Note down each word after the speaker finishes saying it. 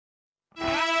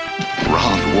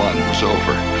Round one was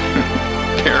over.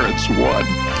 Parents won.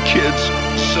 Kids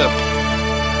sip.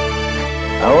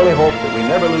 I only hope that we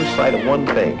never lose sight of one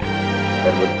thing.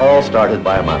 That it was all started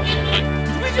by a mouse.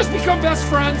 Did we just become best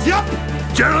friends? Yep!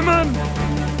 Gentlemen,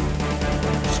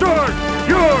 start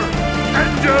your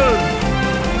engine!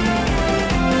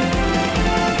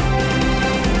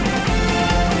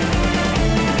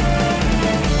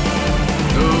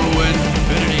 To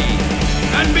infinity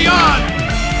and beyond!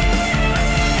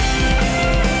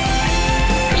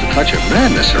 There's a touch of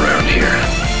madness around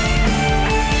here.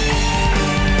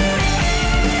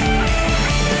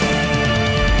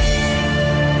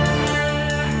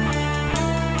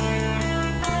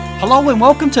 Hello and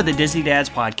welcome to the Disney Dads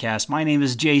Podcast. My name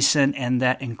is Jason, and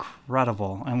that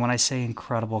incredible, and when I say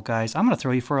incredible, guys, I'm going to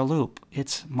throw you for a loop.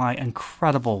 It's my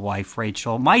incredible wife,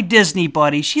 Rachel, my Disney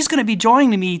buddy. She's going to be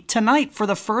joining me tonight for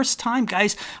the first time,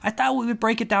 guys. I thought we would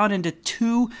break it down into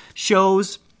two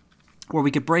shows where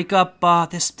we could break up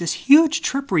this huge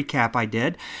trip recap I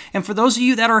did. And for those of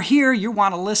you that are here, you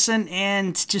want to listen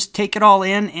and just take it all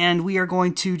in, and we are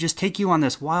going to just take you on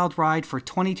this wild ride for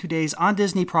 22 days on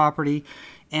Disney property.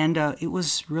 And it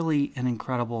was really an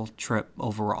incredible trip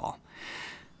overall.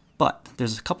 But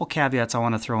there's a couple caveats I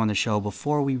want to throw in the show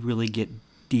before we really get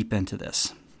deep into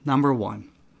this. Number one,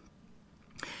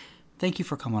 thank you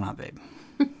for coming on, babe.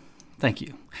 Thank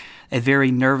you. A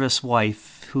very nervous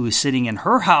wife who is sitting in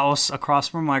her house across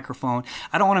from a microphone.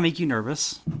 I don't want to make you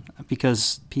nervous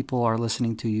because people are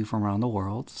listening to you from around the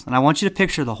world. And I want you to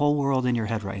picture the whole world in your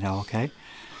head right now, okay?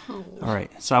 Oh. All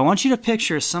right. So I want you to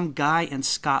picture some guy in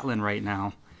Scotland right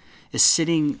now is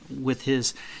sitting with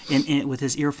his with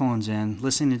his earphones in,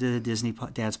 listening to the Disney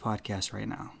Dads Podcast right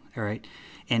now. All right,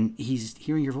 and he's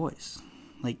hearing your voice.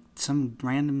 Like some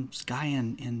random guy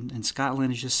in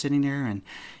Scotland is just sitting there, and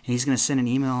he's going to send an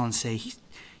email and say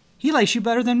he likes you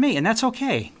better than me, and that's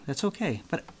okay. That's okay.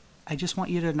 But I just want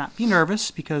you to not be nervous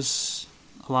because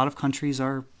a lot of countries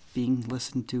are being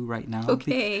listened to right now.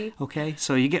 Okay. Okay.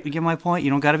 So you get my point.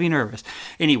 You don't got to be nervous.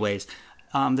 Anyways,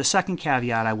 the second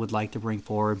caveat I would like to bring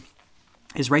forward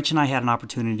is Rach and I had an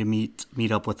opportunity to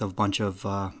meet up with a bunch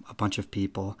of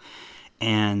people,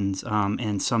 and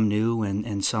some new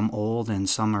and some old, and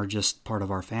some are just part of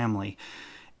our family.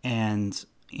 And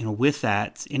with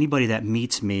that, anybody that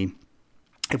meets me,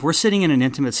 if we're sitting in an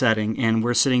intimate setting and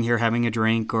we're sitting here having a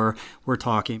drink or we're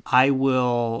talking, I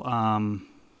will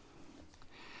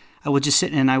just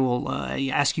sit and I will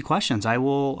ask you questions. I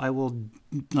will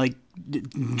like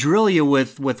drill you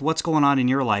with what's going on in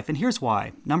your life. And here's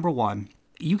why. Number one,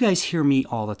 you guys hear me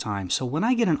all the time. So when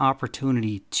I get an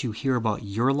opportunity to hear about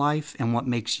your life and what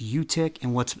makes you tick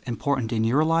and what's important in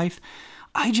your life,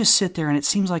 I just sit there and it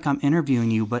seems like I'm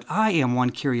interviewing you, but I am one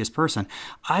curious person.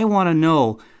 I want to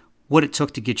know what it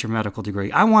took to get your medical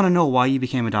degree. I want to know why you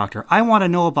became a doctor. I want to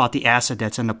know about the acid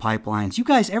that's in the pipelines. You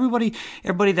guys, everybody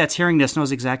that's hearing this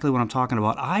knows exactly what I'm talking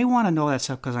about. I want to know that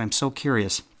stuff because I'm so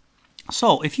curious.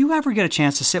 So if you ever get a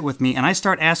chance to sit with me and I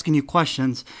start asking you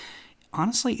questions,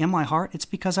 honestly, in my heart, it's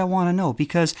because I want to know,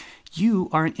 because you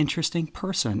are an interesting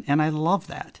person, and I love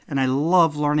that, and I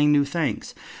love learning new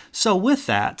things. So with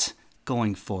that,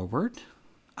 going forward,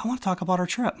 I want to talk about our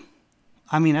trip.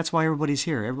 I mean, that's why everybody's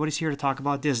here. Everybody's here to talk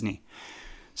about Disney.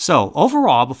 So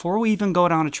overall, before we even go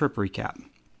down a trip recap,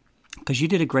 because you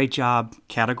did a great job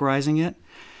categorizing it,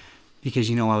 because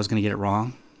I was going to get it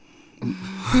wrong,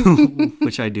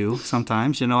 which I do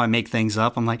sometimes. I make things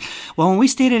up. I'm like, well, when we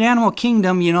stayed at Animal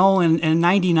Kingdom, in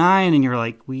 99, and you're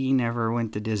like, we never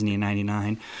went to Disney in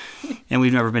 99, and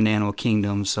we've never been to Animal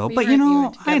Kingdom. So, but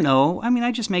I know. I mean,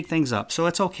 I just make things up, so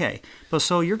it's okay. But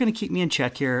so you're going to keep me in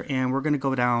check here, and we're going to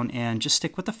go down and just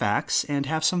stick with the facts and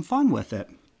have some fun with it.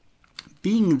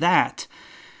 Being that,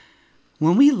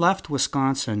 when we left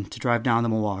Wisconsin to drive down to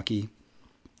Milwaukee,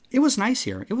 it was nice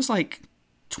here. It was like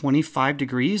 25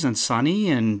 degrees and sunny,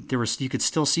 and you could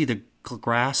still see the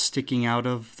grass sticking out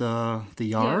of the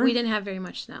yard. Yeah, we didn't have very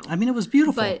much snow. I mean, it was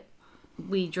beautiful. But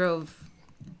we drove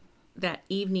that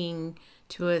evening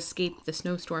to escape the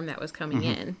snowstorm that was coming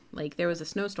in. Like, there was a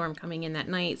snowstorm coming in that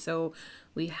night, so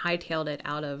we hightailed it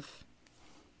out of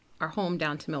our home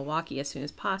down to Milwaukee as soon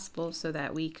as possible so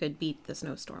that we could beat the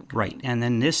snowstorm coming. Right, and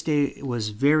then this day was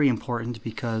very important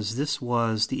because this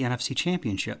was the NFC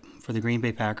Championship for the Green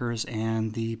Bay Packers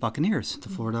and the Buccaneers, the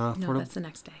Florida. No, that's the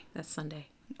next day. That's Sunday.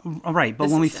 Right, but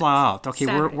when we fly out, okay,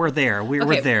 we're there.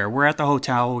 We're there. We're at the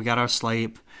hotel. We got our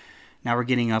sleep. Now we're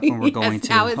getting up and we're going to.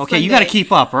 Now it's okay, Sunday. You got to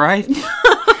keep up, all right?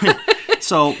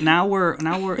 So now we're.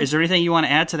 Is there anything you want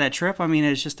to add to that trip? I mean,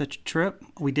 it's just a trip.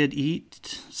 We did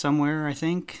eat somewhere, I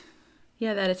think.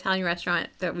 Yeah, that Italian restaurant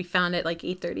that we found at like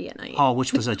 8:30 at night. Oh,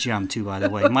 which was a gem too, by the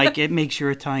way. Mike, it makes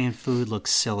your Italian food look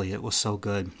silly. It was so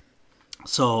good.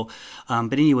 So,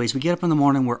 but anyways, we get up in the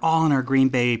morning. We're all in our Green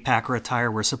Bay Packer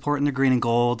attire. We're supporting the green and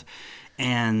gold.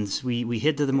 And we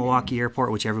head to the Milwaukee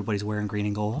airport, which everybody's wearing green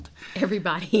and gold.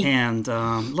 Everybody. And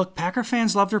look, Packer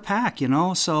fans love their pack, you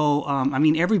know. So, I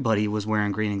mean, everybody was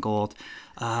wearing green and gold.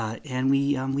 And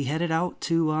we headed out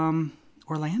to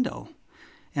Orlando.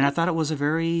 And I thought it was a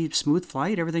very smooth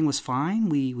flight. Everything was fine.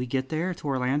 We get there to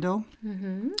Orlando.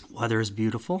 Mm-hmm. Weather is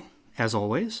beautiful, as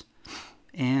always.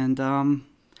 And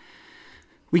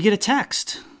we get a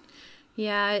text.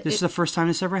 Yeah. This is the first time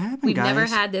this ever happened, we've guys. We've never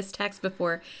had this text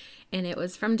before. And it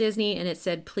was from Disney, and it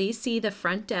said, "Please see the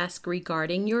front desk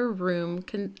regarding your room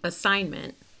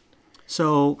assignment."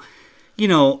 So, you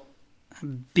know,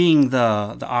 being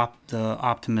the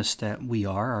optimist that we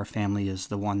are, our family is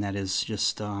the one that is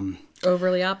just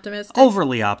overly optimistic.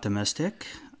 Overly optimistic.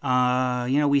 You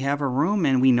know, we have a room,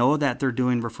 and we know that they're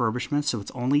doing refurbishments, so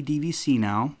it's only DVC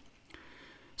now.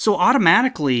 So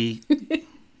automatically,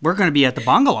 we're going to be at the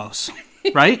bungalows,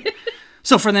 right?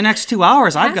 So for the next 2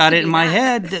 hours, I've got it in my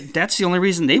head that's the only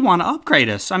reason they want to upgrade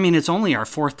us. I mean, it's only our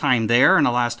fourth time there in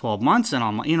the last 12 months,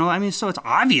 and you know, I mean, so it's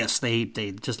obvious they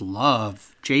just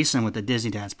love Jason with the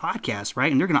Disney Dads podcast,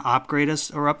 right? And they're going to upgrade us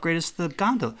to the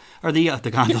gondola or the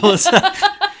gondolas,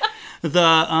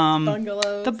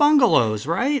 the bungalows,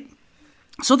 right?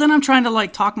 So then I'm trying to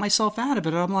like talk myself out of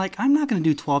it. I'm like, I'm not going to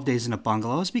do 12 days in the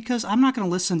bungalows because I'm not going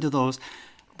to listen to those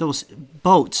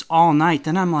boats all night.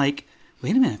 Then I'm like,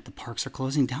 wait a minute, the parks are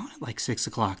closing down at like 6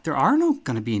 o'clock. There are no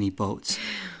going to be any boats.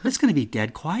 It's going to be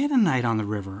dead quiet at night on the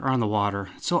river or on the water.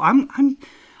 So I'm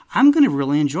going to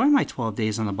really enjoy my 12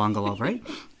 days on the bungalow, right?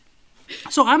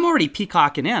 So I'm already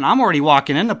peacocking in. I'm already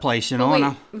walking in the place, you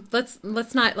know. Wait,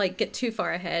 let's not like get too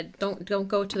far ahead. Don't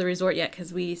go to the resort yet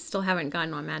because we still haven't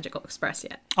gotten on Magical Express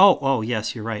yet. Oh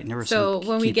yes, you're right. There were some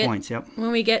key points. Yep.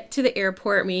 When we get to the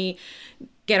airport, we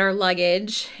get our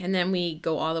luggage, and then we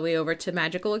go all the way over to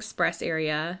Magical Express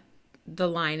area. The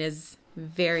line is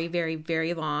very, very,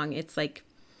 very long. It's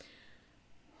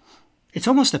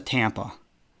almost a Tampa.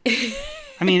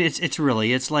 I mean, it's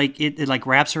really like it like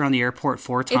wraps around the airport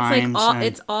 4 times.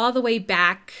 It's all the way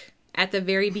back at the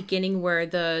very beginning where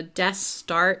the desks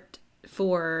start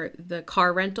for the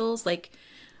car rentals, like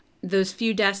those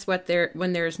few desks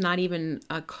when there's not even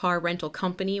a car rental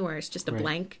company where it's just a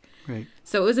blank. Right.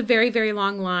 So it was a very, very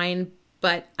long line,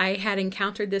 but I had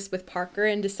encountered this with Parker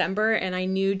in December, and I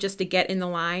knew just to get in the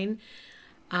line,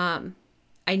 I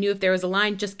knew if there was a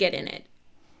line, just get in it.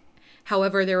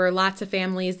 However, there were lots of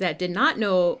families that did not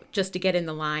know just to get in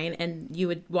the line, and you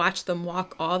would watch them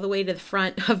walk all the way to the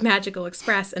front of Magical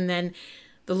Express, and then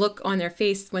the look on their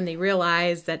face when they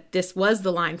realized that this was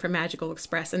the line for Magical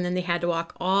Express, and then they had to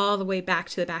walk all the way back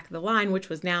to the back of the line, which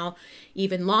was now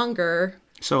even longer.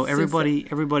 So everybody,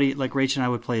 like Rach and I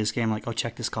would play this game like, oh,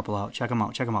 check this couple out, check them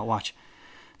out, watch.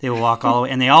 They would walk all the way,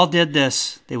 and they all did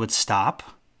this. They would stop.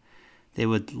 They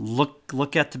would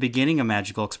look at the beginning of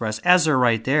Magical Express as they're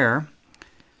right there.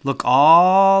 Look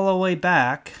all the way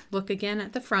back. Look again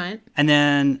at the front. And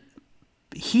then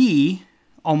he,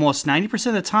 almost 90%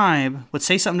 of the time, would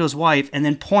say something to his wife and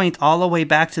then point all the way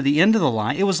back to the end of the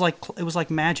line. It was like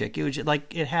magic. It was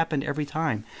like it happened every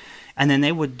time. And then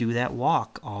they would do that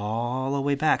walk all the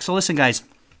way back. So listen, guys.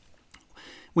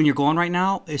 When you're going right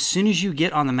now, as soon as you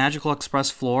get on the Magical Express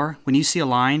floor, when you see a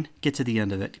line, get to the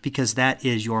end of it because that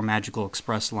is your Magical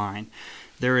Express line.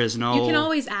 There is no... You can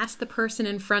always ask the person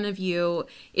in front of you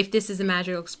if this is a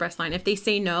Magical Express line. If they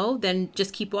say no, then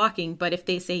just keep walking. But if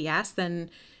they say yes, then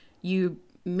you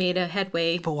made a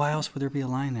headway. But why else would there be a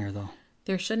line there, though?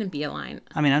 There shouldn't be a line.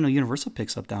 I mean, I know Universal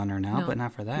picks up down there now, but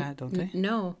not for that, don't they?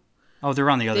 No. Oh,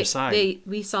 they're on the other side.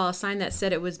 We saw a sign that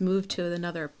said it was moved to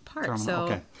another part. Terminal. So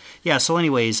okay. Yeah, so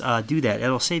anyways, do that.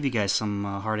 It'll save you guys some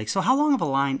heartache. So how long of a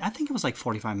line? I think it was like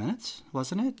 45 minutes,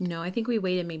 wasn't it? No, I think we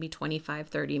waited maybe 25,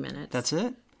 30 minutes. That's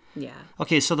it? Yeah.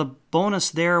 Okay, so the bonus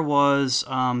there was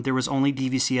there was only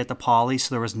DVC at the Poly,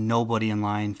 so there was nobody in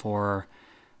line for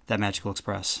that Magical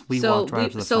Express. We walked right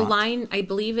up to the front. line, I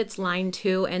believe it's line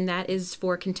 2, and that is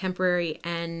for Contemporary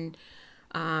and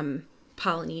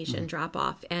Polynesian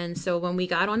drop-off. And so when we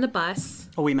got on the bus...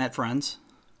 Oh, we met friends?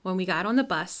 When we got on the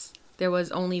bus, there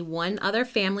was only one other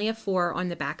family of 4 on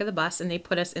the back of the bus, and they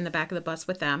put us in the back of the bus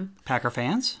with them. Packer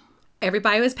fans?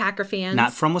 Everybody was Packer fans.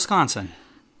 Not from Wisconsin?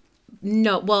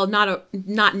 No, well, not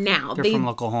now. They're from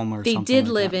Oklahoma or something. They did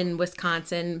live in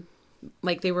Wisconsin.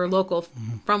 Like, they were local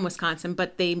from Wisconsin,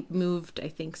 but they moved, I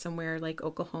think, somewhere like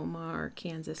Oklahoma or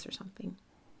Kansas or something.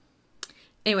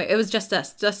 Anyway, it was just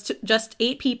us. Just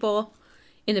 8 people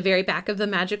in the very back of the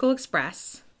Magical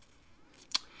Express.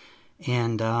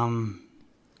 And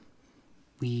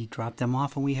we drop them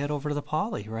off and we head over to the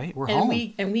Poly, right? We're And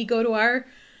home. we go to our...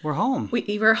 We're home.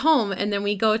 We're home, and then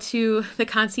we go to the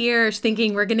concierge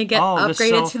thinking we're going to get this-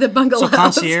 upgraded to the bungalow. So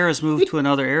concierge moved to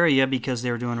another area because they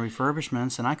were doing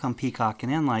refurbishments, and I come peacocking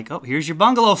in like, oh, here's your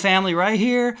bungalow family right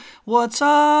here. What's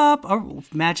up? Or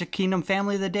Magic Kingdom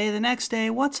family the next day.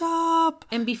 What's up?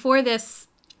 And before this,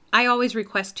 I always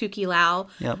request Tuki Lao.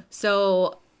 Yep.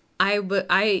 So I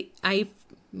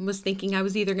was thinking I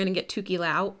was either going to get Tuki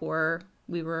Lao or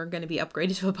we were going to be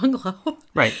upgraded to a bungalow.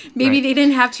 Right. Maybe right. they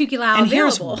didn't have Tuki Lao And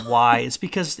available. here's why. It's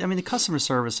because, I mean, the customer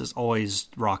service is always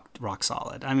rock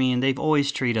solid. I mean, they've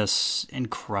always treated us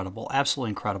incredible,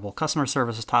 absolutely incredible. Customer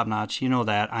service is top notch. You know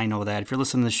that. I know that. If you're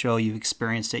listening to the show, you've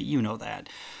experienced it. You know that.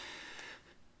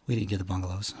 We didn't get the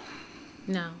bungalows.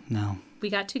 No. We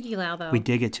got Tuki Lao, though. We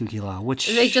did get Tuki Lao, which...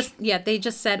 They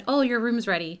just said, oh, your room's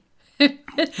ready.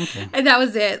 Okay. And that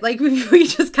was it. Like, we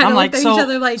just kind of looked at each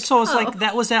other like, So it's like,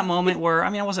 that was that moment where, I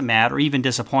mean, I wasn't mad or even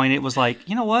disappointed. It was like,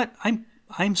 you know what?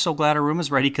 I'm so glad our room is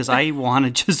ready because I want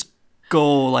to just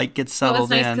go, like, get settled in.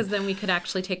 Well, it's nice because then we could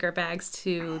actually take our bags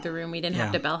to the room. We didn't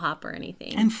have to bellhop or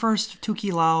anything. And first,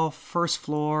 Tuki Lao, first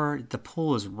floor, the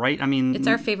pool is right. I mean... It's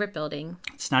our favorite building.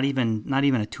 It's not even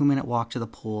a 2-minute walk to the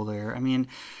pool there. I mean,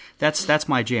 that's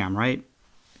my jam, right?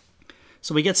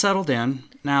 So we get settled in.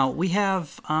 Now we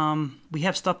have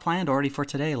stuff planned already for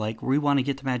today. Like we want to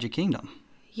get to Magic Kingdom.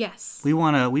 Yes. We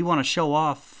want to show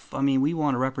off. I mean, we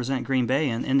want to represent Green Bay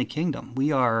in the Kingdom.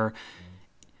 We are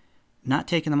not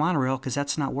taking the monorail because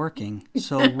that's not working.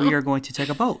 So we are going to take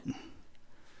a boat.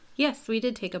 Yes, we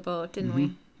did take a boat, didn't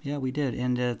we? Yeah, we did,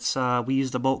 and it's we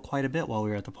used the boat quite a bit while we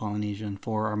were at the Polynesian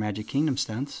for our Magic Kingdom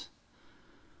stints.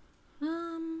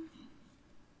 I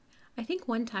think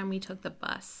one time we took the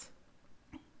bus.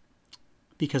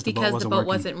 Because the boat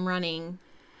wasn't running.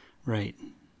 Right.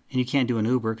 And you can't do an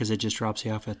Uber because it just drops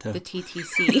you off at the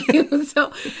TTC.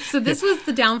 so this was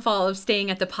the downfall of staying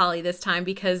at the Poly this time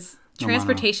because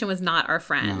transportation was not our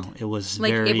friend. No, it was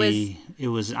it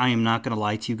was I am not going to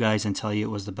lie to you guys and tell you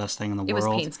it was the best thing in the world. It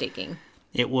was painstaking.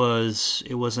 It was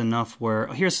enough where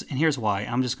here's why.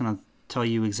 I'm just going to tell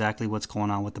you exactly what's going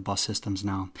on with the bus systems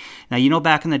now. Now, you know,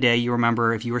 back in the day, you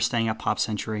remember if you were staying at Pop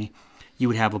Century, you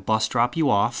would have a bus drop you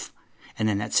off. And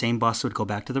then that same bus would go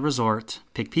back to the resort,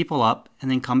 pick people up,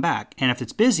 and then come back. And if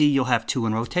it's busy, you'll have 2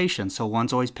 in rotation. So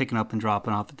one's always picking up and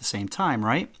dropping off at the same time,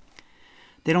 right?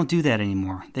 They don't do that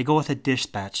anymore. They go with a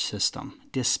dispatch system.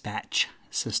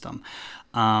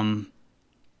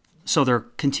 So they're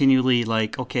continually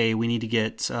like, okay, we need to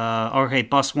get, okay,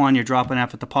 bus 1, you're dropping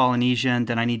off at the Polynesian.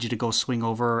 Then I need you to go swing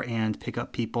over and pick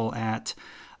up people at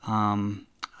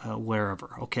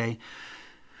wherever, okay?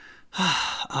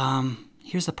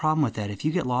 Here's the problem with that. If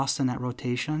you get lost in that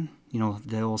rotation, you know,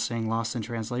 the old saying lost in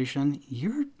translation,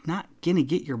 you're not going to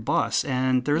get your bus.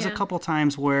 And there's a couple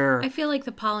times where... I feel like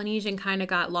the Polynesian kind of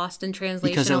got lost in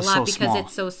translation a lot because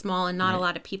it's so small and not a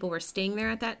lot of people were staying there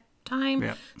at that time.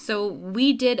 Yep. So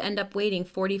we did end up waiting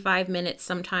 45 minutes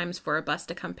sometimes for a bus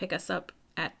to come pick us up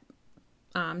at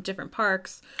different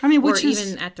parks, I mean, or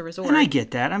even at the resort. And I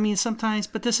get that. I mean, sometimes,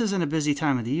 but this isn't a busy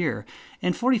time of the year.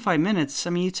 In 45 minutes, I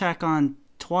mean, you tack on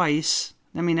twice...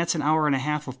 I mean, that's an hour and a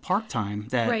half of park time.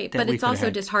 Right, but it's also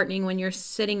disheartening when you're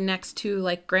sitting next to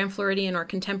like Grand Floridian or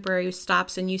Contemporary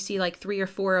stops and you see like 3 or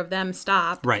 4 of them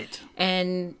stop. Right.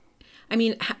 And I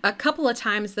mean, a couple of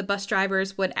times the bus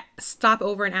drivers would stop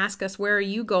over and ask us, where are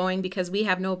you going? Because we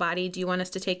have nobody. Do you want us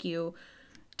to take you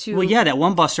to... Well, yeah, that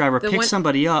one bus driver picked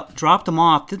somebody up, dropped them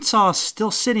off, then saw us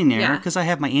still sitting there because I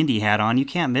have my Indy hat on. You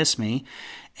can't miss me.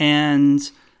 And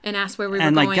asked where we were going.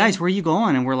 And like, guys, where are you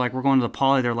going? And we're like, we're going to the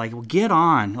Poly. They're like, well, get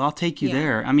on. I'll take you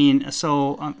there. I mean,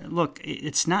 so look,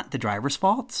 it's not the driver's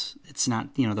fault. It's not,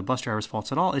 you know, the bus driver's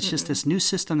fault at all. It's just this new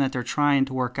system that they're trying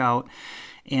to work out.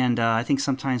 And I think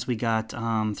sometimes we got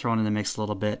thrown in the mix a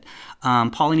little bit.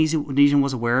 Polynesian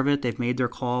was aware of it. They've made their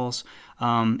calls.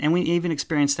 And we even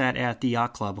experienced that at the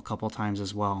Yacht Club a couple of times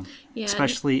as well. Yeah,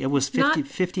 especially, it was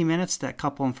 50 minutes. That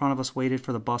couple in front of us waited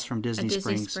for the bus from Disney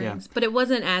Springs. Yeah. But it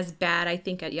wasn't as bad, I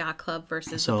think, at Yacht Club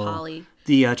versus the Poly.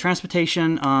 The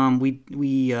transportation, we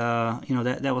you know,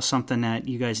 that was something that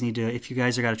you guys need to, if you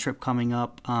guys have got a trip coming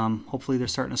up, hopefully they're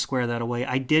starting to square that away.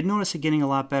 I did notice it getting a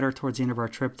lot better towards the end of our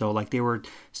trip, though. Like they were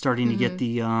starting to get the,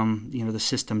 you know, the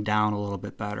system down a little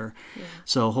bit better. Yeah.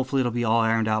 So hopefully it'll be all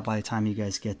ironed out by the time you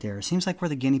guys get there. It seems like we're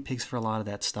the guinea pigs for a lot of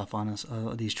that stuff on us,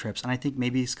 these trips. And I think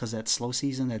maybe it's because that's slow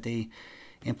season that they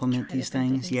implement these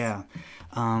things. Yeah.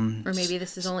 Or maybe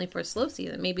this is only for slow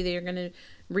season. Maybe they're going to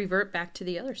revert back to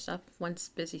the other stuff once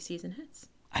busy season hits.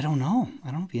 I don't know.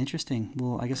 It'd be interesting.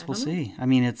 Well, I guess we'll see. I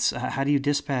mean, it's how do you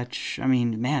dispatch? I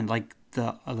mean, man, like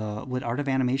the would Art of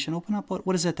Animation open up?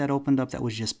 What is it that opened up that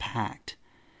was just packed,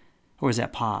 or is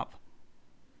that Pop?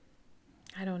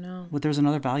 I don't know. Well, there's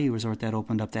another value resort that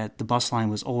opened up that the bus line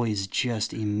was always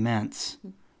just immense.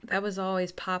 That was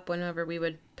always Pop. Whenever we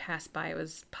would pass by,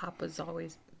 Pop was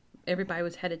always. Everybody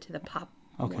was headed to the Pop.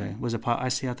 Okay, one. was it Pop? I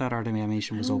thought Art of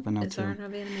Animation was open up Is too. Art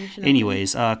of Animation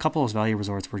Anyways, a couple of those value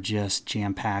resorts were just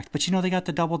jam packed. But they got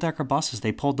the double decker buses.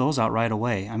 They pulled those out right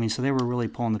away. I mean, so they were really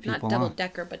pulling the people Not double on.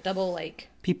 decker, but double like.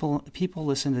 People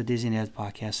listen to Disney Dad's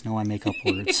podcast know I make up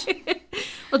words.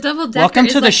 Well, double decker. Welcome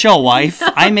is to the like, show, wife.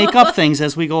 I make up things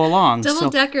as we go along. Double so.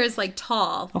 decker is like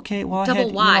tall. Okay, well, double you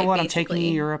know wide, what? I'm taking basically.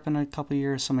 to Europe in a couple of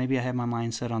years, so maybe I have my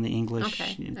mindset on the English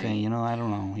thing. Right. I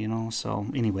don't know. So,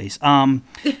 anyways, but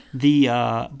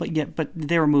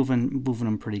they were moving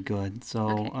them pretty good.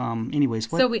 So, anyways,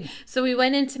 what? So we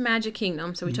went into Magic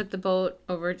Kingdom. So we Mm-hmm. took the boat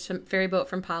over to ferry boat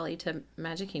from Poly to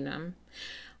Magic Kingdom,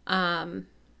 and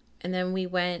then we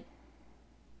went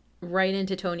right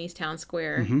into Tony's Town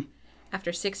Square. Mm-hmm.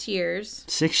 After 6 years.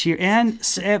 6 years. And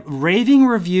raving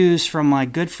reviews from my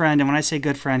good friend, and when I say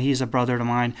good friend, he's a brother to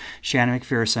mine, Shannon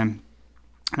McPherson.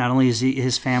 Not only is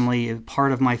his family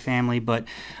part of my family, but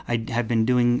I have been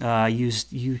doing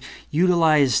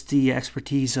utilized the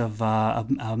expertise of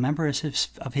a member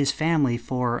of his family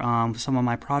for some of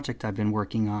my project I've been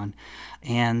working on,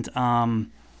 and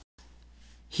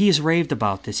he has raved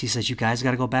about this. He says, you guys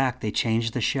got to go back. They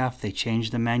changed the chef. They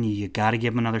changed the menu. You got to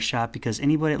give them another shot because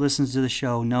anybody that listens to the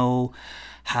show know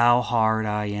how hard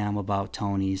I am about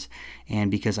Tony's.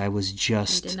 And because I was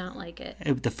just... You did not like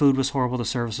it. The food was horrible. The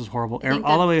service was horrible.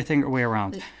 All the way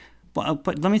around.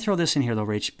 But let me throw this in here, though,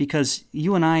 Rach, because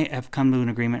you and I have come to an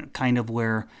agreement kind of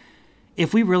where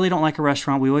if we really don't like a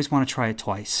restaurant, we always want to try it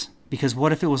twice. Because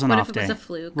what if it was an off day? What if it was a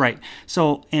fluke? Right.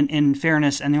 So in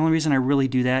fairness, and the only reason I really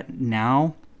do that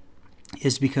now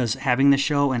is because having the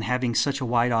show and having such a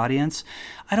wide audience,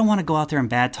 I don't want to go out there and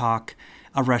bad talk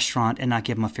a restaurant and not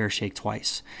give them a fair shake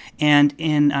twice. And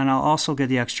I'll also go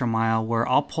the extra mile where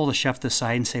I'll pull the chef to the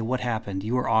side and say, what happened?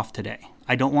 You were off today.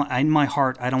 In my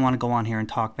heart, I don't want to go on here and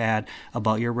talk bad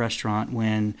about your restaurant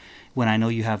when I know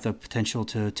you have the potential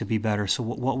to be better. So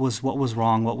what was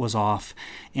wrong? What was off?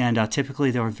 And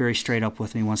typically they were very straight up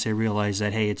with me once they realized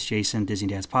that, hey, it's Jason, Disney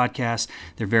Dad's podcast.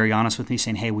 They're very honest with me,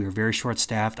 saying, hey, we were very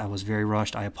short-staffed. I was very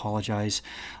rushed. I apologize.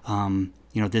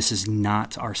 This is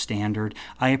not our standard.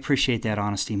 I appreciate that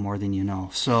honesty more than you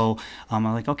know. So I'm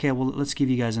like, okay, well, let's give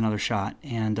you guys another shot.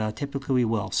 And typically we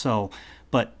will. So,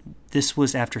 but this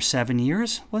was after 7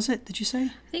 years, was it? Did you say?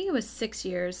 I think it was 6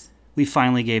 years. We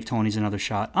finally gave Tony's another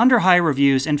shot. Under high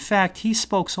reviews. In fact, he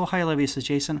spoke so highly of it. He says,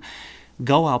 Jason,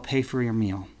 go, I'll pay for your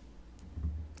meal.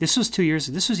 This was 2 years.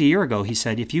 This was a year ago. He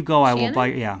said, if you go, I will buy.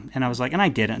 Yeah. And I was like, and I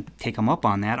didn't take him up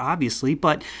on that, obviously.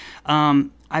 But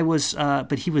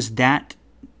but he was that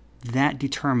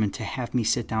determined to have me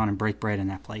sit down and break bread in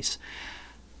that place.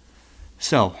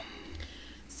 So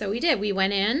we did. We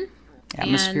went in.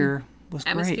 Atmosphere was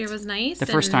great. Atmosphere was nice. The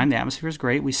first time, the atmosphere was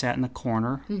great. We sat in the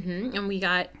corner. Mm-hmm, and we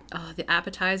got the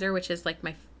appetizer, which is like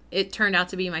it turned out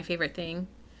to be my favorite thing.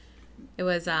 It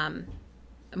was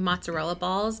mozzarella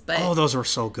balls, but those were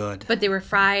so good. But they were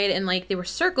fried and like they were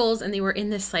circles, and they were in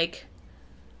this like,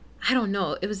 I don't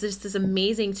know. It was just this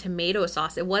amazing tomato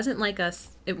sauce. It wasn't like a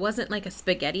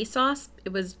spaghetti sauce.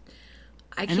 It was.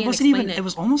 I can't explain it. It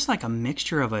was almost like a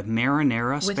mixture of a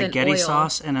marinara spaghetti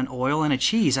sauce and an oil and a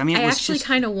cheese. I mean, I actually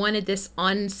kind of wanted this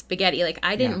on spaghetti. Like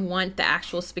I didn't want the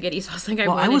actual spaghetti sauce. Like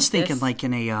I was thinking like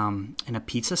in a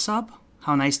pizza sub.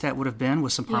 How nice that would have been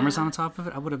with some Parmesan on top of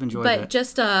it. I would have enjoyed it. But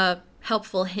just a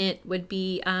helpful hint would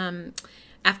be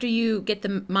after you get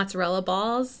the mozzarella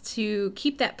balls to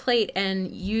keep that plate and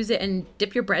use it and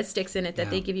dip your breadsticks in it that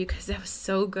they give you because that was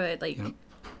so good. Like. Yep.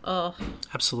 Oh,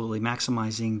 absolutely!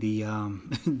 Maximizing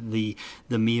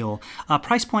the meal.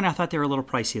 Price point, I thought they were a little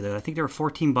pricey though. I think they were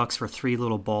 $14 for 3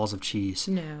 little balls of cheese.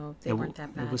 No, they weren't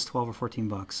that bad. It was $12 or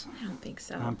 $14. I don't think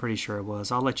so. I'm pretty sure it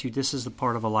was. I'll let you. This is the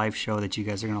part of a live show that you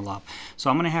guys are going to love. So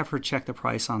I'm going to have her check the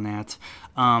price on that.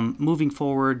 Moving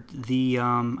forward,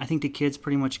 I think the kids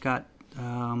pretty much got.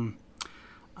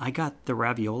 I got the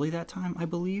ravioli that time, I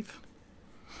believe.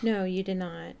 No, you did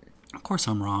not. Of course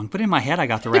I'm wrong, but in my head I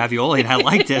got the ravioli and I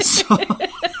liked it. So.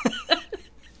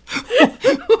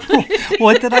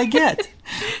 What did I get?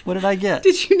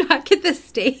 Did you not get the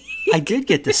steak? I did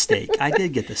get the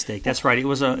steak. That's right. It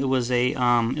was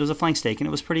a flank steak and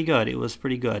it was pretty good.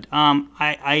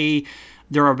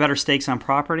 There are better steaks on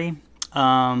property.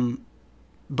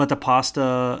 But the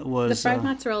pasta The was fried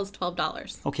mozzarella is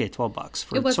 $12. okay, $12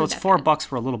 for It wasn't so it's that $4 bad.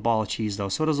 for a little ball of cheese though.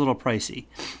 So it is a little pricey,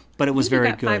 but it was You very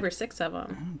got good. 5 or 6 of I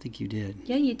them. don't think you did.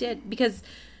 Yeah, you did because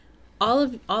all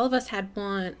of us had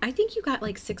one. I think you got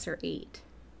like 6 or 8.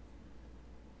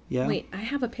 Yeah. Wait, I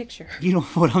have a picture. You know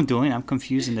what I'm doing? I'm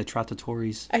confusing the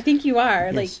trattori's. I think you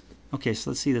are. Yes. Okay, so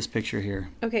let's see this picture here.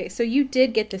 Like, okay, so you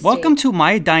did get the steak. Welcome to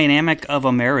my dynamic of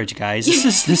a marriage, guys.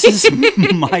 This is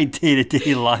my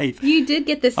day-to-day life. You did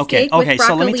get the steak Okay, with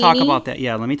so let me talk broccolini about that.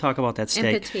 Yeah, let me talk about that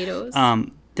steak. and potatoes.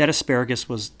 That asparagus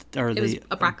was, or It was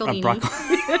a broccolini.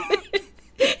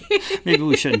 Maybe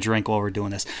we shouldn't drink while we're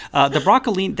doing this. The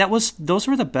broccolini, those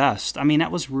were the best. I mean,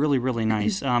 that was really, really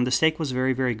nice. The steak was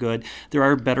very, very good. There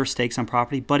are better steaks on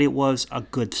property, but it was a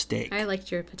good steak. I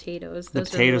liked your potatoes. The Those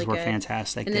potatoes were, were really good.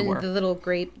 fantastic. And They then were. the little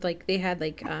grape, like they had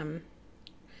like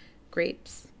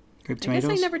grapes. Grape I guess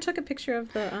tomatoes. I never took a picture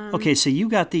of the. Okay, so you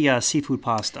got the seafood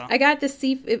pasta. I got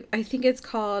the I think it's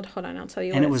called. Hold on, I'll tell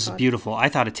you. And what it it's was called. beautiful. I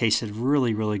thought it tasted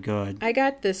really, really good. I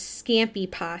got the scampi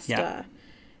pasta. Yeah.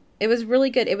 It was really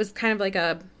good. It was kind of like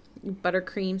a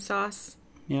buttercream sauce,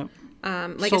 Yep.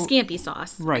 like a scampi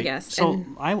sauce, Right. I guess. So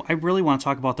And I really want to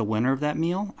talk about the winner of that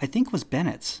meal. I think was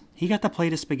Bennett's. He got the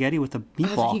plate of spaghetti with the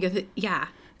meatball. yeah,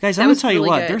 Guys, that I'm going was to tell you really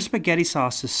what, good. their spaghetti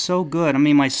sauce is so good. I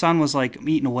mean, my son was like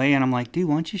eating away, and I'm like, dude,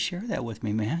 why don't you share that with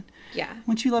me, man? Yeah. Why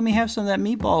don't you let me have some of that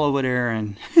meatball over there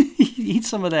and eat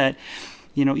some of that,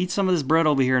 eat some of this bread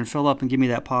over here and fill up and give me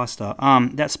that pasta.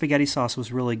 That spaghetti sauce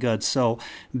was really good. So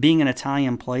being an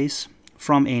Italian place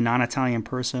from a non-Italian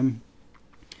person,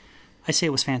 I say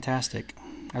it was fantastic.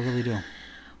 I really do.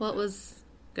 Well, it was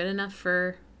good enough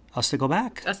for Us to go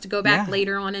back. us to go back Yeah,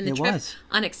 later on in the it trip was.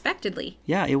 unexpectedly.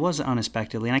 Yeah, it was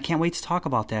unexpectedly, and I can't wait to talk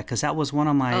about that because that was one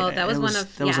of my. Oh, that was it one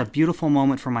of- that was yeah. a beautiful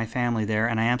moment for my family there,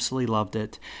 and I absolutely loved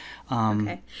it.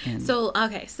 Okay. and- So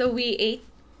we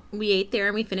ate there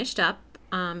and we finished up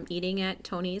eating at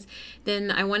Tony's.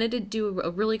 Then I wanted to do a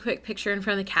really quick picture in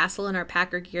front of the castle in our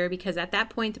Packer gear because at that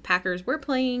point the Packers were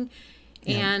playing,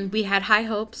 and we had high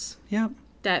hopes Yep,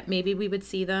 that maybe we would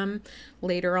see them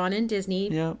later on in Disney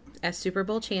yep. as Super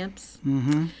Bowl champs.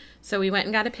 Mm-hmm. So we went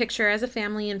and got a picture as a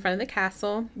family in front of the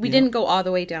castle. We didn't go all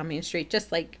the way down Main Street,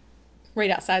 just like right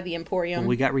outside the Emporium.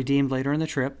 We got redeemed later in the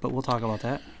trip, but we'll talk about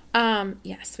that.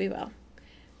 Yes, we will.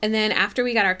 And then after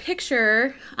we got our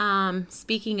picture,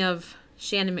 speaking of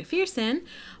Shannon McPherson,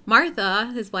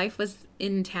 Martha, his wife, was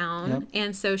in town. Yep.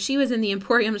 And so she was in the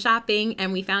Emporium shopping,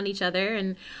 and we found each other.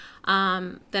 And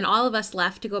then all of us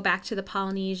left to go back to the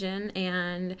Polynesian,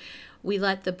 and we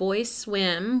let the boys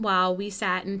swim while we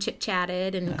sat and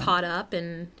chit-chatted and caught up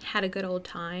and had a good old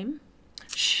time.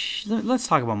 Let's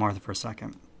talk about Martha for a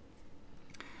second.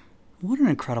 What an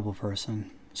incredible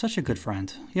person. Such a good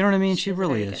friend. You know what I mean? She She's a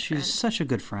really very is. good She's friend. such a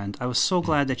good friend. I was so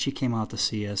glad that she came out to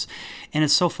see us. And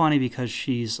it's so funny because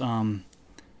she's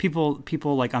people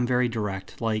like, I'm very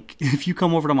direct. Like, if you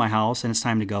come over to my house and it's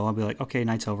time to go, I'll be like, okay,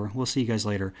 night's over. We'll see you guys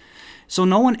later. So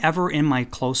no one ever in my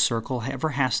close circle ever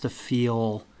has to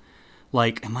feel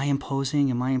like, am I imposing?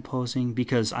 Am I imposing?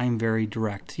 Because I'm very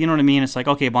direct. You know what I mean? It's like,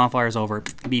 okay, bonfire's over.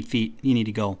 Beat feet. You need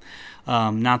to go.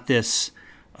 Not this,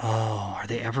 oh, are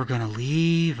they ever going to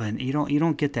leave? And you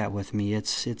don't get that with me. It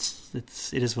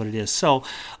is what it is. So,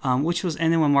 and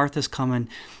then when Martha's coming,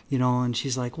 and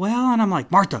she's like, well, and I'm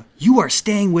like, Martha, you are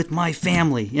staying with my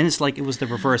family. And it's like, it was the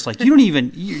reverse. Like,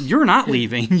 you're not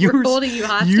leaving. We're holding you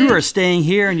hostage. You are staying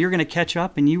here and you're going to catch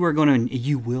up and you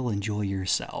will enjoy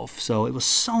yourself. So it was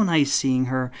so nice seeing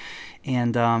her.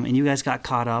 And you guys got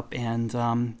caught up and,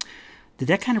 did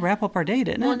that kind of wrap up our day,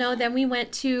 didn't it? Well, no, then we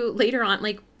went to later on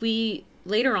we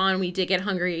did get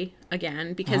hungry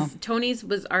again because Tony's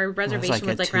was our reservation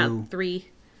was at like around 3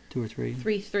 2 or 3.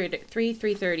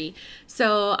 3:30.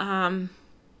 So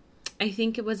I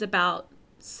think it was about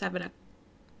 7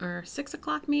 or 6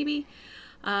 o'clock maybe.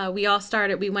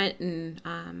 We went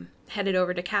and headed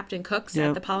over to Captain Cook's Yep.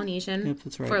 at the Polynesian Yep,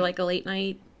 that's right. for like a late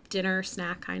night dinner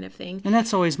snack kind of thing. And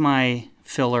that's always my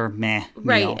filler meal.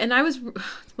 Right. And I was,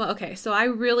 well, okay. So I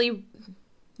really,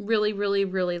 really, really,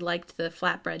 really liked the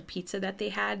flatbread pizza that they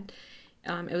had.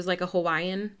 It was like a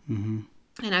Hawaiian. Mm-hmm.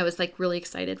 And I was like really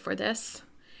excited for this.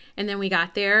 And then we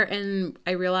got there and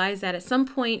I realized that at some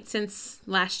point since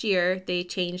last year, they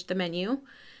changed the menu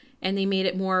and they made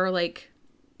it more like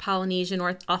Polynesian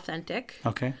or authentic,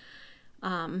 Okay.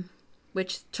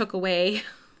 which took away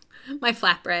my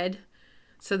flatbread.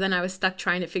 So then I was stuck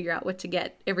trying to figure out what to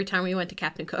get every time we went to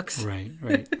Captain Cook's. Right.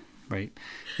 Right.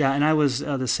 Yeah, and I was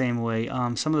the same way.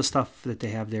 Some of the stuff that they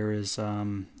have there is,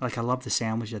 like, I love the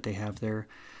sandwich that they have there.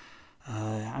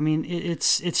 I mean,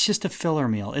 it's just a filler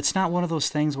meal. It's not one of those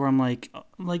things where I'm like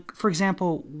for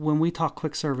example, when we talk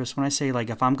quick service, when I say like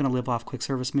if I'm going to live off quick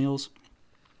service meals,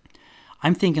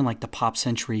 I'm thinking like the Pop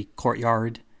Century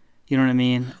Courtyard. You know what I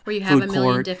mean? Where you have Food a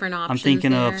million court. different options. I'm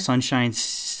thinking there. of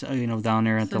Sunshine's, down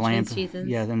there at the Lamp. Seasons.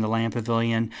 Yeah, in the Lamp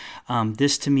Pavilion.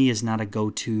 This to me is not a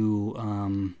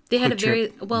go-to. They had a quick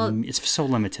trip. very well. It's so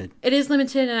limited. It is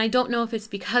limited, and I don't know if it's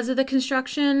because of the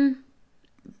construction.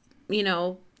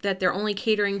 That they're only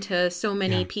catering to so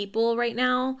many people right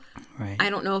now. Right. I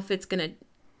don't know if it's gonna,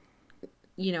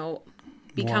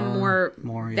 become more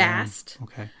vast. Yeah.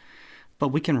 Okay.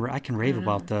 But I can rave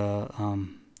about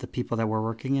the people that were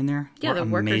working in there. Yeah, the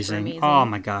workers were amazing. Oh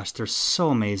my gosh, they're so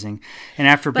amazing. And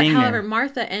after being however, there,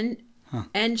 Martha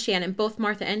and Shannon, both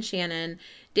Martha and Shannon,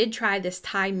 did try this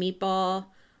Thai meatball.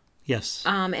 yes,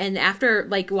 And after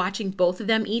watching both of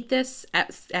them eat this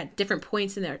at different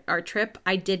points in our trip,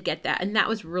 I did get that, and that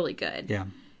was really good. yeah.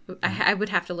 I would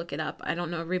have to look it up. I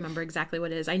don't remember exactly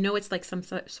what it is. I know it's like some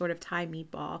sort of Thai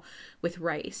meatball with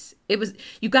rice.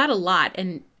 You got a lot,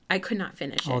 and I could not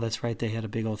finish it. Oh, that's right. They had a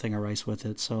big old thing of rice with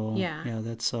it. So yeah,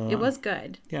 that's it was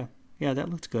good. Yeah, that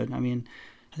looks good. I mean,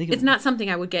 I think it's not something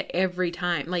I would get every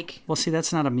time. Well, see,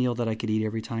 that's not a meal that I could eat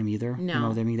every time either. No, you know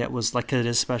what I mean, that was like it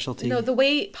is specialty. No, the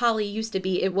way Polly used to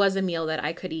be, it was a meal that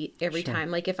I could eat every time.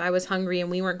 Like if I was hungry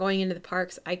and we weren't going into the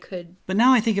parks, I could. But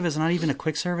now I think of it as not even a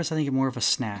quick service. I think of more of a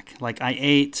snack. Like I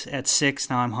ate at 6.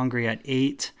 Now I'm hungry at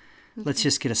 8. Okay. Let's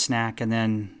just get a snack and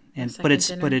then but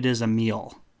it is a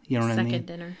meal. You know what I mean? Second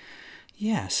dinner.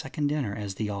 Yeah, second dinner,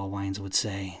 as the all wines would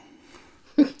say.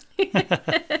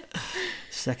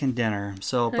 Second dinner.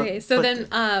 So then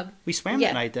we swam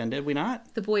that night. Then did we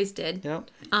not? The boys did.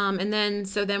 Yep. And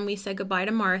then we said goodbye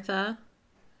to Martha,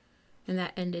 and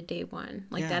that ended day 1.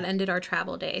 That ended our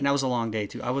travel day. And that was a long day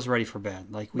too. I was ready for bed.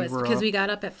 Because we got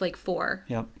up at 4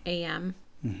 a.m.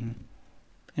 Mm-hmm.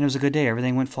 And it was a good day.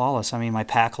 Everything went flawless. I mean, my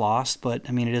pack lost, but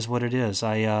I mean, it is what it is.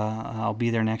 I'll be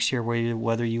there next year,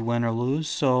 whether you win or lose.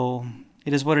 So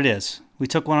it is what it is. We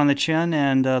took one on the chin,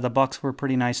 and the Bucks were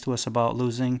pretty nice to us about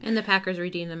losing. And the Packers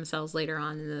redeemed themselves later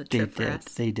on in the trip for us.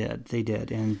 They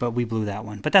did. But we blew that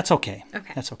one. But that's okay.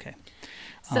 Okay. That's okay.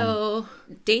 So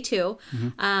day 2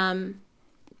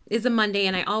 is a Monday,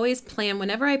 and I always plan,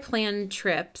 whenever I plan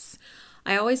trips,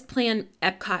 I always plan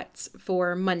Epcot's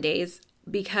for Mondays,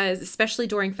 because especially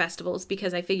during festivals,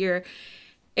 because I figure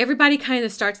everybody kind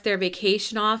of starts their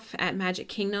vacation off at Magic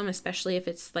Kingdom, especially if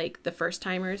it's like the first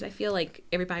timers. I feel like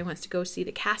everybody wants to go see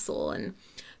the castle, and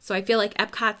so I feel like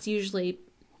Epcot's usually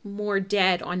more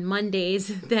dead on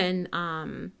Mondays than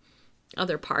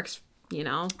other parks,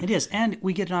 It is, and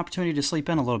we get an opportunity to sleep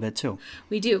in a little bit too.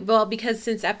 We do. Well, because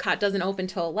since Epcot doesn't open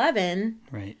till 11,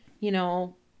 right?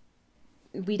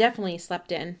 We definitely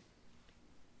slept in.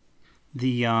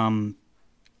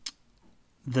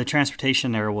 The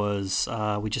transportation there was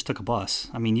we just took a bus.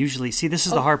 I mean, usually, see, this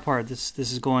is the hard part. This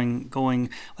is going.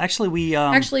 Actually, we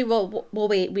we'll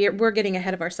wait. We're getting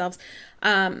ahead of ourselves.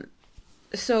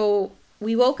 So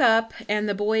we woke up, and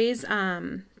the boys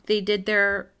they did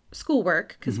their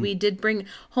schoolwork, because we did bring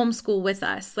homeschool with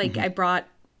us. I brought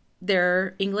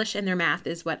their English and their math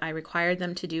is what I required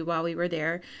them to do while we were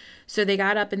there. So they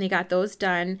got up and they got those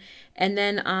done, and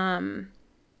then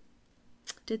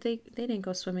they didn't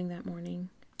go swimming that morning?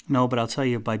 No, but I'll tell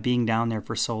you, by being down there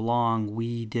for so long,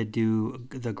 we did do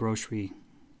the grocery.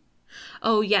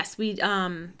 Oh yes, we did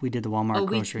the Walmart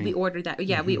grocery. We ordered that.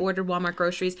 Yeah, we ordered Walmart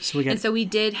groceries. So we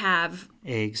did have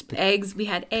eggs. We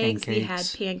had eggs. Pancakes. We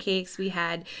had pancakes. We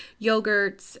had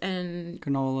yogurts and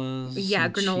granolas. Yeah,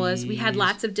 and granolas. cheese. We had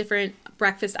lots of different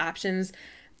breakfast options,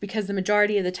 because the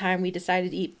majority of the time we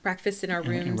decided to eat breakfast in our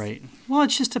rooms. Right. Well,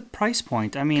 it's just a price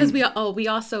point. I mean, because we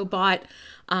also bought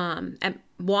at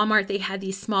Walmart, they had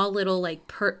these small little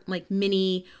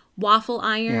mini waffle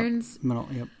irons.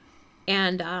 Yep.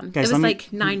 And Guys, it was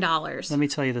 $9. Let me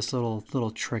tell you this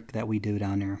little trick that we do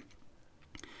down there.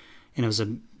 And it was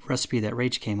a recipe that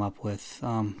Rach came up with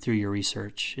through your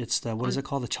research. It's what is it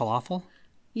called? The falafel?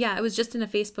 Yeah, it was just in a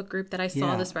Facebook group that I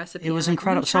saw this recipe. It was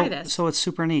incredible. So it's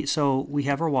super neat. So we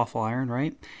have our waffle iron,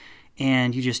 right?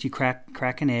 And you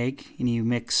crack an egg, and you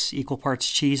mix equal parts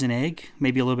cheese and egg,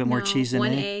 maybe a little bit more cheese than egg.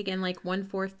 1 egg and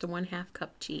 1/4 to 1/2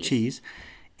 cup cheese.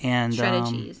 And shredded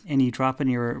cheese. And you drop in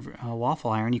your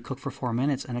waffle iron. You cook for 4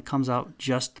 minutes, and it comes out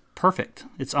just perfect.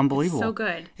 It's unbelievable. It's so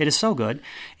good. It is so good,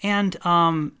 and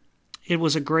it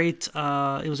was a great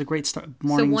morning starter.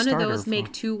 So one of those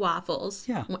make 2 waffles.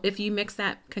 Yeah. If you mix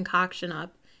that concoction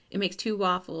up it makes 2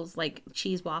 waffles, like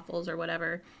cheese waffles or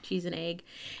whatever, cheese and egg.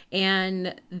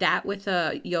 And that with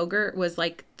a yogurt was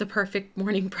like the perfect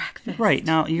morning breakfast. Right.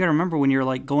 Now, you got to remember when you're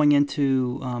like going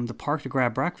into the park to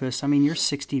grab breakfast, I mean, you're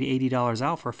 $60 to $80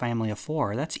 out for a family of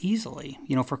 4. That's easily,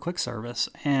 for quick service.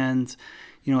 And,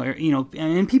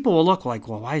 and people will look like,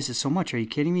 well, why is it so much? Are you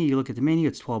kidding me? You look at the menu,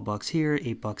 it's $12 here,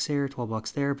 $8 there,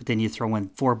 $12 there, but then you throw in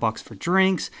 $4 for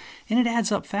drinks, and it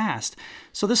adds up fast.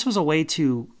 So this was a way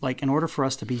to, like, in order for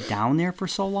us to be down there for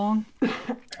so long,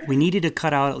 we needed to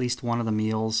cut out at least one of the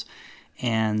meals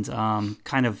and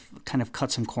kind of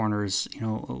cut some corners,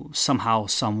 somehow,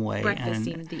 some way. Breakfast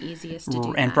seemed the easiest to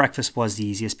do. And that. breakfast was the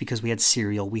easiest because we had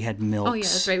cereal, we had milks. Oh yeah,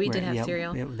 that's right. We did have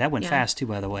cereal. That went fast too,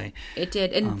 by the way. It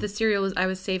did, and the cereal I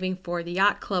was saving for the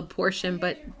yacht club portion,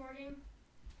 but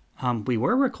we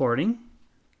were recording.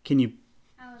 Can you?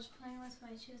 I was playing with my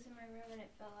tooth in my room and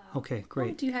it fell out. Okay,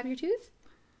 great. do you have your tooth?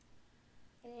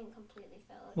 It didn't completely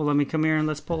fell out. Well, let me come here and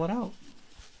let's pull it out.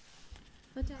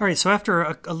 All right, so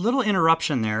after a little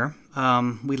interruption there,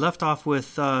 we left off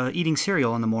with eating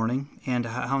cereal in the morning and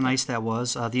how nice that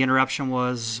was. The interruption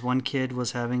was one kid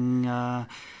was having a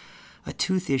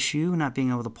tooth issue, not being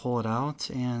able to pull it out,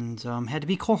 and had to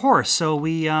be hoarse. So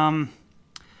we went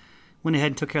ahead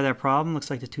and took care of that problem. Looks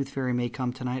like the tooth fairy may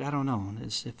come tonight. I don't know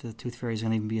if the tooth fairy is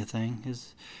going to even be a thing.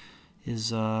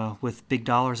 Is with big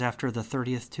dollars after the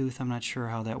 30th tooth. I'm not sure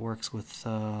how that works with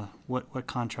what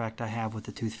contract I have with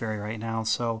the tooth fairy right now.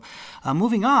 So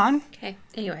moving on. Okay.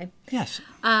 Anyway. Yes.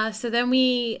 So then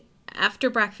we,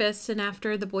 after breakfast and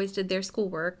after the boys did their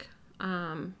schoolwork,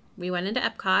 we went into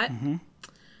Epcot.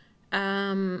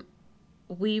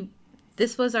 Mm-hmm.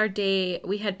 This was our day.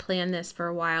 We had planned this for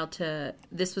a while.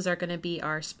 This was going to be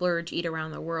our splurge, eat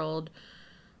around the world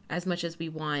as much as we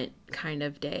want kind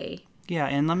of day. Yeah,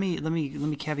 and let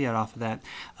me caveat off of that.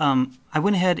 I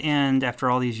went ahead and after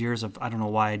all these years of I don't know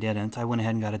why I didn't, I went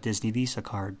ahead and got a Disney Visa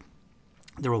card,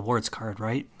 the rewards card,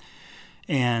 right?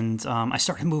 And I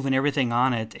started moving everything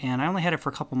on it, and I only had it for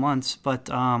a couple months, but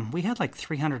we had like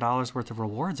 $300 worth of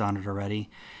rewards on it already,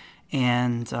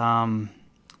 and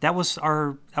that was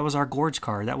our Gorge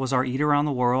card. That was our eat around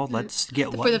the world. Let's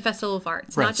get for the Festival of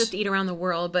Arts, right. Not just eat around the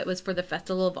world, but it was for the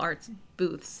Festival of Arts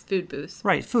booths, food booths.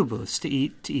 Right, food booths to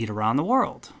eat around the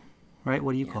world. Right,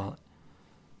 what do you call it?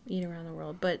 Eat around the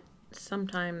world, but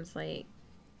sometimes like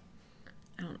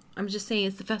I don't know. I'm just saying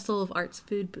it's the Festival of Arts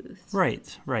food booths.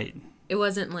 Right. It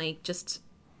wasn't like just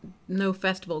no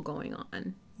festival going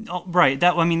on. Oh, right.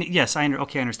 Yes, I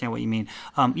understand what you mean.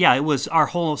 It was our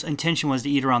whole intention was to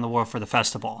eat around the world for the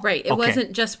festival. Right. It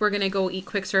wasn't just we're going to go eat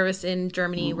quick service in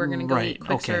Germany. We're going to go eat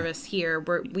quick service here.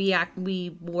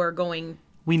 We were going.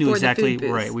 We knew for exactly the food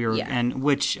booths. right. We were, and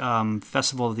which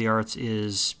Festival of the Arts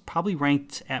is probably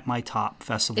ranked at my top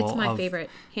festival. It's my favorite,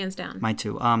 hands down. Mine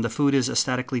too. The food is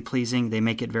aesthetically pleasing. They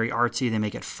make it very artsy. They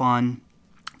make it fun.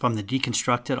 From the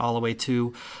deconstructed all the way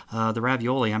to the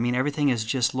ravioli. I mean, everything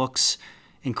just looks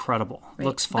incredible. Right.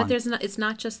 Looks fun. But it's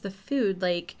not just the food.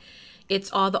 Like,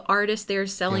 it's all the artists there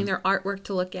selling their artwork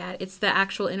to look at. It's the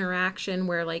actual interaction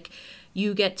where, like,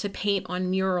 you get to paint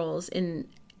on murals in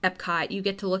Epcot. You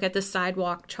get to look at the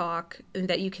sidewalk chalk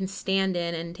that you can stand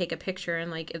in and take a picture,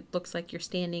 and, like, it looks like you're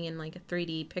standing in, like, a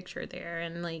 3D picture there.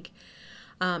 And, like,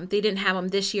 they didn't have them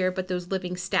this year, but those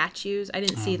living statues, I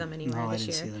didn't see them anywhere this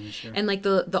year. See them this year. And, like,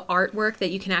 the artwork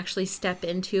that you can actually step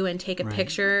into and take a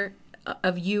picture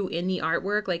of you in the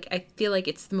artwork, like, I feel like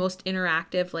it's the most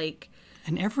interactive, like.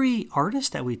 And every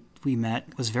artist that we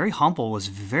met was very humble, was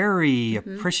very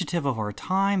appreciative of our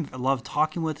time, loved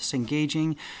talking with us,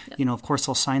 engaging. Yep. Of course,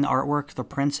 they'll sign the artwork, the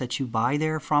prints that you buy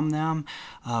there from them.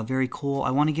 Very cool.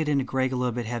 I want to get into Greg a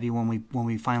little bit heavy when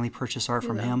we finally purchase art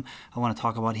from him. I want to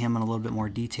talk about him in a little bit more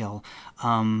detail.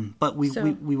 But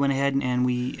we went ahead and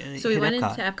we So we went Epcot.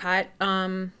 into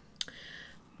Epcot.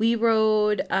 We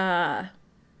rode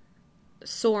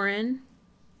Soarin'.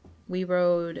 We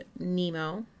rode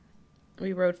Nemo.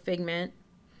 We rode Figment.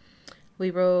 We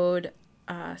rode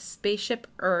Spaceship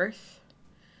Earth.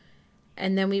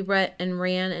 And then we ran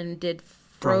and did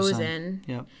Frozen.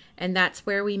 Yep. And that's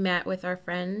where we met with our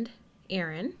friend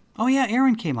Aaron. Oh, yeah,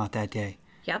 Aaron came out that day.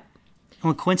 Yep.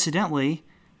 And coincidentally,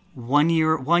 one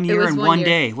year and 1 year.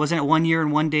 day. Wasn't it 1 year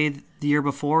and 1 day the year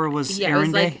before? It was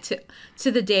Aaron Day? It was like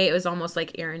to the day, it was almost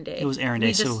like Aaron Day. It was Aaron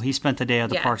Day, so he spent the day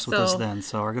at the parks with us then.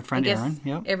 So our good friend Aaron.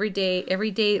 Yep. Every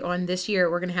day on this year,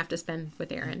 we're going to have to spend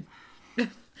with Aaron.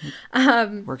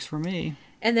 Works for me.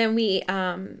 And then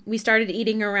we started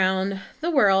eating around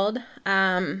the world.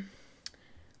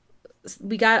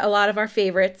 We got a lot of our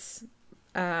favorites.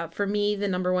 For me, the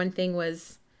number one thing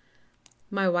was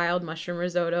my wild mushroom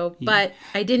risotto, but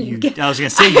I didn't get. I was gonna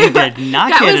say you did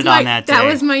not get it on that day. That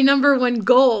was my number one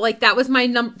goal. Like that was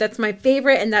that's my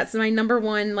favorite, and that's my number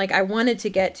one. Like I wanted to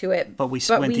get to it, but we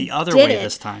went the other way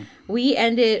this time.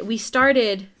 We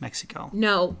started Mexico.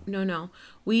 No.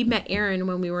 We met Aaron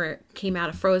when came out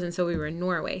of Frozen, so we were in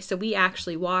Norway. So we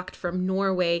actually walked from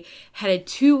Norway, headed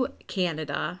to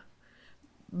Canada,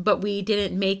 but we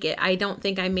didn't make it. I don't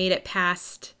think I made it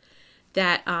past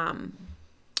that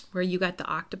where you got the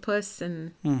octopus,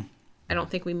 and I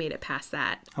don't think we made it past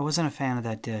that. I wasn't a fan of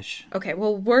that dish. Okay,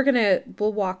 well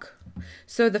we'll walk.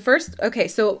 So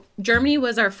so Germany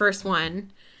was our first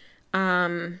one.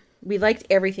 We liked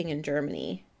everything in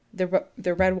Germany.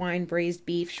 The red wine braised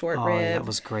beef, short rib. Oh, that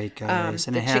was great, guys.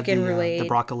 And the it had chicken roulade. The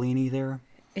broccolini there.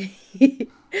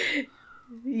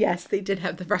 Yes, they did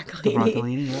have the broccolini. The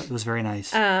broccolini, yeah, it was very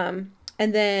nice. And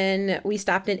then we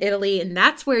stopped in Italy, and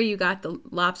that's where you got the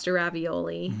lobster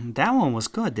ravioli. That one was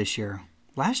good this year.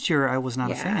 Last year, I was not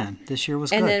a fan. This year was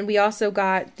good. And then we also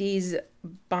got these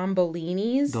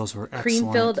bombolinis. Those were excellent.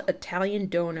 Cream-filled Italian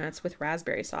donuts with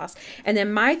raspberry sauce. And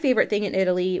then my favorite thing in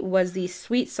Italy was these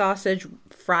sweet sausage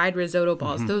fried risotto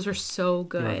balls. Those are so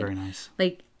good. They were very nice.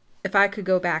 Like, if I could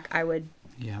go back, I would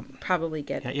probably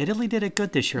get it. Yeah, Italy did it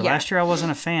good this year. Yeah. Last year, I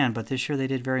wasn't a fan, but this year they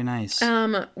did very nice.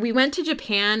 We went to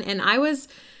Japan, and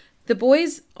the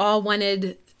boys all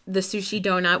wanted the sushi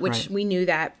donut, which we knew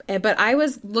that, but I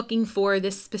was looking for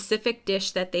this specific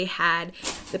dish that they had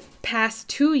the past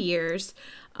 2 years.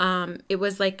 It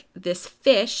was like this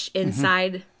fish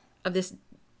inside of this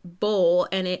bowl,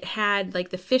 and it had like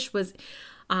the fish was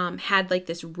had like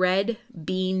this red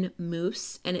bean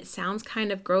mousse, and it sounds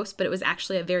kind of gross, but it was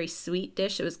actually a very sweet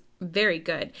dish. It was very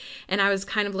good, and I was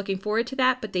kind of looking forward to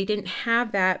that, but they didn't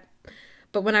have that.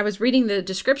 But when I was reading the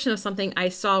description of something, I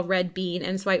saw red bean,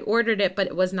 and so I ordered it, but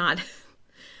it was not,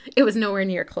 it was nowhere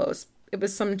near close. It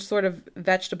was some sort of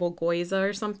vegetable gyoza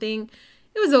or something.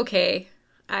 It was okay.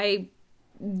 I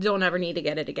don't ever need to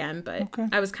get it again, but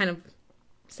I was kind of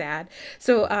sad.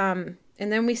 So, and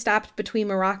then we stopped between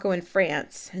Morocco and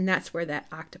France, and that's where that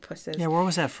octopus is. Yeah, where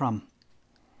was that from?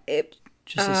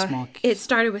 Just a small... It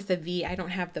started with a V. I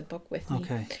don't have the book with me.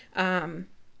 Okay.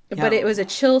 But it was a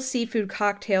chill seafood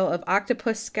cocktail of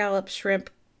octopus, scallop, shrimp,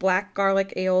 black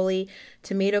garlic aioli,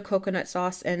 tomato coconut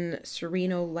sauce, and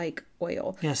sereno-like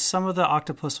oil. Yes, some of the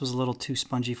octopus was a little too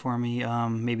spongy for me.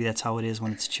 Maybe that's how it is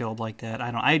when it's chilled like that.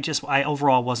 I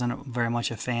overall wasn't very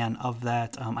much a fan of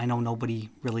that. I know nobody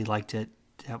really liked it.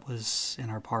 That was in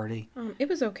our party. It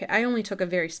was okay. I only took a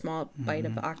very small bite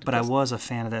of the octopus. But I was a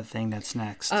fan of that thing that's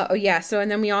next. So and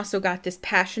then we also got this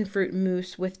passion fruit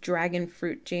mousse with dragon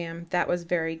fruit jam. That was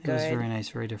very good. It was very nice,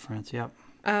 very different, yep.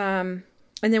 And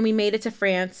then we made it to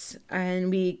France,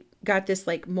 and we got this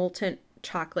like molten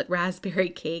chocolate raspberry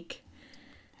cake.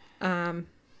 And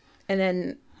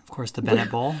then... Of course, the Bennett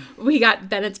bowl. We got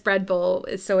Bennett's bread bowl.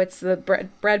 So it's the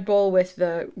bread bowl with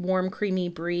the warm, creamy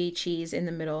brie cheese in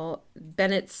the middle.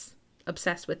 Bennett's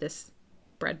obsessed with this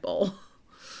bread bowl.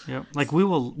 Yeah, like we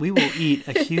will eat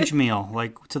a huge meal,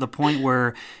 like to the point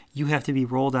where you have to be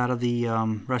rolled out of the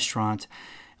restaurant.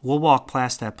 We'll walk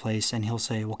past that place, and he'll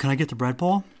say, "Well, can I get the bread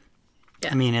bowl?"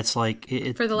 Yeah. I mean, it's like...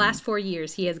 For the last 4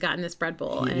 years, he has gotten this bread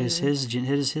bowl. It is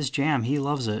his jam. He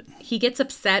loves it. He gets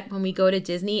upset when we go to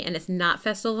Disney and it's not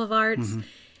Festival of Arts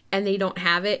and they don't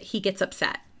have it. He gets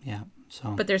upset. Yeah.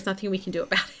 So. But there's nothing we can do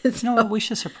about it. So. No, we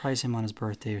should surprise him on his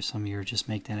birthday or some year. Just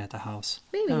make that at the house.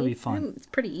 Maybe. That would be fun. It's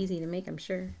pretty easy to make, I'm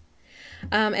sure.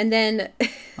 And then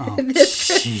the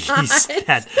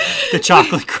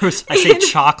chocolate croissant. I say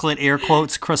chocolate air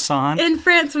quotes croissant. In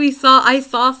France, I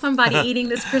saw somebody eating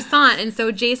this croissant, and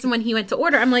so Jason, when he went to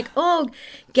order, I'm like, "Oh,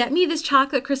 get me this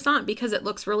chocolate croissant because it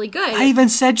looks really good." I even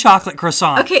said chocolate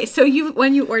croissant. Okay, so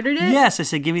when you ordered it, yes, I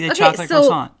said, "Give me the chocolate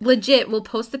croissant." Legit, we'll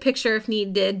post the picture if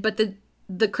needed, but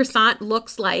the croissant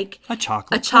looks like a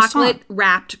chocolate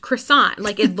wrapped croissant.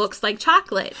 Like it looks like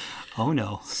chocolate. Oh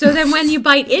no. So then when you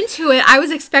bite into it, I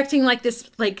was expecting like this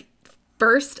like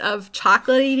burst of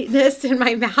chocolatiness in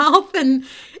my mouth, and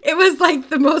it was like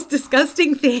the most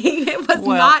disgusting thing. It was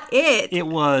not it. It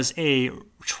was a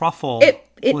truffle.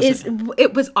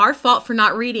 It was our fault for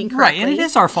not reading correctly. Right, and it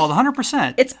is our fault,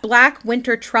 100%. It's black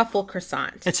winter truffle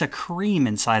croissant. It's a cream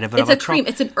inside of it. It's a cream.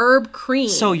 It's an herb cream.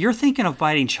 So you're thinking of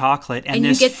biting chocolate and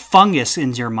this fungus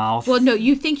in your mouth. Well, no,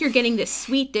 you think you're getting this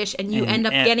sweet dish and you end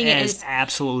up getting it. It's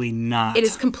absolutely not. It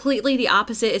is completely the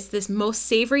opposite. It's this most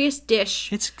savoriest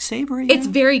dish. It's savory. It's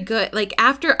very good. Like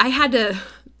after I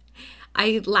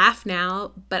I laugh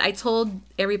now, but I told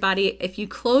everybody, if you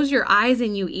close your eyes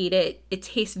and you eat it, it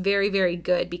tastes very, very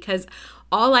good, because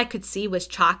all I could see was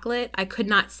chocolate. I could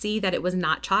not see that it was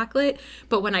not chocolate.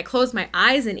 But when I closed my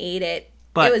eyes and ate it,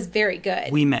 it was very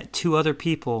good. We met 2 other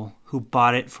people who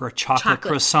bought it for a chocolate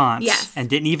croissant. Yes. And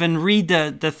didn't even read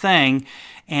the thing,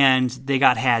 and they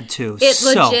got had too. It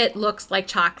legit looks like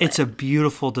chocolate. It's a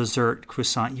beautiful dessert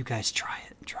croissant. You guys try it.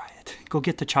 Go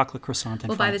get the chocolate croissant.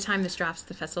 Well, by the time this drops,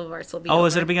 the Festival of Arts will be over. Oh,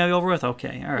 is it going to be over with?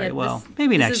 Okay. All right. Yeah,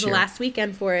 maybe next year. This is the last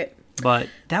weekend for it. But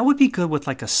that would be good with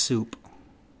like a soup.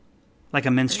 Like a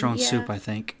minestrone soup, I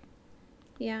think.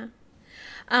 Yeah.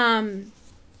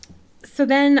 So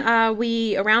then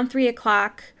around 3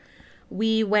 o'clock,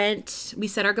 we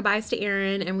said our goodbyes to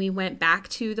Aaron, and we went back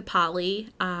to the Poly,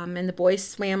 and the boys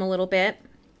swam a little bit.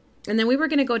 And then we were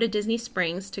going to go to Disney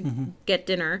Springs to get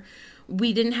dinner.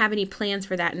 We didn't have any plans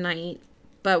for that night,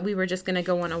 but we were just going to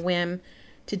go on a whim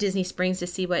to Disney Springs to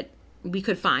see what we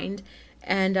could find.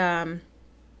 And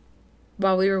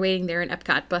while we were waiting there, an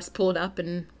Epcot bus pulled up,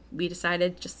 and we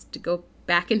decided just to go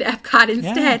back into Epcot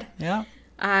instead. Yeah.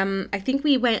 I think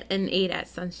we went and ate at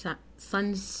Sunshine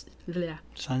Seasons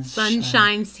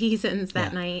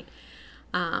that night.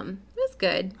 It was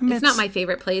good. It's not my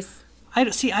favorite place. I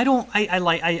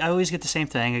always get the same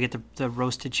thing. I get the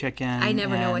roasted chicken. I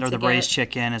never know what to get. Or the get. braised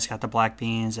chicken. It's got the black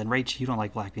beans. And Rach, you don't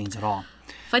like black beans at all.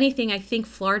 Funny thing, I think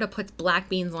Florida puts black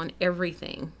beans on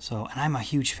everything. So, and I'm a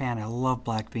huge fan. I love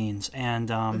black beans and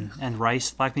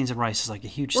rice. Black beans and rice is like a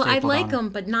huge staple. Well, I like them,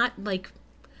 but not like,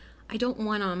 I don't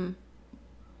want them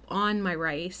on my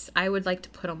rice. I would like to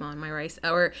put them on my rice,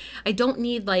 or I don't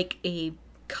need like a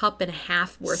cup and a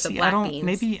half worth of black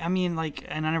beans. And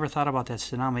I never thought about that.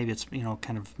 So now maybe it's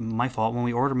kind of my fault. When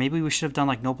we order, maybe we should have done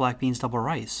like no black beans, double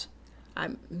rice.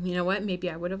 You know what?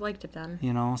 Maybe I would have liked it then.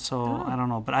 I don't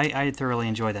know, but I thoroughly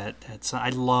enjoy that.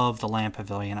 I love the Land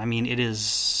Pavilion. I mean, it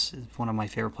is one of my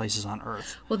favorite places on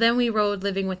earth. Well, then we rode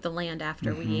Living with the Land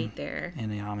after we ate there,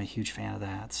 and I'm a huge fan of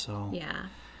that. So yeah.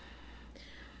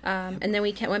 And then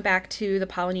we went back to the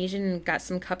Polynesian and got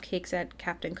some cupcakes at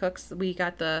Captain Cook's. We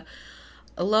got the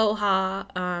Aloha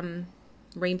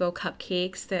rainbow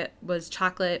cupcakes that was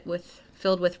chocolate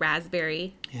filled with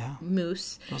raspberry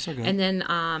mousse. Those are good. And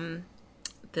then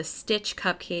the Stitch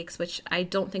cupcakes, which I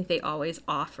don't think they always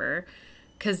offer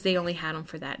because they only had them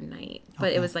for that night.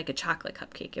 But it was like a chocolate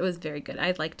cupcake. It was very good.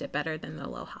 I liked it better than the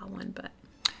Aloha one, but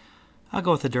I'll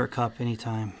go with the Dirt Cup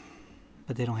anytime.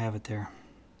 But they don't have it there.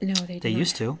 No, they don't. They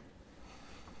used to.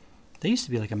 They used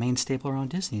to be like a main staple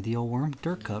around Disney, the old worm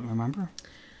Dirt Cup, remember?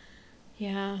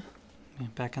 Yeah.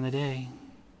 Back in the day.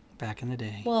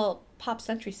 Well, Pop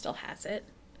Century still has it.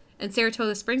 And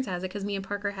Saratoga Springs has it because me and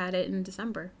Parker had it in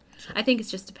December. I think it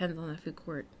just depends on the food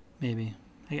court. Maybe.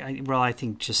 I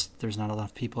think just there's not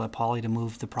enough people at Poly to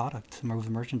move the product, to move the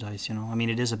merchandise, I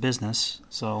mean, it is a business,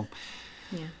 so...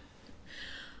 Yeah.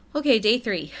 Okay, day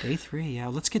 3. Day 3, yeah.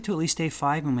 Let's get to at least day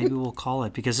 5, and maybe we'll call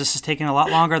it, because this is taking a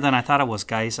lot longer than I thought it was,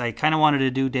 guys. I kind of wanted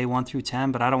to do day 1 through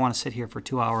 10, but I don't want to sit here for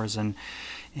 2 hours and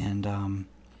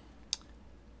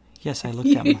yes, I looked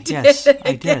at my... Yes,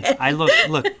 I did.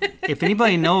 Look, if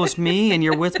anybody knows me and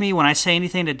you're with me, when I say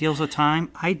anything that deals with time,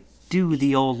 I do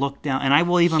the old look down, and I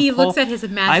will even looks at his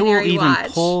imaginary watch. I will even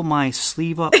pull my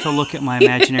sleeve up to look at my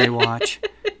imaginary watch.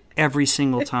 Every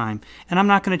single time, and I'm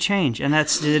not going to change, and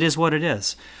it is what it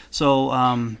is.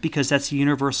 So, because that's the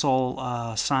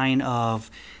universal sign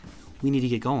of we need to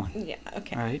get going. Yeah.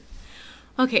 Okay. All right.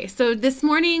 Okay. So this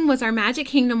morning was our Magic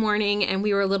Kingdom morning, and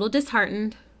we were a little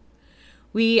disheartened.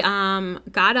 We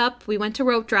got up. We went to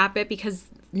Rope Drop It because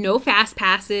no fast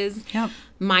passes. Yep.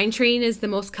 Mine Train is the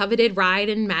most coveted ride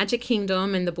in Magic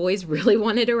Kingdom, and the boys really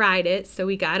wanted to ride it, so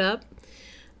we got up,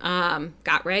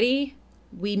 got ready.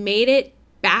 We made it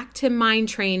back to Mine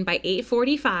Train by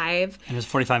 8:45. And it was a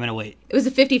 45-minute wait. It was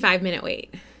a 55-minute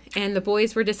wait. And the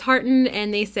boys were disheartened,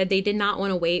 and they said they did not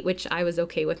want to wait, which I was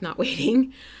okay with not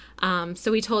waiting.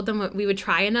 So we told them we would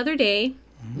try another day,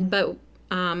 but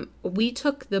we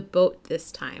took the boat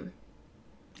this time.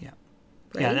 Yeah.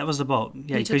 Right? Yeah, that was the boat.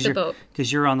 Yeah, we took the boat.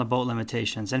 Because you're on the boat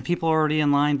limitations, and people are already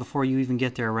in line before you even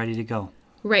get there ready to go.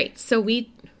 Right. So we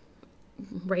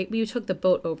took the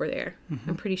boat over there. Mm-hmm.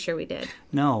 I'm pretty sure we did.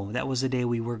 No, that was the day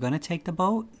we were going to take the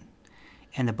boat,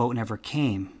 and the boat never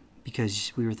came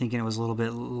because we were thinking it was a little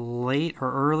bit late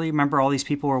or early. Remember, all these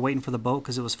people were waiting for the boat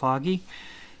because it was foggy,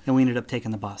 and we ended up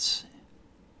taking the bus.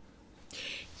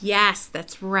 Yes,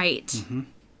 that's right. Mm-hmm.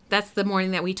 That's the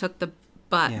morning that we took the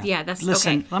bus. Yeah, that's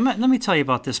Listen, okay. let me tell you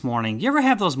about this morning. You ever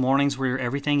have those mornings where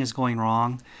everything is going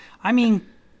wrong? I mean,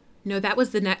 No, that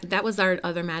was that was our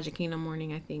other Magic Kingdom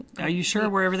morning, I think. Are you sure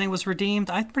where everything was redeemed?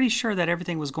 I'm pretty sure that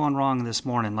everything was going wrong this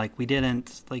morning. Like we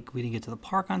didn't get to the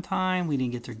park on time. We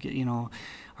didn't get to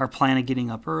our plan of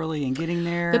getting up early and getting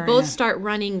there. The boats start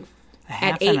running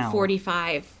at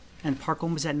 8:45. And park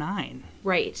one was at 9.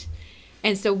 Right.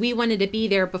 And so we wanted to be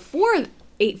there before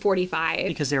 8:45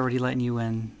 because they're already letting you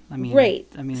in. Right.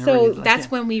 So that's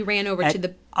when we ran over to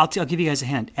the. I'll give you guys a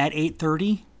hint. At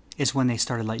 8:30 is when they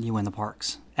started letting you in the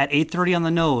parks. At 8:30 on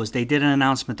the nose, they did an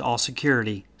announcement to all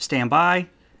security: stand by.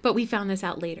 But we found this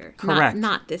out later. Correct.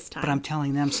 Not this time. But I'm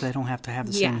telling them so they don't have to have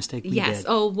the same mistake we did. Yes.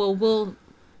 Oh well, we'll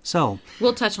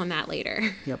touch on that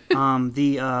later. Yep.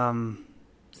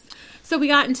 So we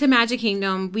got into Magic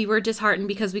Kingdom. We were disheartened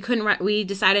because we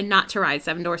decided not to ride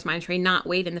Seven Dwarfs Mine Train, not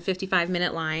wait in the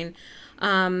 55-minute line.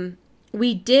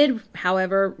 We did,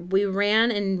 however, we ran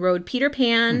and rode Peter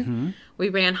Pan. Mm-hmm. We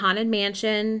ran Haunted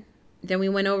Mansion. Then we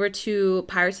went over to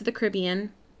Pirates of the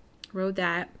Caribbean, rode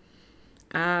that.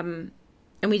 And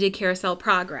we did Carousel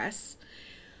Progress.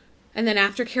 And then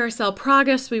after Carousel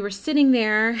Progress, we were sitting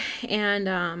there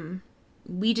and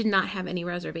we did not have any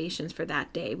reservations for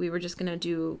that day. We were just going to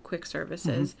do quick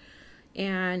services.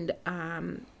 Mm-hmm.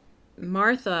 And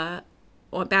Martha,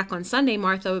 back on Sunday,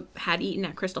 Martha had eaten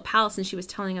at Crystal Palace and she was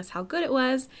telling us how good it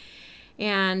was.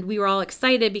 And we were all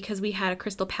excited because we had a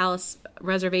Crystal Palace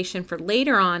reservation for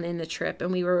later on in the trip.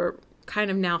 And we were kind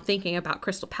of now thinking about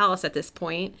Crystal Palace at this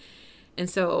point. And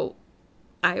so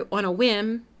I, on a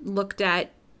whim, looked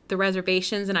at the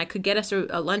reservations and I could get us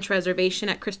a lunch reservation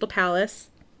at Crystal Palace.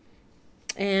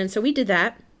 And so we did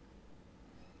that.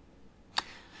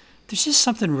 There's just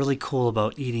something really cool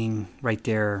about eating right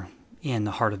there in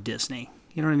the heart of Disney.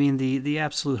 You know what I mean? The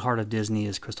absolute heart of Disney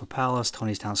is Crystal Palace,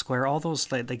 Tony's Town Square, all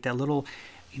those like that little,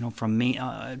 from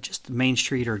just Main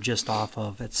Street or just off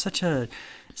of. It's such a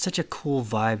cool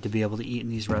vibe to be able to eat in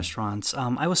these restaurants.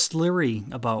 I was leery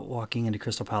about walking into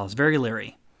Crystal Palace, very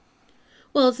leery.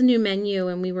 Well, it's a new menu,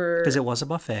 and we were because it was a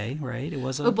buffet, right? It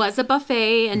was a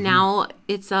buffet, and now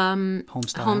it's home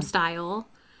style,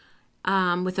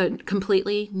 with a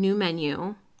completely new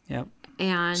menu. Yep.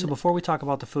 And so before we talk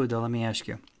about the food, though, let me ask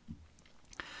you,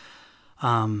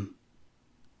 what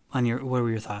were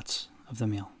your thoughts of the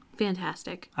meal?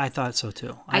 Fantastic. I thought so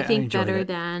too. I think better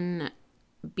than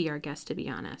Be Our Guest, to be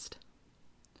honest.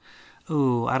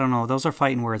 Ooh, I don't know. Those are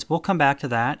fighting words. We'll come back to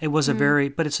that. It was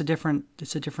but it's a different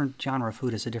genre of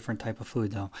food. It's a different type of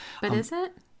food, though. But is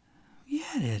it?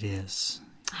 Yeah, it is.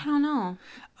 I don't know.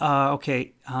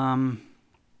 Okay.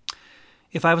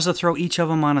 If I was to throw each of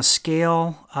them on a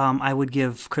scale, I would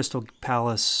give Crystal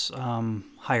Palace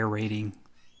higher rating.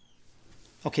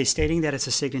 Okay, stating that it's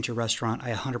a signature restaurant,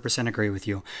 I 100% agree with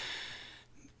you.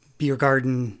 Beer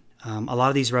Garden, a lot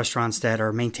of these restaurants that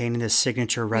are maintaining this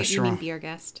signature restaurant. You mean Beer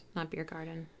Guest, not Beer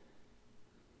Garden.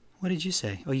 What did you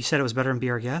say? Oh, you said it was better than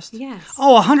Be Our Guest? Yes.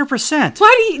 Oh, 100%.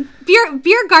 Why do you...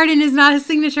 Beer Garden is not a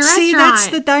signature restaurant. See, that's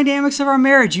the dynamics of our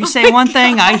marriage. You say one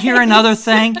thing, I hear another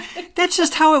thing. That's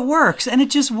just how it works, and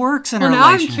it just works in our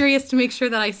relationship. Now I'm curious to make sure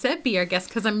that I said Be Our Guest,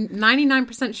 because I'm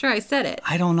 99% sure I said it.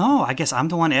 I don't know. I guess I'm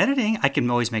the one editing. I can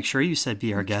always make sure you said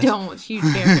Be Our Guest. Don't you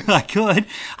dare. I could.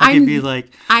 I could be like...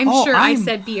 I'm sure I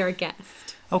said Be Our Guest.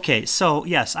 Okay, so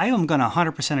yes, I am going to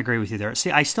 100% agree with you there.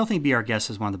 See, I still think Be Our Guest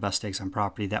is one of the best steaks on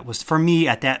property. That was, for me,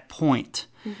 at that point.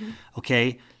 Mm-hmm.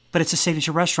 Okay? But it's a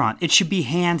signature restaurant. It should be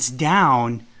hands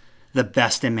down the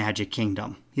best in Magic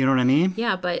Kingdom. You know what I mean?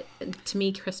 Yeah, but to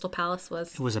me, Crystal Palace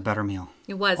was... It was a better meal.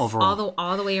 It was, overall.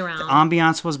 all the way around. The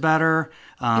ambiance was better.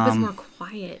 It was more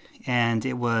quiet. And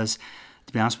it was...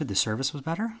 To be honest with you, the service was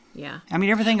better. Yeah. I mean,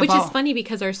 everything Which is funny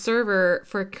because our server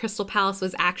for Crystal Palace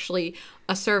was actually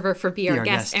a server for Be Our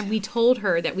Guest. And we told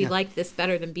her that we liked this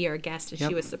better than Be Our Guest, and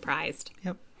she was surprised.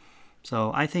 Yep.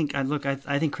 So I think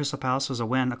Crystal Palace was a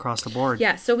win across the board.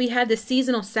 Yeah, so we had the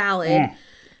seasonal salad.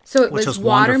 So it was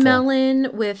watermelon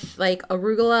wonderful. With like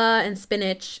arugula and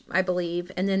spinach, I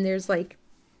believe. And then there's like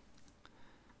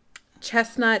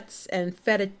chestnuts and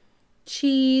feta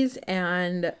cheese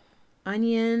and...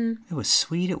 onion. It was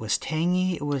sweet. It was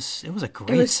tangy. It was a great salad.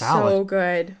 It was so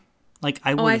good. Like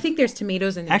I think there's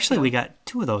tomatoes in there. Actually, we got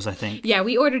 2 of those. I think. Yeah,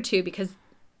 we ordered 2 because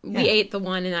we ate the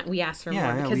one and we asked for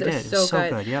more because it was so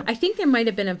good. Yep. I think there might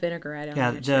have been a vinaigrette on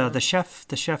there. Yeah, the chef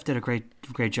did a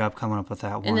great job coming up with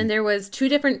that one. And then there was 2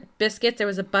 different biscuits. There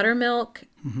was a buttermilk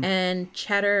and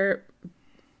cheddar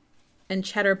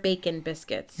bacon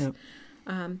biscuits. Yep.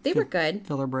 They were good.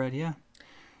 Filler bread, yeah.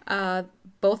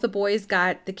 Both the boys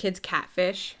got the kids'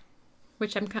 catfish,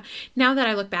 which now that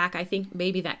I look back, I think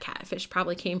maybe that catfish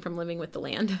probably came from Living with the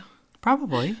Land.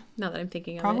 Probably. Now that I'm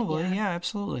thinking of it. Probably, yeah,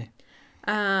 absolutely.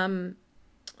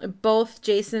 both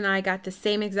Jason and I got the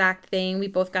same exact thing. We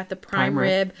both got the prime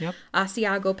rib, Yep.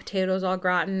 Asiago potatoes all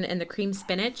gratin, and the cream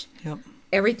spinach. Yep.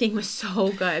 Everything was so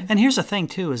good. And here's the thing,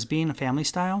 too, is being a family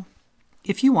style,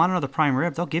 if you want another prime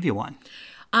rib, they'll give you one.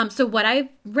 So what I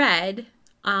read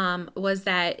was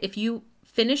that if you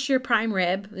finish your prime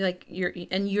rib, like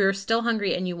you're still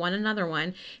hungry and you want another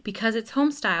one, because it's home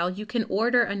style, you can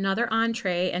order another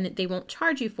entree and they won't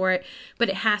charge you for it, but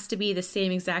it has to be the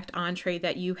same exact entree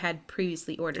that you had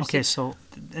previously ordered. Okay,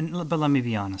 but let me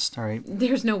be honest, all right?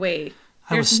 There's no way.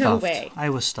 I was There's no stuffed. way. I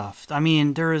was stuffed. I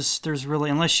mean, there's really,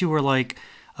 unless you were like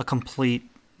a complete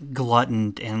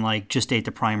glutton and like just ate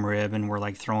the prime rib and were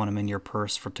like throwing them in your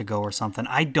purse for to go or something.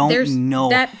 I don't know.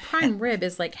 That prime rib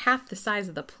is like half the size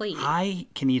of the plate. I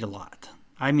can eat a lot.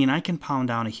 I mean, I can pound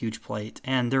down a huge plate,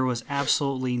 and there was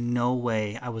absolutely no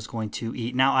way I was going to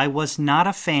eat. Now, I was not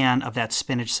a fan of that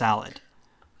spinach salad.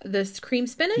 This cream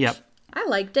spinach? Yep. I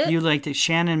liked it. You liked it.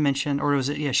 Shannon mentioned, or was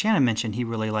it? Yeah, Shannon mentioned he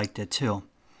really liked it too,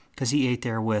 because he ate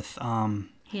there with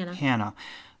Hannah.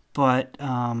 But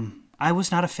I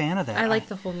was not a fan of that. I like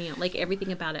the whole meal, like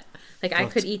everything about it. Like I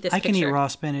could eat this. I can eat picture. raw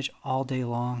spinach all day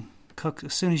long. Cook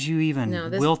as soon as you even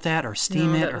wilt that or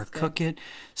steam it or cook it.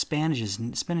 Spinach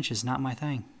is not my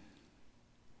thing.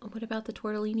 What about the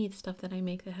tortellini, the stuff that I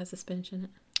make that has the spinach in it?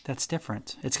 That's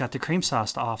different. It's got the cream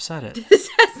sauce to offset it. This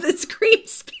has this cream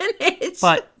spinach.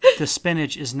 But the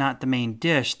spinach is not the main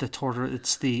dish.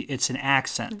 It's an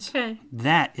accent. Okay.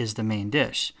 That is the main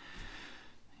dish.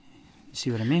 You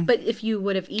see what I mean? But if you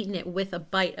would have eaten it with a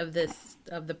bite of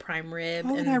the prime rib,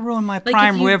 why would I ruin my like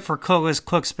prime rib for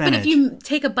cooked spinach? But if you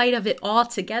take a bite of it all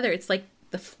together, it's like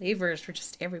the flavors were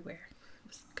just everywhere. It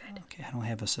was good. Okay, I don't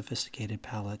have a sophisticated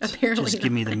palate. Apparently just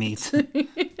give me the meat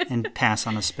and pass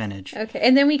on the spinach. Okay,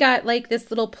 and then we got like this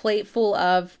little plate full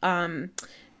of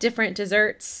different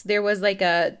desserts. There was like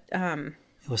it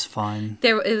was fun.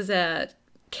 There was a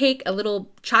cake, a little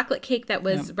chocolate cake that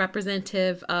was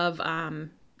representative of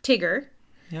Tigger.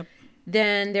 Yep.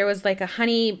 Then there was like a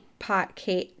honey pot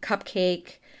cake,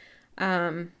 cupcake.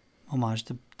 Homage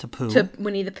to Pooh. To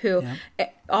Winnie the Pooh.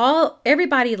 Yep.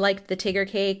 Everybody liked the Tigger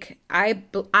cake. I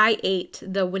ate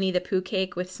the Winnie the Pooh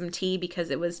cake with some tea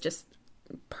because it was just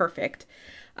perfect.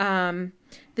 The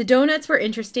donuts were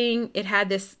interesting.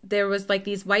 There was like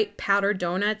these white powdered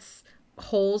donuts,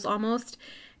 holes almost.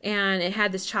 And it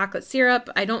had this chocolate syrup.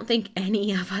 I don't think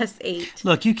any of us ate.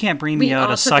 Look, you can't bring me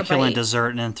out a succulent dessert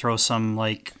and then throw some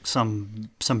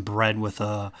bread with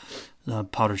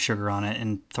powdered sugar on it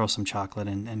and throw some chocolate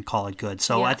and call it good.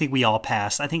 So I think we all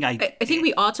passed. I think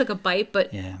we all took a bite,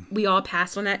 but yeah. We all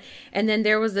passed on that. And then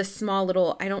there was this small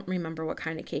little, I don't remember what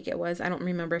kind of cake it was. I don't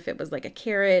remember if it was like a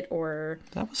carrot or...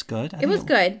 That was good. It was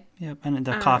good. Yeah, and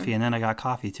the coffee. And then I got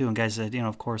coffee too. And guys,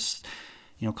 of course...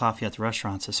 coffee at the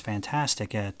restaurants is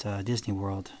fantastic at Disney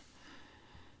World.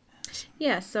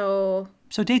 Yeah, so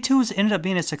day 2 ended up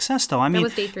being a success, though. I mean, that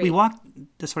was day 3. We walked.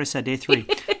 That's what I said, day 3.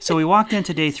 So we walked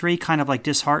into day 3 kind of like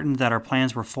disheartened that our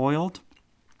plans were foiled,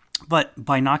 but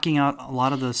by knocking out a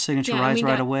lot of the signature rides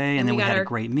right away, and then we had a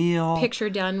great meal. Picture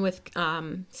done with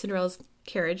Cinderella's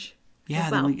carriage. Yeah,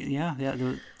 as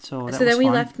well. So then we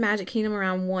left Magic Kingdom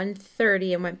around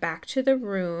 1:30 and went back to the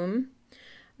room.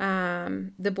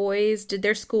 The boys did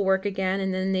their schoolwork again,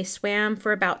 and then they swam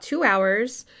for about 2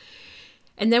 hours.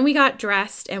 And then we got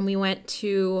dressed and we went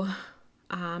to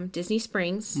Disney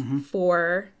Springs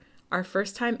for our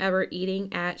first time ever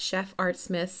eating at Chef Art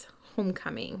Smith's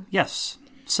Homecoming. Yes.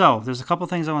 So there's a couple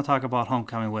things I want to talk about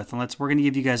Homecoming with, and we're going to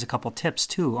give you guys a couple tips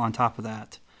too on top of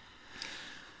that.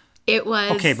 It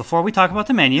was... Okay, before we talk about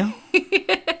the menu,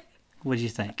 what did you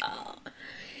think?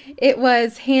 It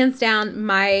was hands down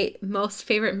my most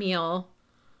favorite meal,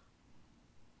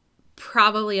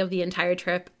 probably of the entire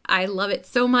trip. I love it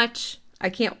so much.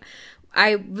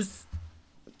 I was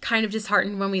kind of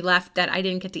disheartened when we left that I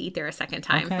didn't get to eat there a second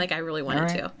time. Okay. Like I really wanted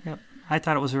to. Yep. I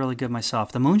thought it was really good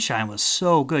myself. The moonshine was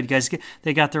so good. You guys,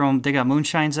 they got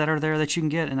moonshines that are there that you can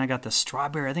get, and I got the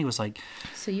strawberry. I think it was like...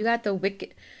 So you got the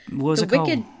Wicked... What was it called?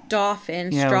 Wicked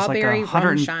Dolphin Strawberry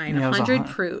Moonshine, 100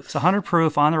 proof. It's 100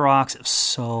 proof on the rocks. It was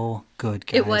so good,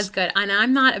 guys. It was good. And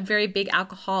I'm not a very big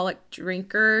alcoholic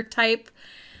drinker type,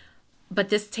 but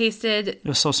this tasted... It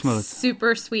was so smooth.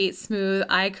 Super sweet, smooth.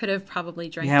 I could have probably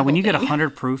drank the when whole you get thing.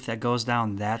 100 proof that goes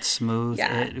down that smooth,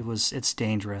 it's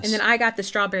dangerous. And then I got the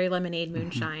strawberry lemonade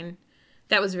moonshine.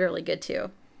 That was really good too.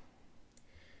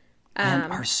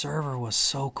 And our server was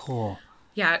so cool.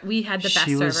 Yeah, we had the best server.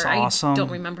 She was awesome. I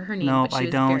don't remember her name. No, but she was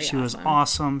I don't. Very She was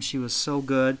awesome. She was so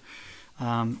good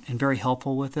and very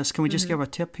helpful with us. Can we just give a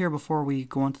tip here before we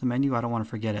go into the menu? I don't want to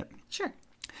forget it. Sure.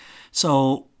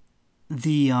 So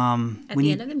the At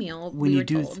the end of the meal, when we you were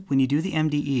do told. when you do the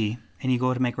MDE and you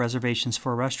go to make reservations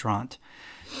for a restaurant,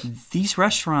 these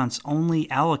restaurants only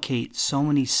allocate so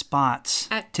many spots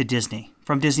to Disney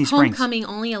from Disney Springs. Homecoming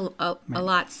only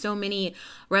allots so many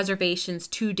reservations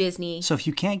to Disney. So if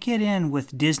you can't get in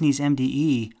with Disney's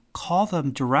MDE, call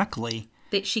them directly.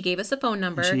 She gave us a phone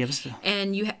number, She gave us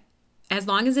and you, as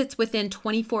long as it's within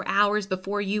 24 hours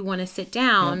before you want to sit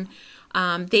down,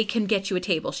 they can get you a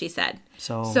table. She said.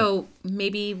 So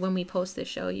maybe when we post this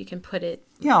show, you can put it.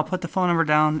 Yeah, I'll put the phone number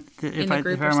down if I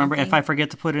remember. something. If I forget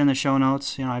to put it in the show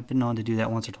notes, I've been known to do that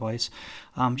once or twice.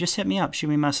 Just hit me up, shoot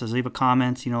me a message, leave a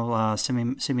comment. Send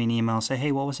me an email. Say,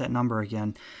 hey, what was that number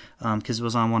again? Because it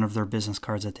was on one of their business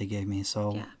cards that they gave me.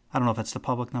 So Yeah. I don't know if it's the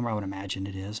public number. I would imagine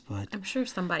it is, but I'm sure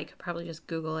somebody could probably just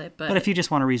Google it. but if you just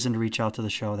want a reason to reach out to the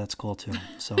show, that's cool too.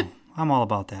 So I'm all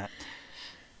about that.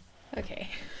 Okay.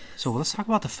 So let's talk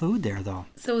about the food there, though.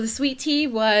 So the sweet tea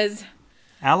was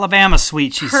Alabama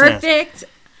sweet, she says.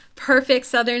 Perfect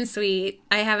Southern sweet.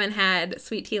 I haven't had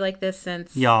sweet tea like this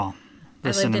since Y'all, I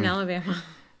listen lived to in me. Alabama.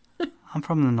 I'm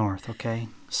from the north, okay?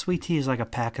 Sweet tea is like a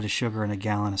packet of sugar and a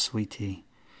gallon of sweet tea.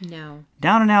 No.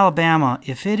 Down in Alabama,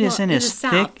 if it isn't in as the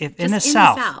thick, South. if Just in the in the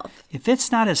South, South. if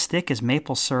it's not as thick as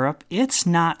maple syrup, it's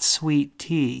not sweet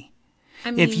tea.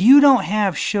 I mean, If you don't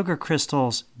have sugar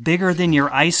crystals bigger than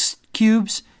your ice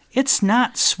cubes, it's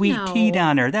not sweet tea No.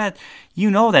 down there.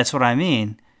 That's what I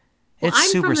mean. It's I'm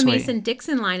super from the sweet.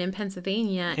 Mason-Dixon line in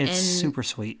Pennsylvania. It's and super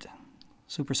sweet.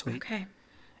 Super sweet. Okay.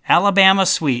 Alabama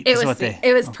sweet It is was what sweet. they.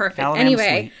 It was perfect. Alabama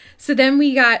Anyway, sweet. so then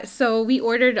we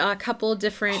ordered a couple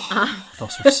different.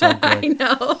 Those are so I good.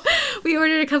 know. We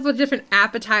ordered a couple of different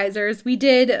appetizers. We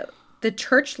did the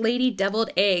Church Lady deviled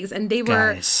eggs, and they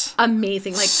were Guys.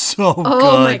 amazing. Like, So good.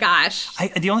 oh my gosh.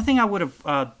 The only thing I would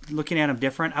have, looking at them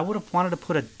different, I would have wanted to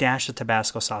put a dash of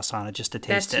Tabasco sauce on it just to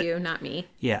taste That's it. you, not me.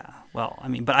 Yeah. Well, I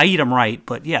mean, but I eat them right.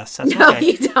 But yes, that's No, okay.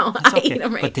 you don't. That's I okay. eat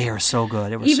them right. But they are so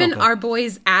good. It was Even so good. our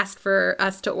boys asked for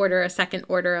us to order a second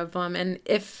order of them, and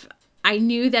if I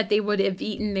knew that they would have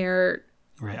eaten their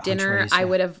Right, dinner, entrees, I yeah.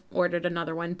 would have ordered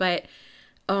another one. But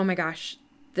oh my gosh,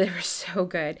 they were so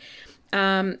good.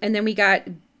 And then we got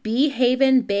Bee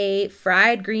Haven Bay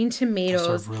fried green tomatoes,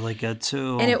 Those are really good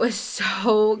too. and it was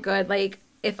so good. Like,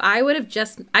 if I would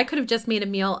have I could have just made a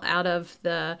meal out of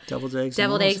the Deviled eggs.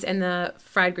 deviled and those? eggs and the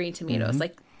fried green tomatoes.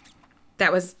 Like,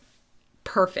 that was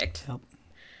perfect. Yep.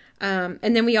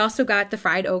 And then we also got the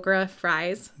fried okra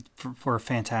fries. For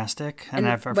fantastic. And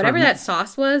I've whatever heard- that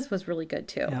sauce was really good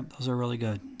too. Yep, those are really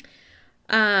good.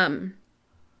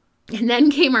 And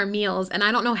then came our meals, and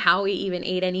I don't know how we even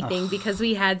ate anything because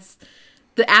we had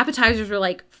the appetizers were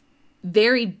like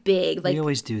very big. Like, They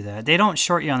always do that. They don't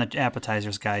short you on the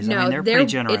appetizers, guys. no, I mean, they're pretty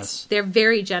generous. They're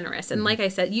very generous, and like I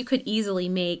said, you could easily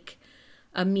make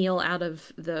a meal out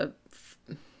of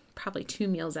probably 2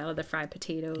 meals out of the fried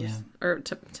potatoes or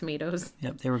tomatoes.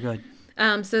 Yep, they were good.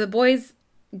 So the boys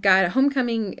got a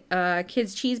homecoming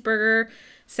kids cheeseburger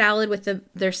salad with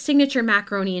their signature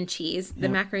macaroni and cheese. The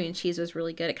macaroni and cheese was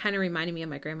really good. It kind of reminded me of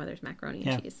my grandmother's macaroni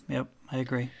and cheese. Yep, I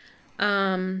agree.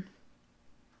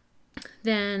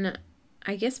 Then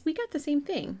I guess we got the same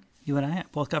thing. You and I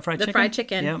both got fried The chicken? fried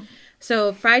chicken. Yep.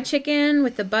 So fried chicken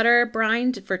with the butter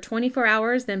brined for 24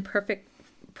 hours, then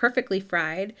perfectly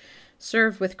fried,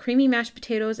 served with creamy mashed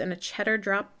potatoes and a cheddar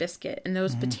drop biscuit. And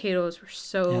those potatoes were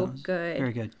so good.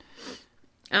 Very good.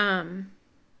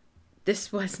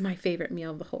 This was my favorite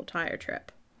meal of the whole entire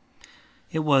trip.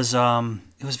 It was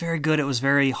very good. It was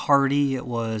very hearty. It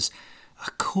was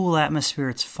a cool atmosphere.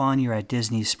 It's fun. You're at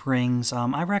Disney Springs.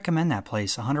 I recommend that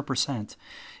place 100%.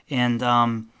 And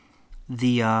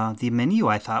the menu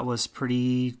I thought was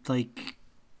pretty, like,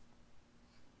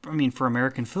 I mean, for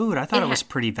American food, I thought it was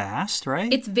pretty vast,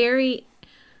 right? It's very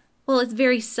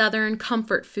Southern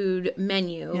comfort food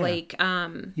menu. Yeah. Like,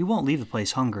 You won't leave the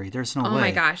place hungry. There's no way. oh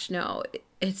my gosh, no.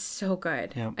 It's so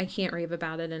good. Yep. I can't rave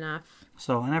about it enough.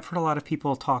 So, and I've heard a lot of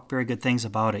people talk very good things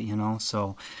about it,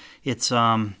 So it's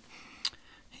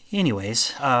anyways,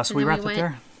 so we then wrapped we up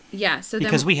there Yeah, so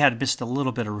because then we had just a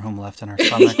little bit of room left in our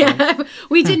stomach. Right?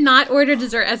 we did not order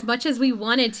dessert as much as we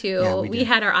wanted to. Yeah, we we did.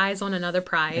 had our eyes on another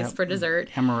prize Yep. for dessert.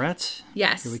 Amaretto.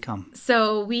 Yes. Here we come.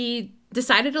 So we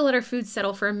decided to let our food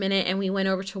settle for a minute, and we went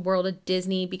over to World of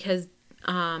Disney because,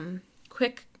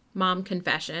 quick mom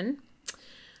confession.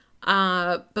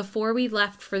 Before we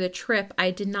left for the trip,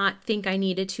 I did not think I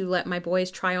needed to let my boys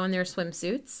try on their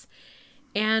swimsuits.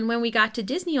 And when we got to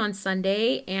Disney on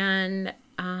Sunday and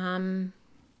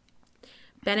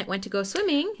Bennett went to go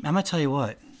swimming. I'm gonna tell you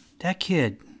what, that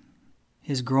kid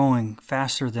is growing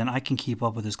faster than I can keep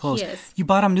up with his clothes. He is. You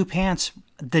bought him new pants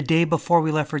the day before we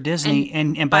left for Disney,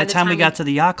 and by by the time we got to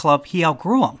the yacht club, he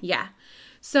outgrew them. Yeah.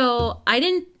 So I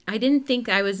didn't think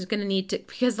I was going to need to,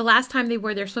 because the last time they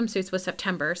wore their swimsuits was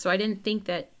September, so I didn't think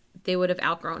that they would have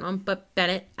outgrown them. But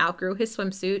Bennett outgrew his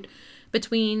swimsuit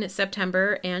between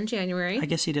September and January. I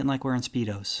guess he didn't like wearing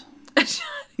Speedos.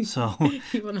 So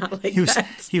He will not like he was that.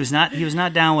 he was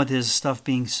not down with his stuff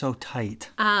being so tight.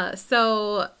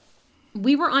 So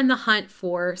we were on the hunt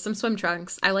for some swim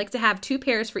trunks. I like to have 2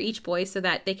 pairs for each boy so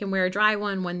that they can wear a dry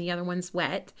one when the other one's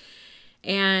wet.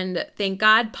 And thank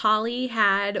God Polly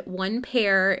had 1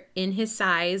 pair in his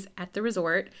size at the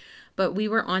resort, but we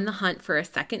were on the hunt for a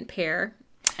second pair.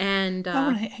 And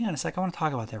Hang on a sec. I want to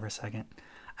talk about that for a second.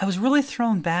 I was really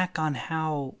thrown back on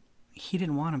how he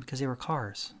didn't want them because they were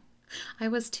cars. I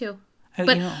was too. I-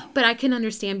 But you know- but I can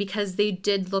understand because they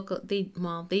did look they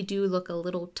do look a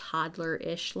little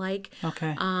toddler-ish like.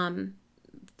 Okay.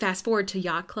 Fast forward to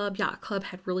Yacht Club. Yacht Club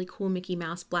had really cool Mickey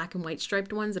Mouse black and white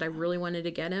striped ones that I really wanted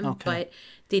to get him, Okay. but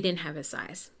they didn't have his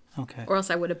size. Okay. Or else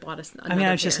I would have bought us another I mean,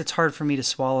 it's pair. hard for me to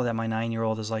swallow that my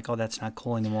 9-year-old is like, oh, that's not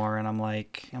cool anymore, and I'm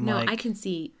like, I can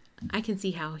see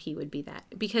how he would be that,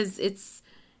 because it's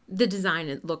the design.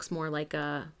 It looks more like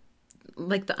the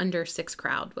under 6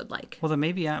 crowd would like. well, then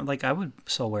maybe I would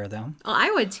still wear them. Oh, I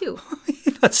would too.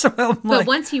 That's what I'm But like.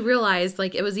 once he realized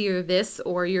like it was either this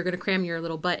or you're going to cram your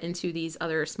little butt into these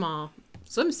other small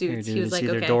Here, swimsuits, dude, he was it's like,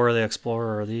 either okay. Dora the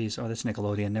Explorer or these. Oh, that's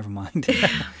Nickelodeon. Never mind.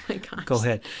 Oh my gosh. Go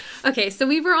ahead. Okay, so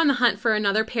we were on the hunt for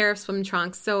another pair of swim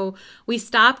trunks. So we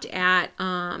stopped at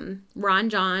Ron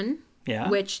John, Yeah.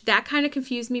 which that kind of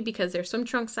confused me because their swim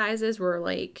trunk sizes were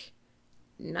like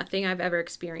nothing I've ever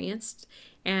experienced,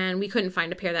 and we couldn't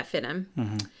find a pair that fit him.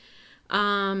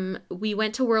 We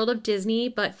went to World of Disney,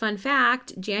 but fun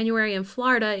fact, January in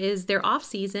Florida is their off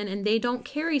season and they don't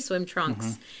carry swim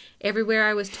trunks. Everywhere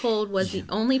I was told was the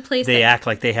only place They that act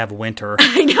like they have winter.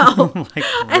 I know. Like,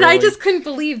 And I really? just couldn't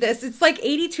believe this. It's like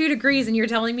 82 degrees and you're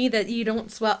telling me that you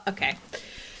don't swell. Okay.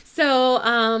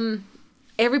 So,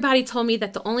 everybody told me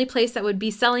that the only place that would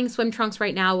be selling swim trunks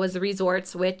right now was the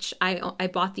resorts, which I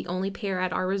bought the only pair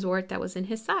at our resort that was in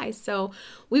his size. So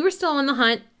we were still on the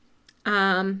hunt.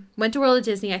 Went to World of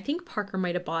Disney. I think Parker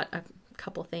might have bought a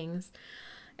couple things.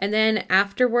 And then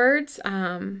afterwards,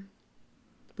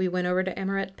 we went over to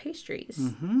Emirate Pastries.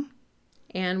 Mm-hmm.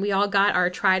 And we all got our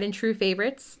tried and true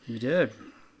favorites. You did.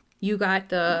 You got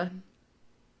the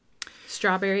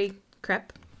strawberry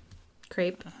crepe.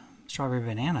 Strawberry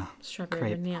banana. Strawberry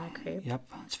crepe. banana crepe. Yep.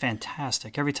 It's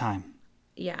fantastic every time.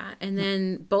 Yeah. And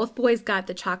then both boys got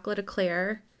the chocolate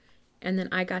eclair. And then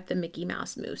I got the Mickey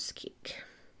Mouse mousse cake,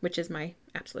 which is my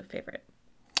absolute favorite.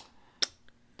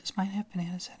 Does mine have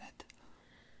bananas in it?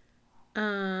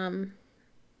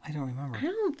 I don't remember. I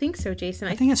don't think so, Jason.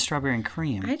 I think it's strawberry and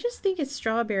cream. I just think it's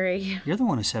strawberry. You're the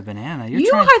one who said banana.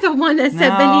 You are the one that said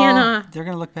banana. They're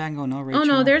going to look back and go, no, Rachel. Oh,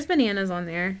 no, there's bananas on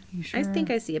there. You sure? I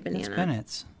think I see a That's banana.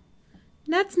 Bennett's.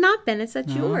 That's not Bennett's. That's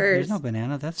No, yours. there's no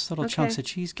banana. That's little chunks of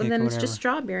cheesecake Well, then or it's whatever. just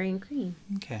strawberry and cream.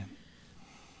 Okay.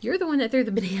 You're the one that threw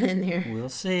the banana in there. We'll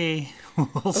see.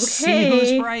 We'll see who's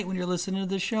Okay. right when you're listening to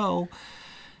the show.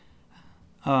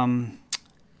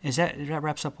 That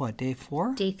wraps up what, day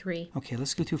 4? Day 3. Okay,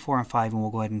 let's go to 4 and 5, and we'll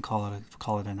go ahead and call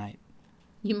it a night.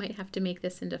 You might have to make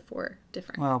this into 4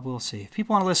 different. Well, we'll see. If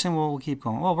people want to listen, we'll keep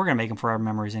going. Well, we're gonna make them for our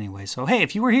memories anyway. So hey,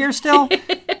 if you were here still,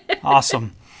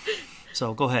 awesome.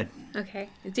 So go ahead. Okay.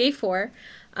 Day 4.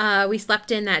 We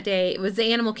slept in that day. It was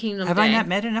the Animal Kingdom Have day. I not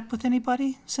met up with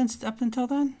anybody since up until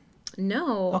then?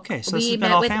 No. Okay, so we this has been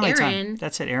met all with family Aaron. time.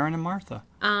 That's it, Aaron and Martha.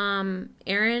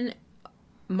 Aaron,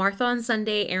 Martha on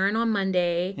Sunday, Aaron on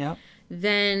Monday. Yep.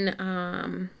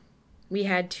 Then we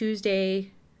had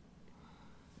Tuesday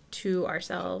to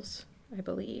ourselves, I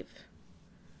believe.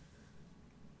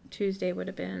 Tuesday would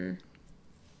have been...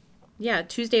 Yeah,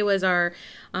 Tuesday was our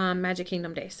Magic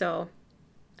Kingdom day, so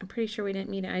I'm pretty sure we didn't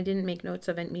meet... I didn't make notes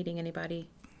of it meeting anybody.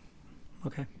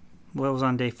 Okay. What was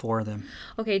on day 4 then?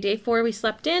 Okay, day 4 we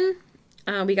slept in.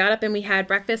 We got up and we had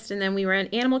breakfast, and then we were in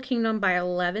Animal Kingdom by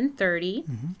 11:30.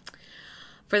 Mm-hmm.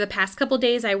 For the past couple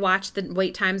days, I watched the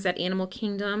wait times at Animal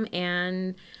Kingdom,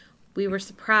 and we were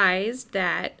surprised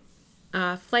that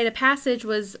Flight of Passage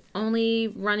was only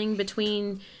running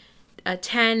between a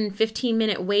 10,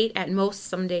 15-minute wait at most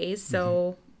some days.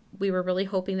 So we were really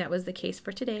hoping that was the case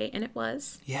for today, and it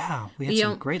was. Yeah, we had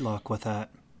some great luck with that.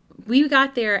 We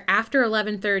got there after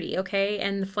 11:30, okay?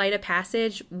 And the Flight of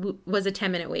Passage was a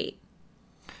 10-minute wait.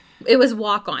 It was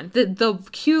walk on. The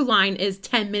queue line is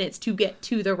 10 minutes to get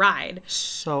to the ride.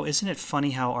 So isn't it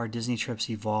funny how our Disney trips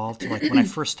evolved? Like when I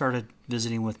first started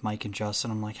visiting with Mike and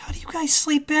Justin, I'm like, how do you guys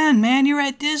sleep in, man? You're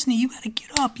at Disney. You got to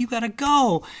get up. You got to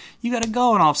go. You got to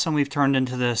go. And all of a sudden we've turned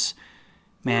into this,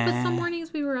 man. Yeah, but some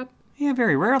mornings we were up. Yeah,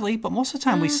 very rarely. But most of the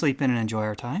time we sleep in and enjoy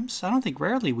our times. I don't think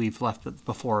rarely we've left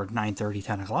before 9:30,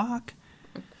 10 o'clock.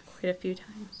 Quite a few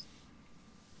times.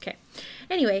 Okay.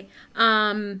 Anyway,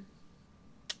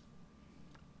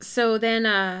 so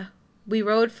then we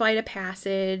rode Flight of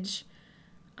Passage.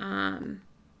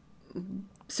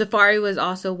 Safari was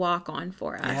also walk on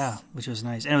for us. Yeah, which was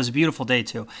nice. And it was a beautiful day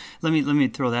too. Let me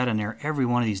throw that in there. Every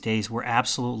one of these days were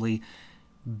absolutely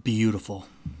beautiful.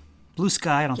 Blue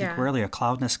sky, I don't think really a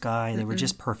cloud in the sky. They were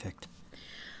just perfect.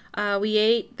 We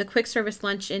ate the quick service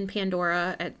lunch in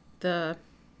Pandora at the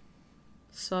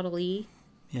Sottile.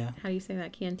 Yeah. How do you say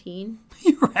that? Canteen?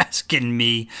 You're asking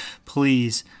me,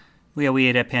 please. We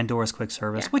ate at Pandora's quick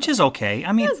service, which is okay.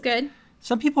 I mean, it was good.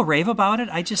 Some people rave about it.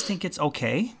 I just think it's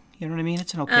okay. You know what I mean?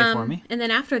 It's an okay for me. And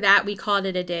then after that, we called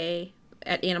it a day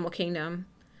at Animal Kingdom.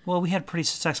 Well, we had a pretty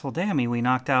successful day. I mean, we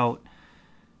knocked out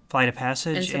Flight of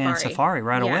Passage and Safari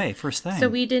right away, first thing. So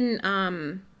we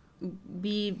didn't,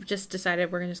 we just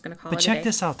decided we're just going to call it a day. But check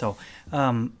this out, though.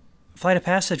 Flight of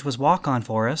Passage was walk-on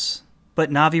for us, but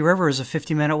Navi River is a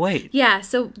 50-minute wait. Yeah,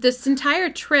 so this entire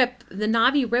trip, the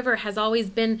Navi River has always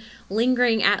been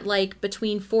lingering at like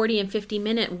between 40 and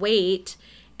 50-minute wait,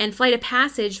 and Flight of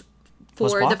Passage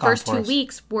for the first 2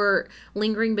 weeks were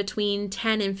lingering between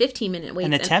 10 and 15-minute waits.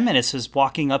 And the 10 minutes is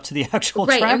walking up to the actual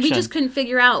attraction. Right, and we just couldn't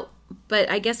figure out. But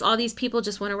I guess all these people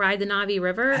just want to ride the Navi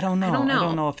River. I don't know. I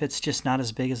don't know if it's just not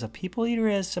as big as a people eater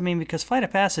is. I mean, because Flight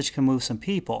of Passage can move some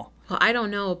people. Well, I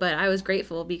don't know, but I was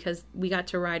grateful because we got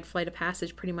to ride Flight of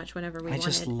Passage pretty much whenever we wanted. I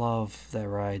just love that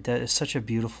ride. That is such a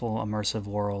beautiful, immersive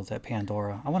world at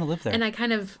Pandora. I want to live there. And I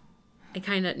kind of,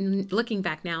 looking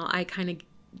back now, I kind of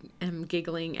am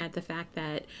giggling at the fact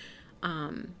that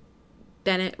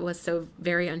Bennett was so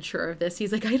very unsure of this.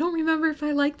 He's like, I don't remember if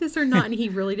I like this or not, and he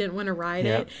really didn't want to ride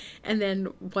it. And then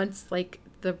once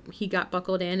he got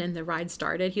buckled in and the ride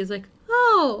started, he was like,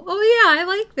 oh yeah, I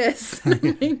like this.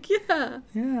 I'm like,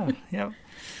 yeah.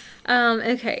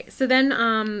 Okay, so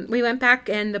then we went back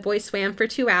and the boys swam for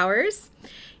 2 hours.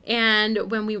 And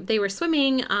when they were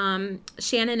swimming,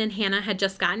 Shannon and Hannah had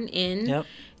just gotten in,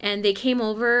 and they came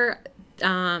over.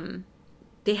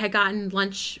 They had gotten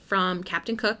lunch from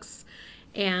Captain Cook's.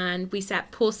 And we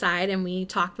sat poolside and we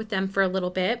talked with them for a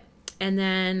little bit. And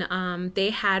then they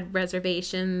had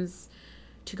reservations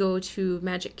to go to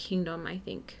Magic Kingdom, I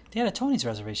think. They had a Tony's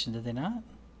reservation, did they not?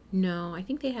 No, I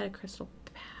think they had a Crystal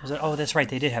Palace. Oh, that's right.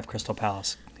 They did have Crystal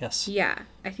Palace. Yes. Yeah,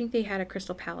 I think they had a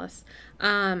Crystal Palace.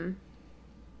 So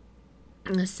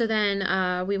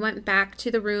then we went back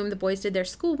to the room. The boys did their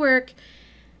schoolwork.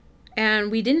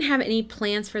 And we didn't have any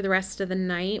plans for the rest of the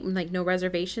night, like no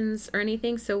reservations or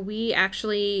anything. So we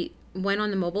actually went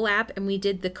on the mobile app and we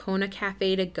did the Kona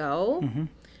Cafe to go.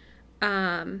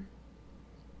 Mm-hmm.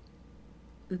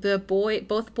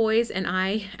 Both boys and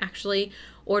I actually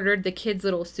ordered the kids'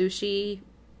 little sushi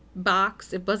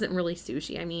box. It wasn't really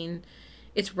sushi. I mean,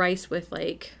 it's rice with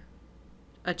like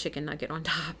a chicken nugget on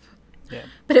top. Yeah.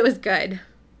 But it was good.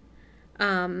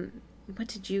 What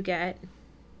did you get?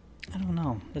 I don't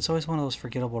know. It's always one of those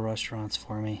forgettable restaurants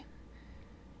for me.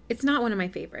 It's not one of my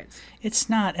favorites. It's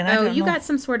not, and I don't know. You got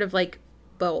some sort of like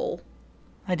bowl.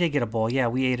 I did get a bowl. Yeah,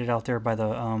 we ate it out there by the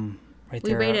we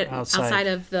ate it outside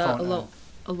of the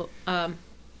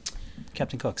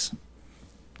Captain Cook's.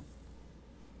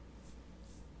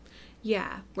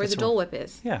 Yeah, where the Dole Whip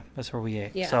is. Yeah, that's where we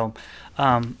ate. Yeah. So,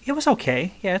 it was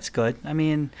okay. Yeah, it's good. I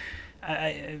mean,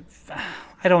 I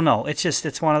don't know.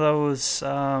 It's one of those,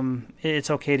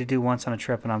 it's okay to do once on a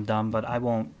trip and I'm done, but I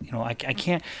won't, I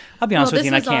can't, I'll be honest with you,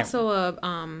 and I can't. This was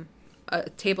also a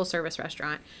table service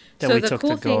restaurant. That we took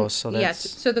to go, so that's. Yes,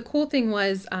 so the cool thing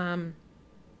was,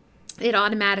 it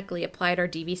automatically applied our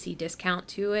DVC discount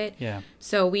to it. Yeah.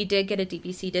 So we did get a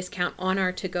DVC discount on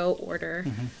our to-go order.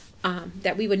 Mm-hmm.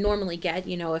 That we would normally get,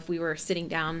 if we were sitting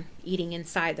down eating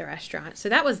inside the restaurant. So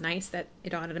that was nice that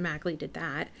it automatically did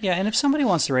that. Yeah, and if somebody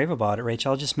wants to rave about it,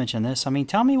 Rachel, I'll just mention this. I mean,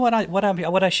 tell me what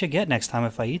I should get next time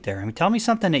if I eat there. I mean, tell me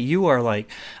something that you are like,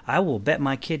 I will bet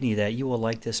my kidney that you will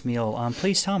like this meal.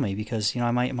 Please tell me because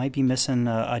I might be missing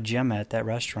a gem at that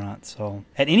restaurant. So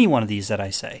at any one of these that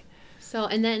I say. So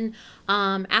and then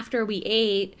after we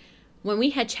ate, when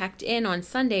we had checked in on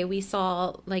Sunday, we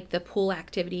saw like the pool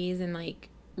activities and like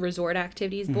resort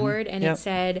activities board, and it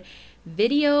said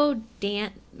video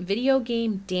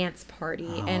game dance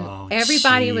party, and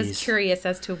everybody was curious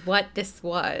as to what this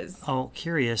was. Oh,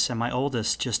 curious, and my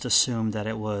oldest just assumed that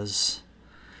it was.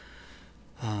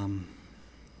 Well,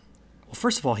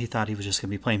 first of all, he thought he was just going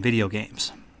to be playing video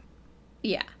games.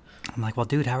 Yeah. I'm like, well,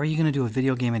 dude, how are you going to do a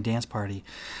video game and dance party?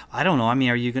 I don't know. I mean,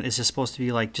 is this supposed to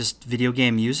be like just video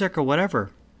game music or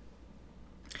whatever?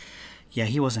 Yeah,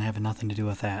 he wasn't having nothing to do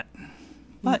with that.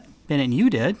 But Bennett and you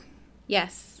did.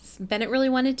 Yes. Bennett really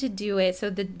wanted to do it. So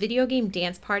the video game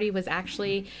dance party was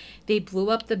actually, they blew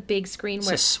up the big screen.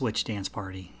 It's a Switch dance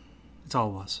party. That's all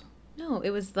it was. No,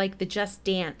 it was like the Just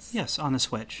Dance. Yes, on the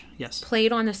Switch. Yes.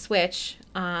 Played on the Switch,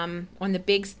 on the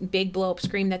big blow-up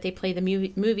screen that they play the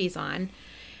movies on.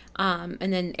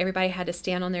 And then everybody had to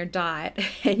stand on their dot,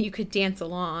 and you could dance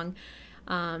along.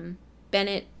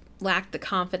 Bennett lacked the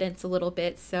confidence a little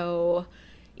bit, so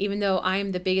even though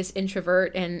I'm the biggest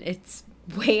introvert and it's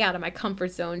way out of my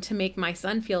comfort zone, to make my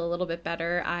son feel a little bit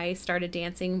better, I started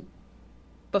dancing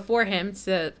before him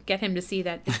to get him to see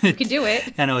that you could do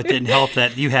it. I know it didn't help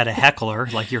that you had a heckler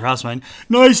like your husband.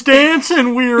 Nice dancing,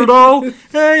 weirdo.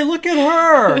 Hey, look at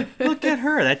her. Look at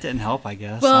her. That didn't help, I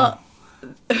guess. Well,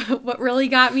 what really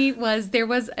got me was there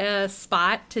was a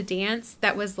spot to dance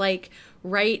that was like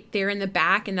right there in the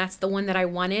back, and that's the one that I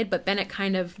wanted, but Bennett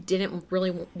kind of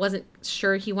wasn't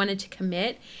sure he wanted to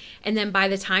commit. And then by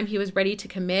the time he was ready to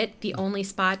commit, the only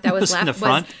spot that was left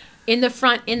was in the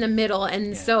front, in the middle.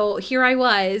 And so here I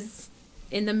was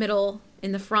in the middle,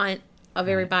 in the front of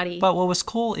everybody. But what was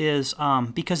cool is,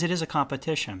 because it is a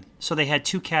competition, so they had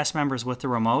 2 cast members with the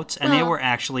remotes, and they were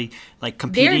actually like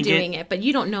competing. They're doing it, but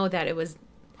you don't know that it was.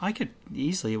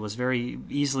 It was very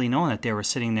easily known that they were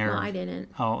sitting there. No, I didn't.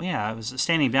 Oh, yeah, I was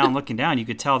standing down, looking down. You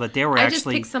could tell that they were I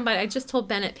just told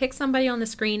Bennett, pick somebody on the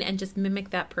screen and just mimic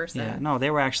that person. Yeah, no,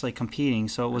 they were actually competing,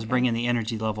 so it was bringing the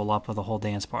energy level up of the whole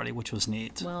dance party, which was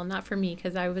neat. Well, not for me,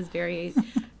 because I was very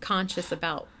conscious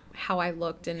about how I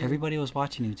looked. And everybody was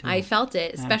watching you, too. I felt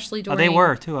it, especially during... they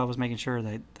were, too. I was making sure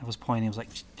that I was pointing. I was like,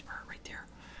 right there.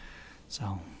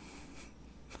 So,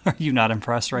 are you not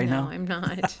impressed now? No, I'm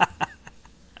not.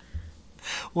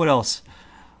 What else?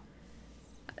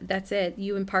 That's it.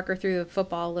 You and Parker threw the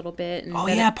football a little bit.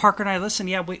 And Parker and I. Listen,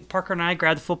 Parker and I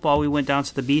grabbed the football. We went down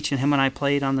to the beach, and him and I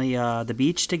played on the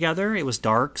beach together. It was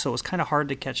dark, so it was kind of hard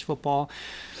to catch football.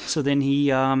 So then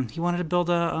he wanted to build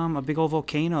a big old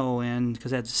volcano, and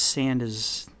because that sand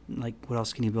is like, what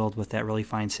else can you build with that really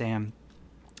fine sand?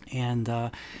 And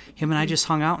him and I just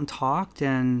hung out and talked,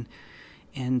 and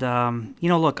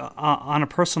look, on a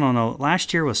personal note,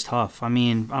 last year was tough. I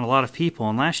mean, on a lot of people,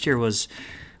 and last year was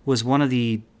one of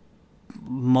the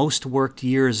most worked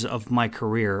years of my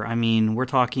career. I mean, we're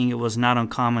talking, it was not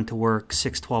uncommon to work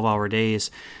 6 12-hour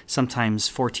days, sometimes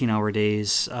 14-hour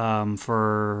days,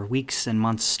 for weeks and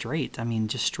months straight. I mean,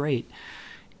 just straight.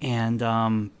 And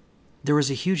there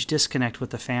was a huge disconnect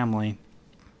with the family.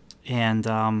 And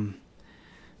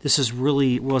this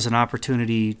was an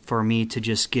opportunity for me to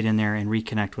just get in there and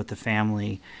reconnect with the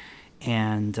family.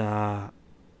 And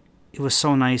it was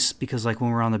so nice because, like, when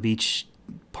we were on the beach,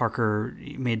 Parker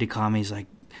made the comment, he's like,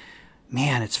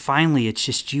 man, it's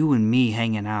just you and me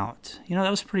hanging out. That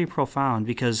was pretty profound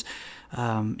because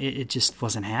it just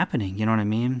wasn't happening. You know what I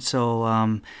mean?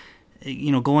 So,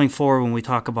 going forward when we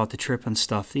talk about the trip and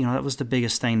stuff, that was the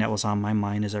biggest thing that was on my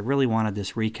mind, is I really wanted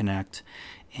this reconnect.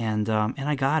 And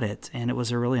I got it, and it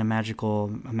was a magical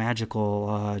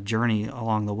journey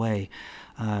along the way.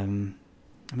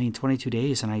 22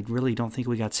 days, and I really don't think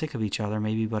we got sick of each other,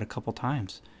 maybe but a couple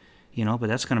times, but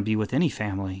that's going to be with any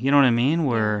family, you know what I mean?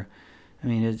 Where,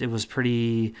 it was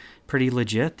pretty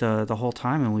legit the whole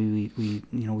time, and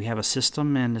we have a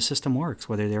system, and the system works,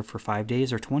 whether they're for 5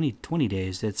 days or 20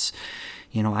 days. It's,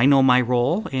 I know my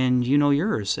role, and you know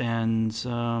yours, and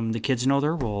the kids know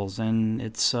their roles, and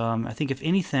it's, I think if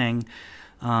anything,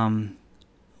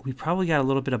 we probably got a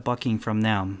little bit of bucking from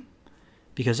them,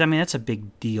 because, that's a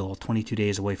big deal, 22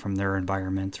 days away from their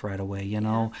environment right away,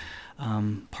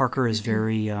 Parker is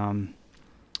very, well,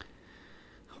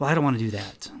 I don't want to do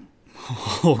that.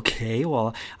 Okay,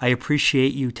 well, I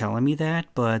appreciate you telling me that,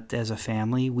 but as a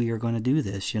family, we are going to do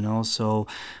this, so,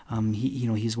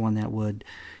 he's one that would,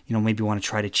 maybe want to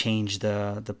try to change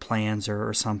the plans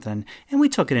or something, and we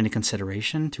took it into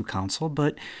consideration through council,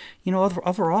 but,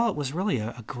 overall, it was really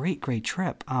a great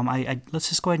trip. Let's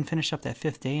just go ahead and finish up that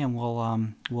 5th day, and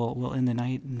we'll end the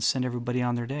night and send everybody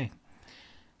on their day.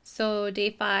 So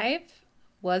day 5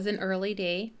 was an early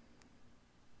day.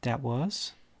 That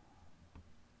was?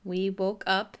 We woke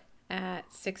up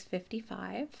at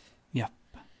 6:55. Yep.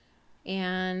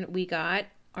 And we got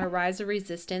our Rise of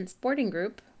Resistance boarding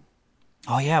group.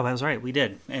 Oh yeah, that was right. We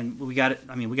did, and we got it.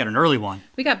 I mean, we got an early one.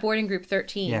 We got boarding group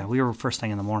 13. Yeah, we were first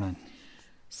thing in the morning.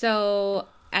 So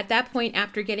at that point,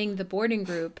 after getting the boarding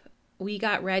group, we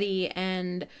got ready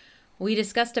and we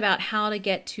discussed about how to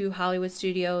get to Hollywood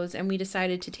Studios, and we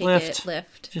decided to take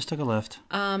Lyft. Just took a Lyft.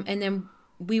 And then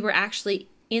we were actually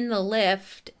in the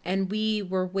lift, and we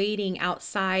were waiting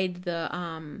outside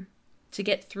the to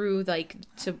get through, like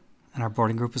to. And our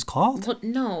boarding group was called? Well,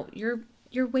 no,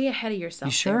 you're way ahead of yourself.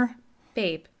 You sure?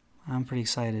 Babe. I'm pretty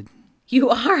excited. You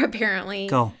are, apparently.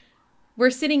 Go.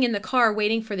 We're sitting in the car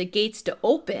waiting for the gates to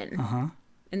open. Uh-huh.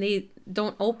 And they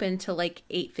don't open till like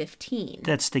 8:15.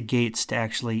 That's the gates to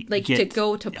actually like get to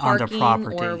go to parking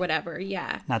property. Or whatever,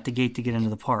 yeah. Not the gate to get into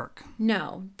the park.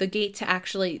 No, the gate to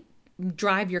actually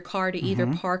drive your car to either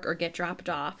park or get dropped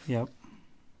off. Yep.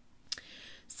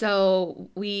 So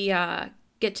we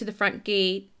get to the front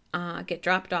gate, get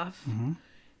dropped off,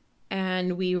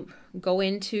 and we go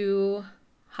into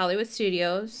Hollywood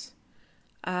Studios.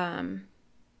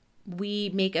 We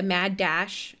make a mad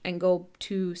dash and go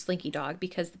to Slinky Dog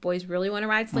because the boys really want to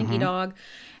ride Slinky Dog.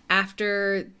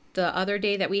 After the other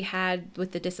day that we had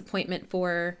with the disappointment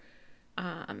for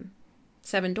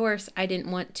Seven Dwarfs, I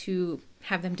didn't want to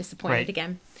have them disappointed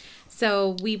again.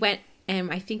 So we went,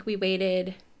 and I think we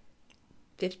waited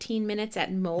 15 minutes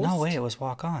at most. No way, it was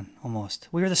walk on almost.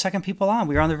 We were the second people on.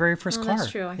 We were on the very first car.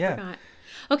 That's true. I forgot.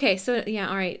 Okay, so yeah,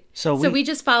 all right. So we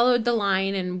just followed the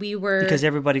line, and we were because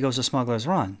everybody goes to Smuggler's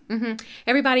Run. Mm-hmm.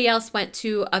 Everybody else went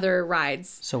to other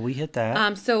rides. So we hit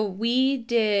that. So we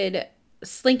did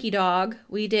Slinky Dog.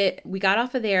 We got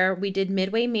off of there. We did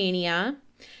Midway Mania.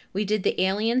 We did the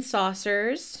Alien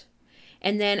Saucers,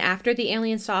 and then after the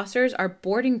Alien Saucers, our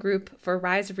boarding group for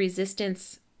Rise of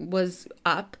Resistance was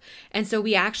up, and so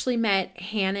we actually met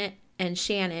Hannah and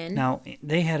Shannon. Now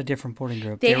they had a different boarding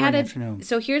group. They had a.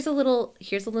 So here's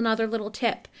another little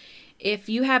tip. If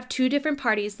you have two different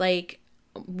parties, like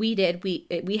we did,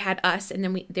 we had us, and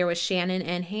then there was Shannon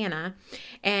and Hannah,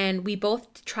 and we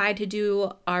both tried to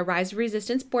do our Rise of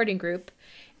Resistance boarding group,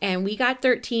 and we got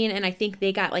 13, and I think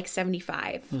they got like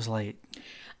 75. It was late.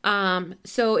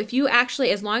 So if you actually,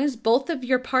 as long as both of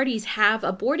your parties have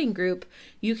a boarding group,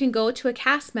 you can go to a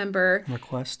cast member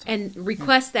request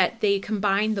that they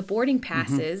combine the boarding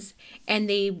passes, and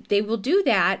they will do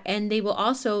that, and they will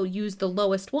also use the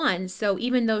lowest one. So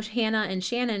even though Hannah and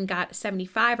Shannon got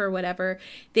 75 or whatever,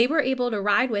 they were able to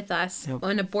ride with us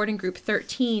on a boarding group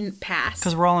 13 pass.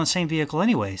 Because we're all in the same vehicle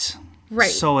anyways. Right.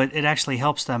 So it actually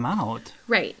helps them out.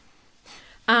 Right.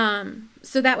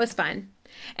 So that was fun.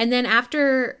 And then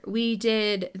after we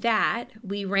did that,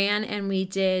 we ran and we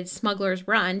did Smuggler's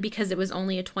Run because it was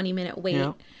only a 20-minute wait.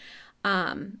 Yep.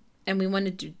 And we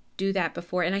wanted to do that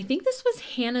before. And I think this was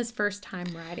Hannah's first time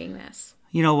riding this.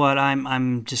 You know what?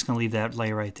 I'm just going to leave that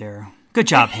lay right there. Good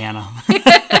job, Hannah.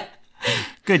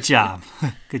 Good job.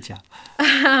 Good job.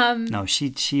 No, she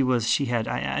had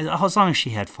as long as she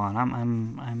had fun.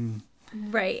 I'm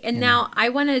right. And now I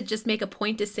want to just make a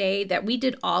point to say that we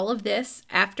did all of this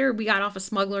after we got off of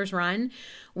Smuggler's Run.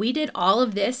 We did all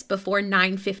of this before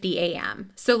 9:50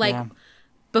 a.m. So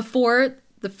before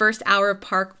the first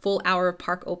full hour of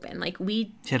park open. Like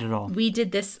we did it all. We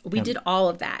did this. We did all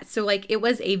of that. So it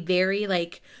was a very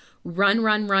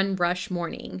run, rush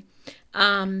morning.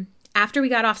 After we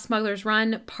got off Smuggler's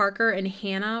Run, Parker and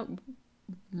Hannah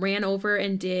ran over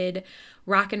and did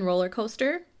Rock and Roller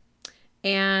Coaster.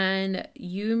 And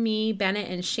you, me, Bennett,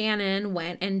 and Shannon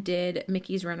went and did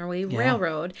Mickey's Runaway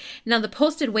Railroad. Now, the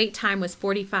posted wait time was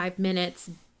 45 minutes,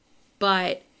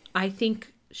 but I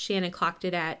think Shannon clocked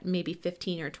it at maybe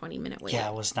 15 or 20-minute wait. Yeah,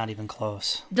 it was not even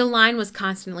close. The line was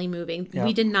constantly moving. Yep.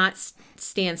 We did not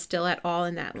stand still at all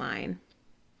in that line.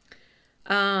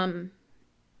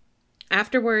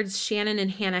 Afterwards, Shannon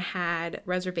and Hannah had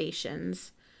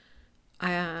reservations.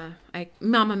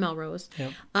 Mama Melrose.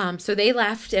 Yep. So they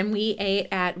left and we ate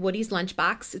at Woody's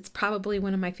Lunchbox. It's probably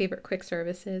one of my favorite quick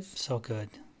services. So good.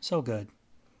 So good.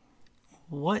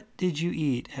 What did you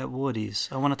eat at Woody's?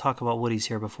 I want to talk about Woody's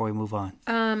here before we move on.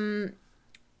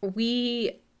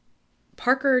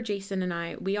 Parker, Jason, and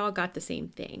I, we all got the same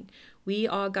thing. We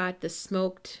all got the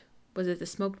smoked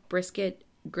brisket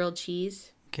grilled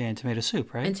cheese. Okay, and tomato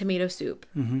soup, right? And tomato soup.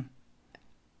 Mm-hmm.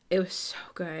 It was so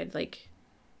good.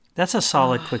 That's a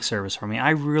solid quick service for me. I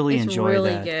really enjoy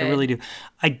that. Good. I really do.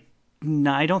 I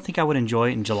don't think I would enjoy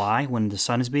it in July when the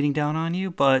sun is beating down on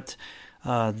you, but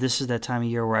this is that time of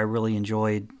year where I really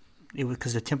enjoyed it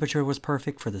because the temperature was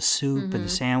perfect for the soup and the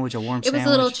sandwich, a warm sandwich. It was a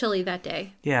little chilly that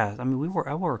day. Yeah, I mean,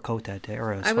 I wore a coat that day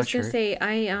or a sweatshirt. I was gonna say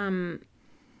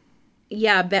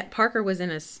Yeah, Parker was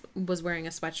was wearing a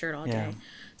sweatshirt all Yeah. day.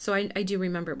 So I do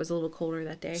remember it was a little colder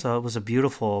that day. So it was a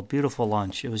beautiful, beautiful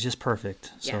lunch. It was just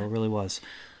perfect. So Yeah. it really was.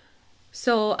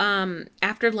 So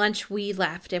after lunch, we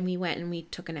left and we went and we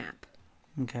took a nap.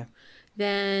 Okay.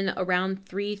 Then around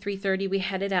 3:30, we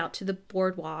headed out to the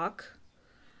boardwalk,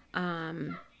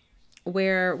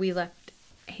 where we left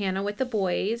Hannah with the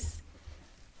boys,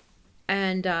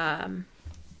 and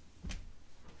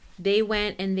they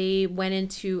went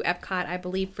into Epcot, I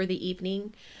believe, for the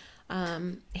evening.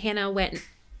 Hannah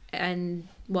and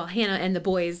the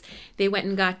boys, they went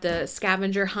and got the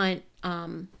scavenger hunt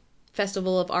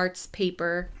Festival of Arts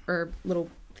paper or little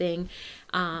thing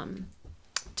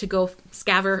to go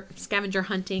scavenger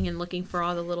hunting and looking for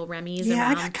all the little Remy's. Yeah,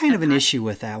 I around got kind of an Epcot. issue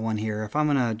with that one here. If I'm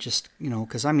going to just,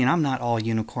 because I mean, I'm not all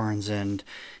unicorns and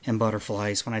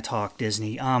butterflies when I talk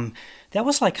Disney. That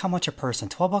was like how much a person?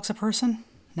 $12 a person?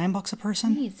 $9 a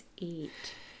person? I think it's 8.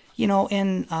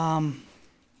 And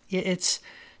it's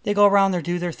they go around there,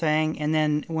 do their thing, and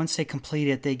then once they complete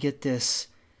it, they get this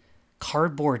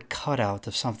cardboard cutout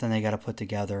of something they got to put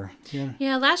together.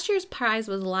 Yeah, last year's prize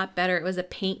was a lot better. It was a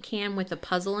paint can with a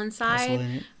puzzle inside. Puzzle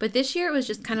in it. But this year it was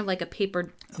just kind of like a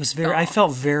paper. It was very. I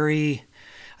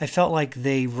felt like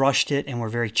they rushed it and were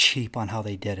very cheap on how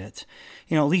they did it.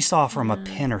 At least offer them a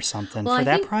pin or something Well, for I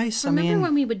that think- price. Remember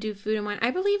when we would do food and wine? I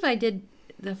believe I did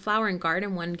the flower and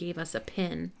garden one gave us a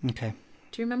pin. Okay.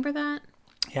 Do you remember that?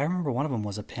 Yeah, I remember one of them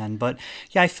was a pen, but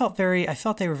yeah, I felt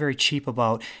they were very cheap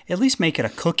about at least make it a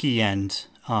cookie and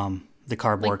the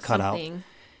cardboard Like cutout. something.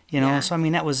 So I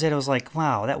mean that was it. I was like,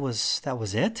 wow, that was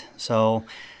it. So,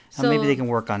 maybe they can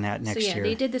work on that next year.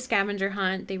 They did the scavenger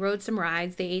hunt. They rode some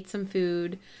rides. They ate some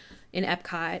food in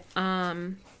Epcot.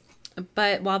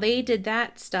 But while they did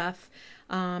that stuff,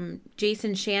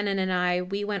 Jason, Shannon,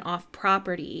 and we went off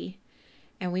property,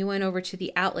 and we went over to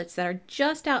the outlets that are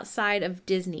just outside of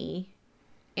Disney.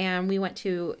 And we went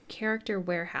to Character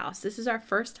Warehouse. This is our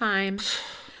first time.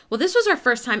 Well, this was our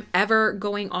first time ever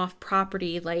going off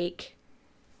property, like,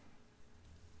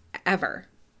 ever.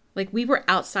 Like, we were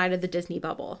outside of the Disney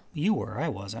bubble. You were, I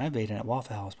wasn't. I've eaten at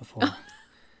Waffle House before.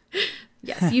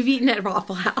 Yes, you've eaten at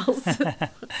Waffle House.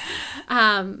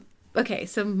 Okay,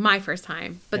 so my first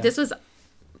time. But this was,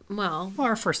 well, Well,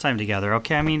 our first time together.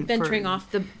 Okay, I mean venturing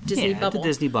off the Disney bubble. the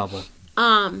Disney bubble.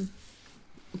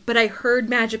 But I heard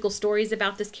magical stories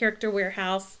about this Character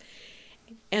Warehouse.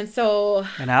 And so,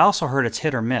 And I also heard it's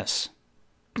hit or miss.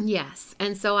 yes.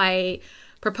 And so I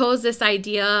proposed this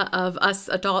idea of us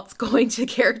adults going to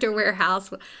Character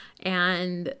Warehouse.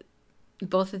 And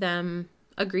both of them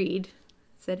agreed.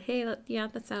 Said, hey, yeah,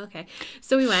 that's okay.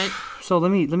 So we went. So let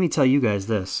me tell you guys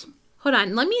this. Hold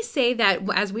on. Let me say that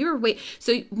as we were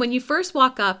so when you first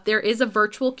walk up, there is a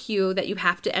virtual queue that you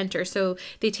have to enter. So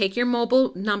they take your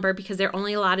mobile number because they're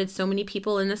only allotted so many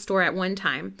people in the store at one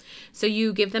time. So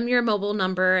you give them your mobile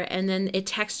number and then it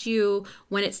texts you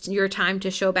when it's your time to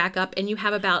show back up. And you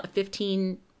have about a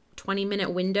 15,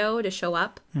 20-minute window to show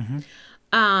up.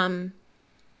 Mm-hmm.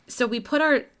 So we put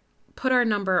our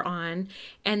number on,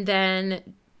 and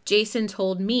then Jason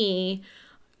told me,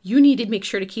 you need to make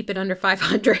sure to keep it under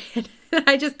 500.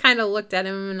 I just kind of looked at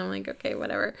him and I'm like, okay,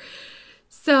 whatever.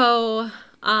 So,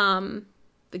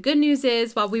 the good news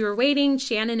is while we were waiting,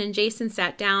 Shannon and Jason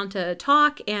sat down to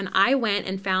talk, and I went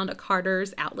and found a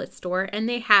Carter's outlet store, and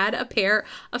they had a pair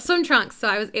of swim trunks. So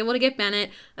I was able to get Bennett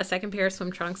a second pair of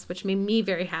swim trunks, which made me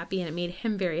very happy, and it made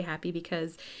him very happy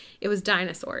because it was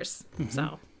dinosaurs. Mm-hmm.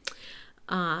 So,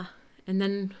 and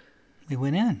then We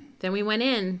went in. we went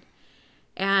in.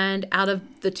 And out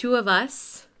of the two of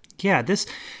us,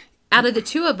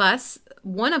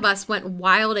 one of us went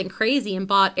wild and crazy and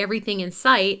bought everything in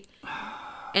sight.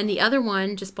 And the other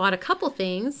one just bought a couple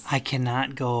things. I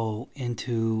cannot go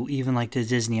into even like the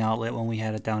Disney outlet when we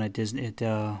had it down at Disney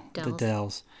the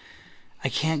Dells. I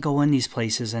can't go in these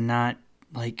places and not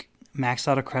like max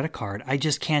out a credit card. I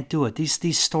just can't do it.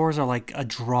 These stores are like a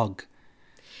drug.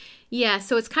 Yeah,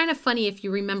 so it's kind of funny if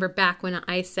you remember back when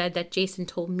I said that Jason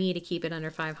told me to keep it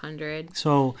under 500.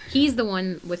 So He's the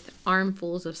one with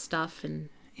armfuls of stuff and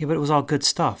yeah, but it was all good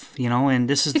stuff, and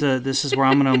this is where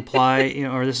I'm going to imply,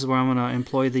 or this is where I'm going to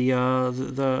employ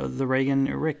the Reagan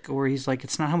Rick, where he's like,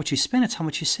 it's not how much you spend, it's how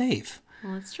much you save.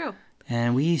 well, that's true.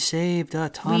 And we saved a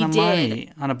ton of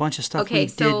money on a bunch of stuff we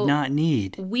did not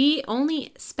need. We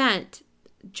only spent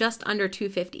just under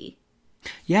 $250.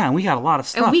 Yeah, and we got a lot of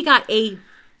stuff. And we got a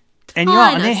and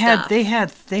ton and of they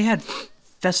stuff. had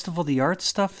Festival of the Arts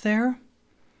stuff there.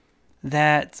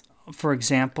 That, for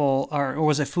example, or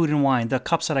was it Food and Wine? The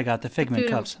cups that I got, the Figment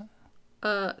cups.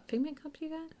 Figment cup you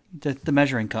got? The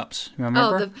measuring cups. Remember?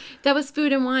 Oh, that was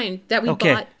Food and Wine that we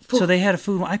Okay. bought So they had a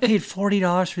food. I paid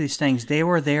 $40 for these things. They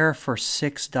were there for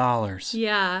 $6.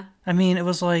 Yeah. I mean, it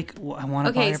was like, I want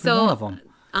to buy every one of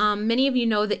them. Many of you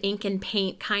know the ink and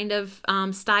paint kind of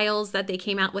styles that they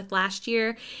came out with last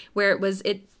year, where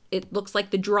it looks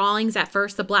like the drawings at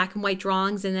first, the black and white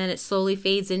drawings, and then it slowly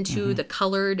fades into the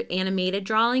colored animated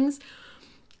drawings.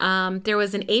 There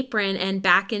was an apron, and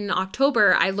back in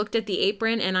October, I looked at the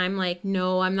apron, and I'm like,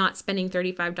 no, I'm not spending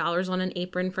 $35 on an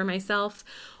apron for myself.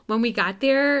 When we got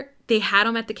there, they had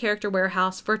them at the Character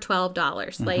Warehouse for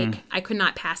 $12. Like, I could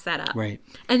not pass that up. Right.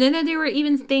 And then there were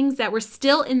even things that were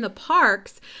still in the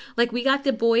parks. Like, we got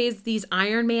the boys these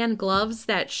Iron Man gloves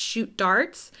that shoot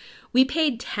darts. We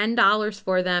paid $10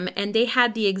 for them, and they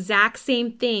had the exact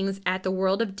same things at the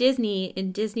World of Disney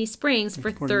in Disney Springs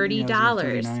for $30.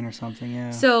 $39 or something, yeah.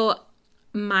 So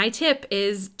my tip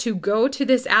is to go to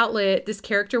this outlet, this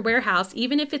Character Warehouse,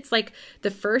 even if it's like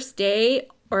the first day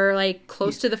or like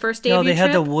close to the first day of your trip. No, they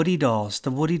had trip. the Woody dolls.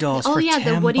 The Woody dolls Oh, for yeah,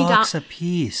 the $10 Woody a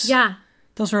piece. Yeah.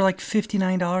 Those are like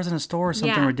 $59 in a store or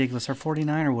something Yeah. ridiculous, or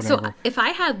 $49 or whatever. So if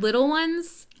I had little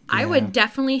ones, I would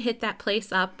definitely hit that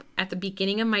place up at the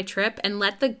beginning of my trip and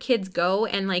let the kids go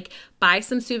and like buy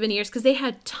some souvenirs, because they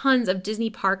had tons of Disney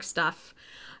park stuff.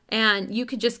 And you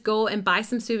could just go and buy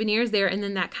some souvenirs there, and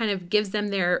then that kind of gives them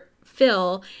their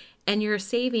fill, and you're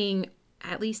saving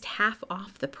at least half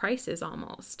off the prices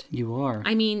almost. You are.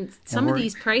 I mean, some of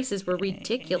these prices were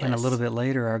ridiculous. And a little bit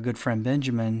later, our good friend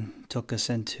Benjamin took us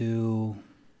into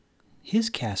his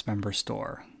cast member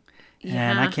store.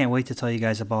 And I can't wait to tell you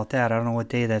guys about that. I don't know what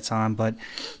day that's on, but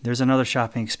there's another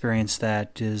shopping experience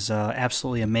that is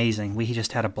absolutely amazing. We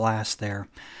just had a blast there.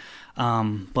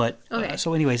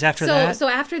 So anyways, after that... So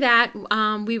after that,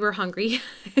 we were hungry.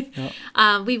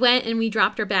 We went and we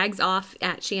dropped our bags off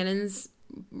at Shannon's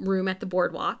room at the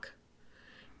boardwalk.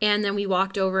 And then we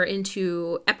walked over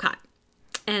into Epcot.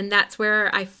 And that's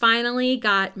where I finally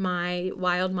got my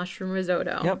wild mushroom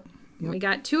risotto. Yep. We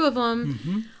got 2 of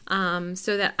them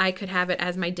so that I could have it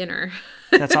as my dinner.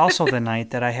 That's also the night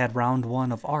that I had round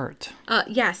 1 of art.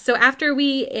 Yes. So after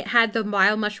we had the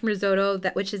wild mushroom risotto,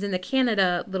 which is in the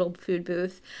Canada little food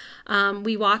booth,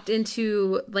 we walked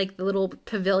into like the little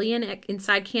pavilion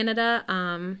inside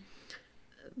Canada.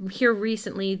 Here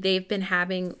recently, they've been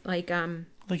having like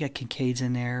got Kincaid's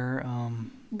in there.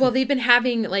 They've been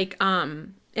having like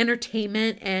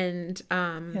entertainment and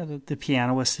the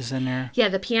pianist is in there. Yeah,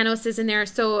 the pianist is in there.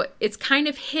 So it's kind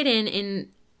of hidden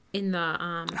in the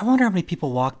I wonder how many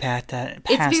people walk past that.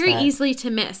 It's very easily to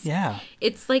miss. Yeah.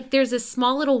 It's like there's a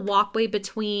small little walkway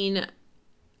between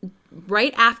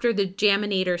right after the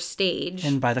Jaminator stage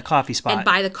and by the coffee spot.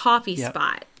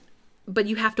 But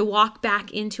you have to walk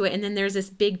back into it, and then there's this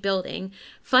big building.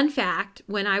 Fun fact,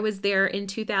 when I was there in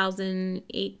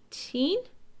 2018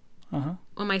 on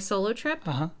my solo trip.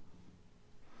 What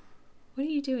are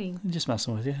you doing? I'm just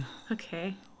messing with you.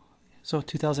 Okay. So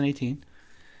 2018.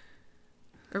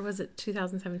 Or was it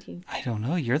 2017? I don't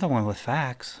know. You're the one with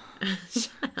facts.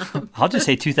 I'll just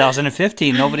say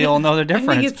 2015. Nobody will know the difference.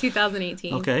 I think it's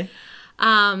 2018. Okay.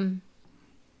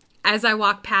 As I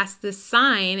walked past this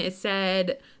sign, it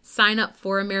said, sign up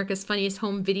for America's Funniest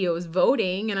Home Videos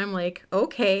voting. And I'm like,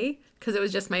 okay, because it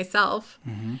was just myself.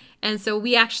 And so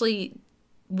we actually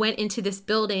went into this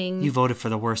building. You voted for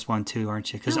the worst one too,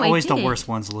 aren't you? Because No, always I the didn't. worst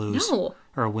ones lose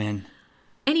or win.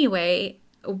 Anyway,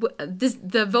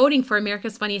 the voting for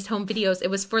America's Funniest Home Videos, it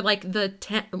was for like the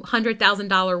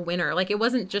 $100,000 winner. Like it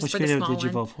wasn't just Which for the video small did you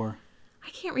one. vote for? I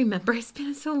can't remember. It's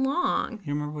been so long.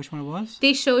 You remember which one it was?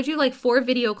 They showed you like 4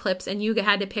 video clips, and you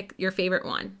had to pick your favorite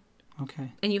one.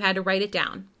 Okay. And you had to write it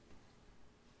down.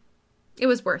 It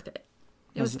was worth it.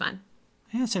 It was fun.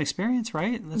 Yeah, it's an experience,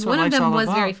 right? That's One what of life's them all was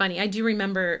about. very funny. I do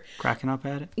remember. Cracking up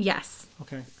at it? Yes.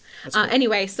 Okay.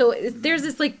 Anyway, so there's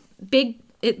this like big,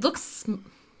 it looks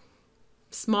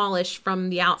smallish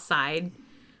from the outside,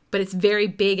 but it's very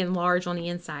big and large on the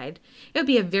inside. It would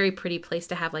be a very pretty place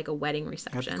to have like a wedding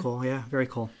reception. That's cool. Yeah, very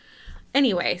cool.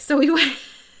 Anyway, so we went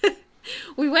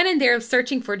we went in there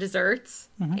searching for desserts,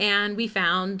 and we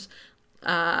found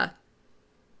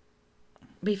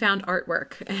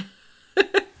artwork.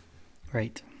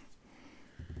 Right.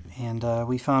 And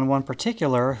we found one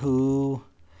particular who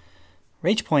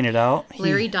Rach pointed out.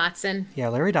 Larry Dotson. Yeah,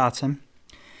 Larry Dotson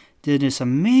did this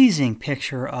amazing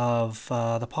picture of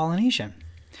the Polynesian.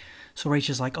 So Rach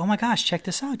is like, oh my gosh, check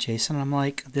this out, Jason. And I'm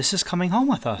like, this is coming home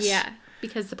with us. Yeah,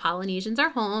 because the Polynesians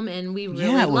are home, and we really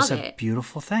it was love a it.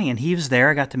 beautiful thing. And he was there.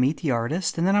 I got to meet the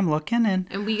artist. And then I'm looking, and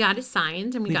And we got it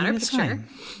signed, and we got our did it picture. sign.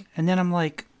 And then I'm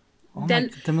like,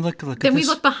 then we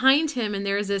look behind him, and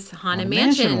there's this Haunted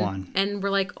Mansion one. And we're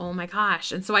like, oh my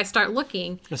gosh. And so I start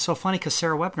looking. It's so funny because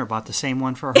Sarah Webner bought the same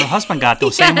one for her husband. Got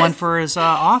the same one for his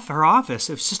her office.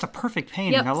 It was just a perfect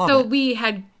painting. Yep. I love so it. we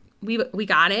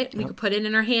got it. We could put it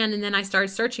in our hand, and then I started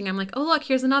searching. I'm like, oh look,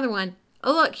 here's another one.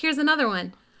 Oh look, here's another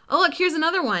one. Oh look, here's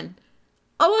another one.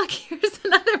 Oh look, here's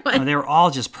another one. Oh, they were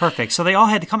all just perfect. So they all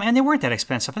had to come, and they weren't that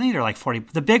expensive. I think they're like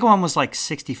 $40. The big one was like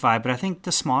 $65, but I think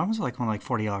the smaller ones were like only like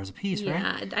 $40 a piece, right?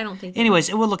 Yeah, I don't think. Anyways,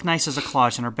 it would look nice as a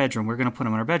collage in our bedroom. We're going to put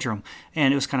them in our bedroom,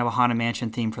 and it was kind of a Haunted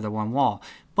Mansion theme for the one wall.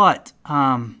 But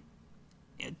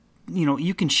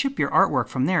you can ship your artwork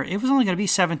from there. It was only going to be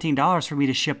 $17 for me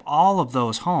to ship all of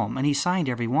those home, and he signed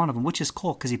every one of them, which is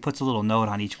cool because he puts a little note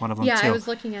on each one of them. Yeah, too. I was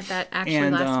looking at that actually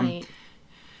last night.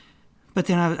 But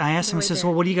then I asked him, I says, there.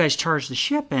 well, what do you guys charge to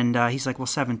ship? And he's like, well,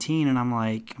 17. And I'm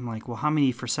like, well, how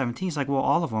many for 17? He's like, well,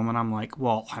 all of them. And I'm like,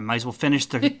 well, I might as well finish.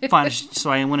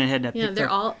 So I went ahead and they're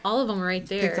all of them right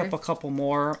there. Picked up a couple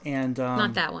more. And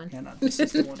not that one. Yeah, no, this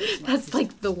is the one. That's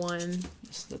like the one.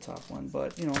 This is the top one.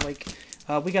 But,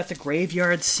 we got the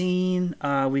graveyard scene.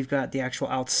 We've got the actual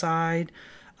outside.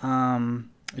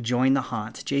 Join the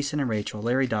Haunt. Jason and Rachel,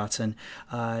 Larry Dotson.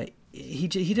 He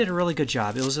did a really good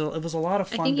job. It was a lot of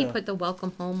fun. I think he put the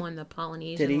welcome home on the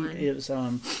Polynesian one. It was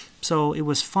so it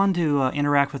was fun to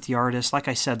interact with the artists. Like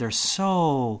I said, they're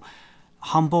so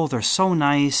humble. They're so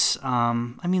nice.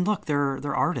 Look,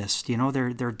 they're artists.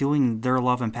 They're doing their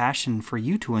love and passion for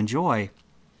you to enjoy,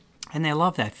 and they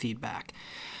love that feedback.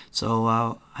 So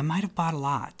I might have bought a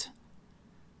lot.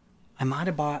 I might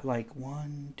have bought like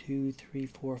 1, 2, 3,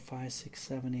 4, 5, 6,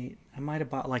 7, 8. I might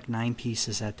have bought like 9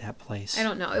 pieces at that place. I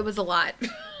don't know. It was a lot.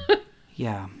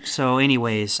 Yeah. So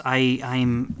anyways,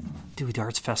 dude,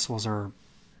 arts festivals are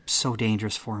so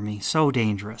dangerous for me. So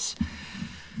dangerous.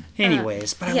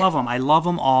 Anyways, but I love them. I love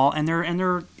them all. And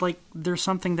they're like, there's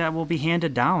something that will be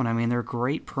handed down. I mean, they're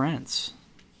great prints.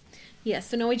 Yeah.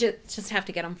 So no, we just have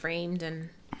to get them framed and.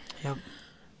 Yep.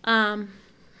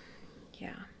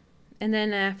 Yeah. And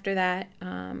then after that,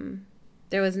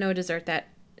 there was no dessert that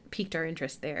piqued our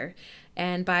interest there.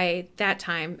 And by that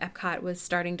time, Epcot was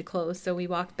starting to close. So we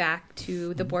walked back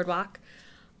to the boardwalk.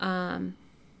 And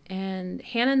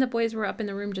Hannah and the boys were up in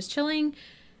the room just chilling.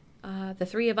 The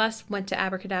three of us went to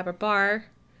Abracadabra Bar.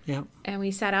 Yep. And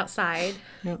we sat outside.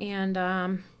 Yep.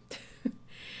 And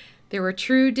there were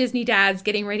true Disney dads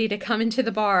getting ready to come into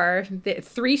the bar.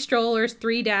 3 strollers,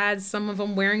 3 dads, some of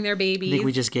them wearing their babies. I think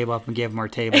we just gave up and gave them our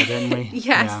table, didn't we?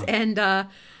 Yes. Yeah. And I'm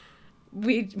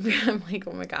like,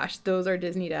 oh my gosh, those are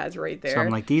Disney dads right there. So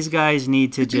I'm like, these guys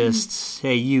need to just,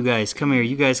 hey, you guys, come here.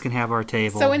 You guys can have our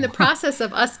table. So in the process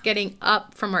of us getting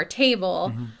up from our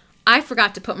table, I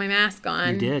forgot to put my mask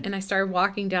on. You did. And I started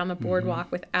walking down the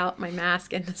boardwalk without my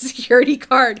mask and the security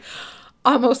card.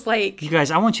 Almost like... You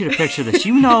guys, I want you to picture this.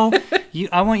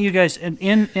 I want you guys,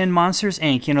 in Monsters,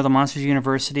 Inc., the Monsters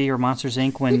University or Monsters,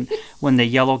 Inc., when the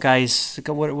yellow guys,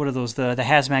 what are those, the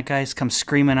hazmat guys come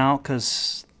screaming out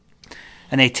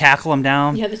and they tackle them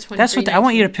down. Yeah, the 23. That's what I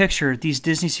want you to picture. These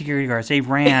Disney security guards, they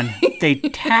ran, they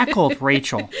tackled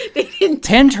Rachel,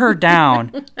 pinned her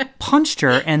down, punched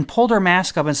her, and pulled her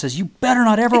mask up and says, "You better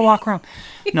not ever walk around."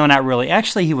 No, not really.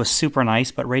 Actually, he was super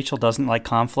nice, but Rachel doesn't like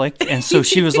conflict. And so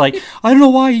she was like, "I don't know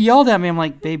why he yelled at me." I'm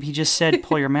like, "Babe, he just said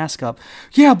pull your mask up."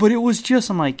 "Yeah, but it was just..."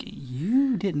 I'm like,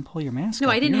 "You didn't pull your mask up.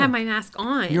 No, I didn't have my mask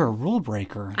on. You're a rule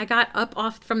breaker." I got up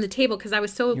off from the table because I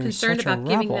was so concerned such a about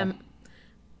giving rebel. them...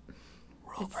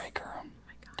 Rule breaker.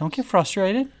 Don't get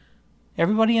frustrated.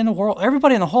 Everybody in the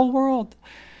whole world.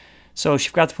 So she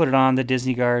forgot to put it on. The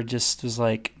Disney guard just was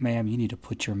like, "Ma'am, you need to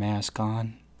put your mask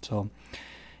on." So...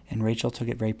 And Rachel took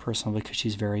it very personal because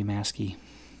she's very masky.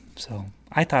 So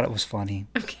I thought it was funny.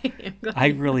 Okay. I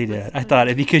really did. I thought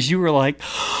it because you were like,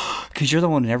 because you're the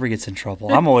one who never gets in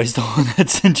trouble. I'm always the one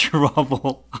that's in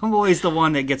trouble. I'm always the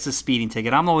one that gets a speeding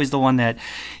ticket. I'm always the one that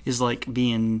is like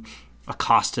being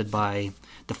accosted by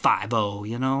the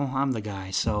 5-0, I'm the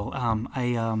guy. So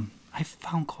I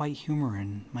found quite humor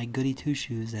in my goody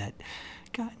two-shoes that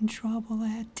got in trouble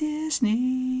at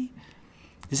Disney.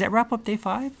 Does that wrap up day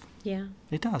 5? Yeah.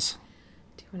 It does.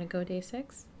 Do you want to go day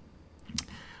 6?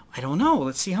 I don't know.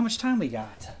 Let's see how much time we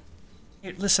got.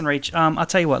 Here, listen, Rach, I'll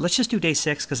tell you what. Let's just do day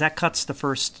 6 because that cuts the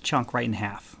first chunk right in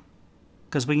half.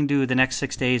 Because we can do the next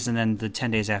 6 days and then the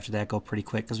 10 days after that go pretty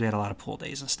quick because we had a lot of pool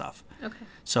days and stuff. Okay.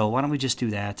 So why don't we just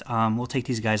do that? We'll take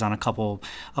these guys on a couple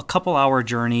hour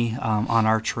journey on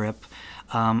our trip.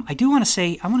 I do want to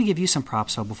say, I want to give you some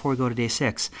props, though, before we go to day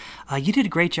 6. You did a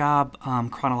great job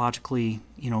chronologically,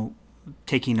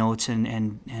 taking notes,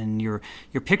 and your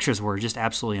pictures were just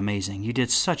absolutely amazing. You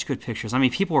did such good pictures. I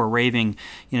mean, people were raving,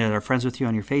 they're friends with you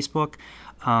on your Facebook.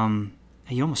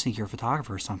 You almost think you're a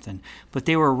photographer or something, but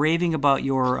they were raving about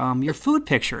your food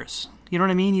pictures. You know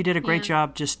what I mean? You did a great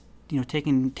job just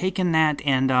taking that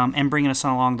and bringing us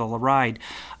along the ride.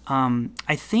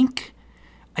 I think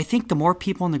the more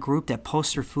people in the group that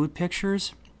post their food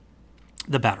pictures,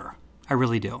 the better. I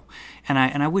really do. And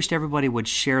I wished everybody would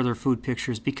share their food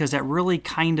pictures, because that really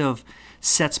kind of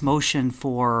sets motion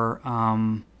for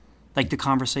like the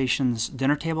conversations,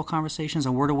 dinner table conversations,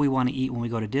 and where do we want to eat when we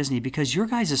go to Disney. Because your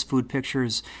guys' food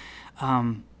pictures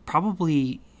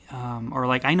probably, or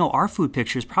like I know our food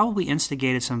pictures probably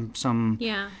instigated some.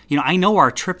 Yeah. I know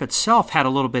our trip itself had a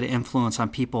little bit of influence on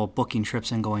people booking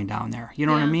trips and going down there. You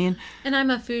know what I mean? And I'm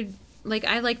a food, like,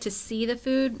 I like to see the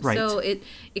food. Right. So it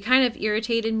kind of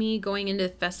irritated me going into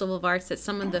Festival of Arts that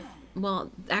some of the,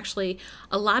 actually,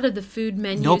 a lot of the food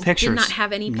menus did not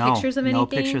have any pictures of anything. No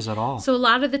pictures at all. So a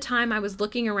lot of the time I was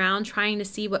looking around trying to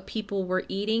see what people were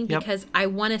eating, because I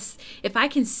want to, if I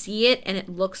can see it and it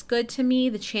looks good to me,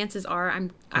 the chances are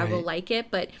I will like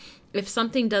it. But if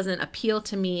something doesn't appeal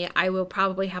to me, I will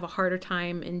probably have a harder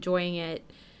time enjoying it.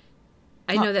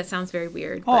 I know that sounds very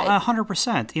weird. Oh,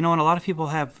 100%. And a lot of people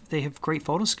have great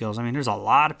photo skills. I mean, there's a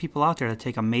lot of people out there that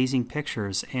take amazing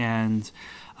pictures, and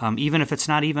even if it's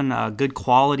not even a good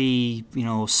quality,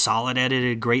 solid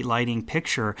edited, great lighting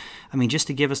picture, I mean, just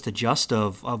to give us the gist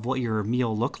of what your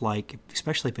meal looked like,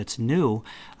 especially if it's new,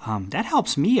 that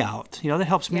helps me out. That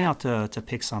helps me out to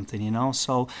pick something,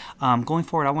 So going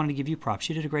forward, I wanted to give you props.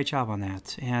 You did a great job on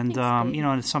that. And,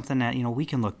 and it's something that, we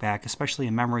can look back, especially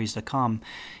in memories to come,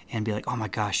 and be like, oh my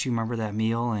gosh, you remember that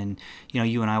meal? And,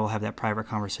 you and I will have that private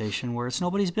conversation where it's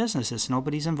nobody's business. It's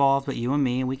nobody's involved but you and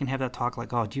me, and we can have that talk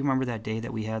like, oh, do you remember that day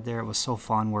that we had there? It was so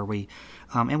fun, where we,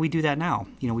 and we do that now.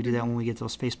 We do that when we get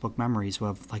those Facebook memories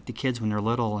of like the kids when they're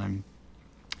little, and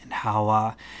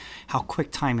how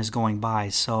quick time is going by.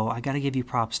 So I got to give you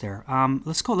props there.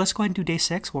 Let's go ahead and do day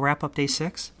 6. We'll wrap up day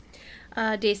 6.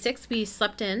 Day 6, we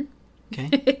slept in.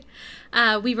 Okay.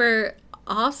 We were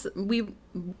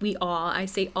we all, I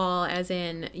say all as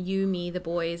in you, me, the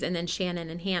boys, and then Shannon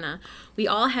and Hannah. We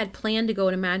all had planned to go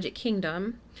to Magic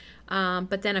Kingdom,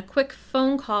 but then a quick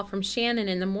phone call from Shannon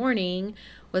in the morning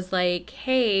was like,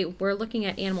 hey, we're looking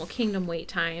at Animal Kingdom wait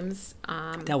times.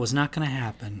 That was not going to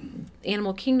happen.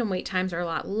 Animal Kingdom wait times are a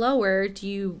lot lower. Do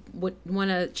you want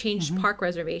to change park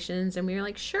reservations? And we were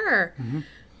like, sure.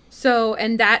 So,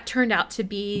 and that turned out to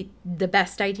be the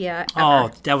best idea ever.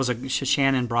 Oh, that was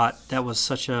that was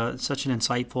such an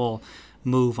insightful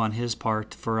move on his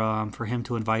part for him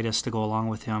to invite us to go along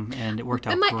with him, and it worked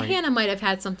out great. Hannah might have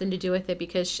had something to do with it,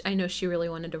 because I know she really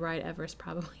wanted to ride Everest,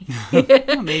 probably.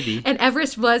 Maybe. And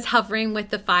Everest was hovering with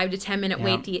the 5 to 10 minute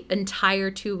wait the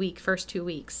entire first 2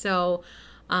 weeks. So,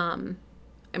 I'm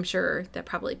sure that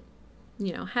probably,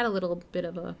 had a little bit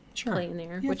of a play in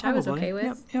there, which probably. I was okay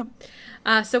with.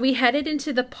 Yep. So we headed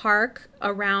into the park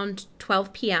around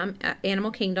 12 p.m. at Animal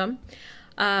Kingdom.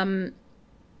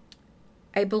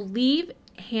 I believe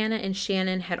Hannah and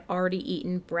Shannon had already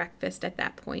eaten breakfast at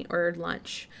that point, or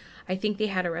lunch. I think they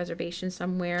had a reservation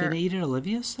somewhere. Did they eat at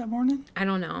Olivia's that morning? I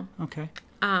don't know. Okay.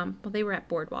 Well, they were at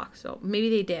Boardwalk, so maybe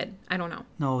they did. I don't know.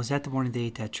 No, was that the morning they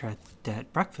ate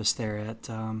that breakfast there at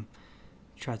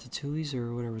Tratatouille's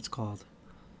or whatever it's called?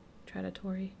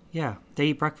 Trattoria. Yeah, they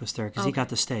ate breakfast there because he got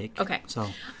the steak. Okay. So.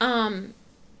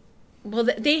 Well,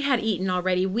 they had eaten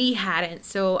already. We hadn't.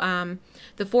 So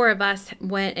the 4 of us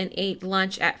went and ate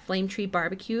lunch at Flame Tree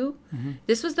Barbecue.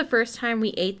 This was the first time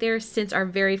we ate there since our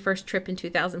very first trip in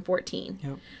 2014.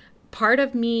 Yep. Part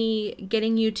of me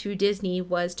getting you to Disney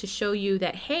was to show you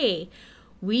that, hey,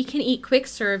 we can eat quick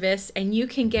service and you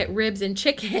can get ribs and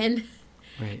chicken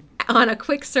on a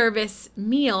quick service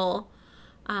meal,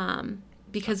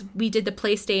 because we did the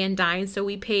Play, Stay, and Dine. So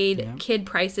we paid kid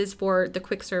prices for the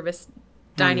quick service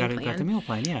dining plan. Got the meal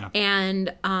plan, yeah.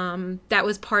 And that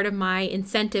was part of my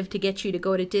incentive to get you to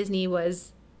go to Disney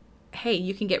was, hey,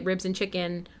 you can get ribs and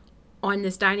chicken on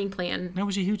this dining plan. That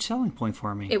was a huge selling point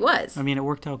for me. It was. I mean, it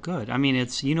worked out good. I mean,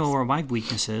 it's, where my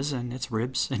weakness is, and it's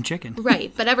ribs and chicken.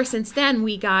 Right. But ever since then,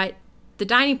 we got the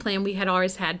dining plan. We had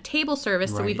always had table service.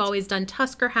 So we've always done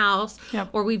Tusker House,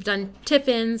 or we've done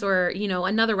Tiffin's, or,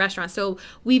 another restaurant. So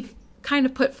we've kind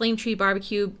of put Flame Tree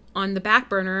Barbecue on the back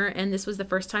burner, and this was the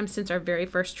first time since our very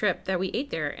first trip that we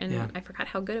ate there, and I forgot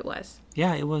how good it was.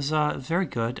 Yeah, it was very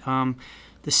good.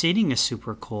 The seating is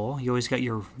super cool. You always got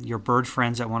your bird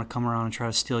friends that want to come around and try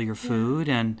to steal your food,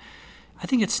 and I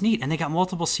think it's neat. And they got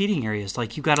multiple seating areas.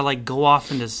 Like, you got to go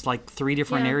off into 3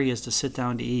 different areas to sit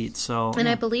down to eat. So, and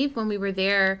I believe when we were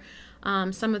there,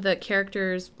 Some of the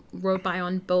characters rode by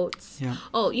on boats. Yeah.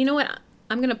 Oh, you know what?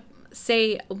 I'm going to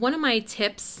say one of my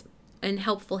tips and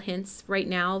helpful hints right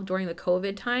now during the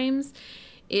COVID times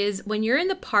is when you're in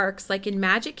the parks, like in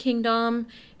Magic Kingdom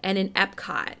and in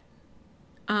Epcot,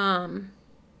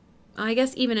 I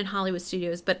guess even in Hollywood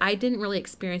Studios, but I didn't really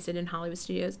experience it in Hollywood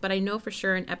Studios, but I know for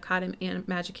sure in Epcot and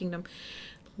Magic Kingdom,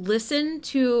 listen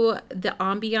to the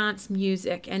ambiance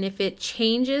music. And if it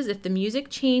changes, if the music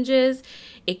changes,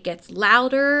 it gets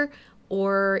louder,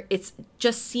 or it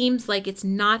just seems like it's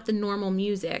not the normal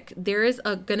music, there is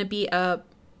going to be a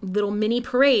little mini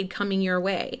parade coming your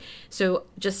way. So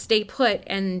just stay put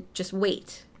and just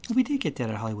wait. We did get that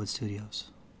at Hollywood Studios.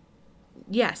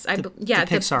 Yes, the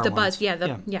Pixar the buzz,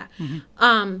 ones. yeah.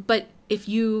 Mm-hmm. But if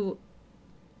you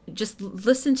just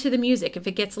listen to the music, if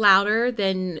it gets louder,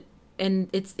 then and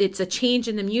it's a change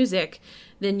in the music,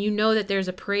 then you know that there's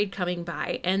a parade coming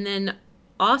by. And then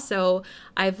also,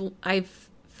 I've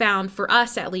found, for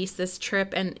us at least this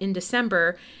trip and in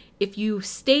December, if you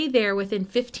stay there within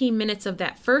 15 minutes of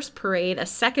that first parade, a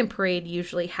second parade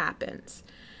usually happens.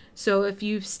 So if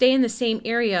you stay in the same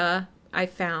area, I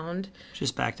found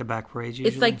just back-to-back parades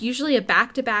usually. It's like usually a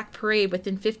back-to-back parade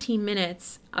within 15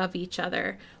 minutes of each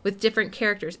other with different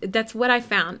characters. That's what I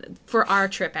found for our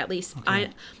trip, at least. Okay.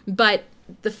 But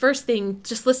the first thing,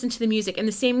 just listen to the music. And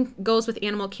the same goes with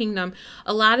Animal Kingdom.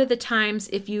 A lot of the times,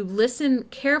 if you listen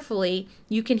carefully,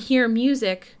 you can hear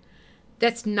music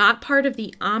that's not part of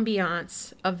the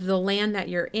ambiance of the land that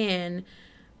you're in,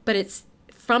 but it's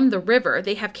from the river.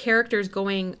 They have characters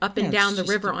going up and down the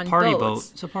river on party boats.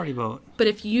 Boat. It's a party boat. But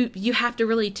if you have to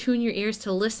really tune your ears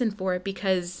to listen for it,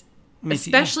 because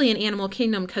especially in Animal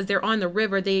Kingdom, because they're on the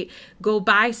river, they go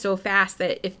by so fast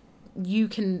that if you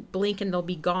can blink and they'll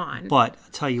be gone. But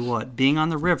I'll tell you what, being on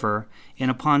the river in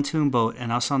a pontoon boat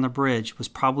and us on the bridge was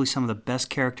probably some of the best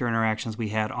character interactions we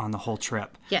had on the whole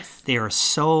trip. Yes. They are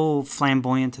so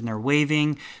flamboyant and they're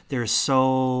waving. They're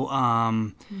so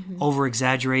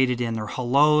over-exaggerated in their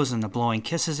hellos and the blowing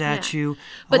kisses at you.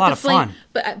 A lot of fun.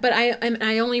 But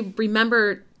I only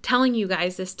remember telling you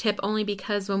guys this tip only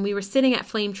because when we were sitting at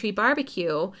Flame Tree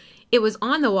Barbecue, it was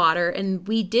on the water, and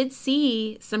we did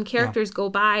see some characters go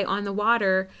by on the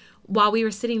water while we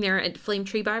were sitting there at Flame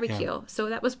Tree Barbecue. Yeah. So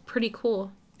that was pretty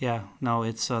cool. Yeah, no,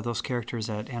 it's those characters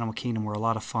at Animal Kingdom were a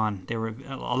lot of fun. They were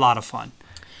a lot of fun.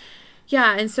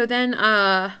 Yeah, and so then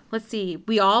let's see,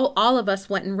 we all of us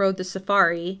went and rode the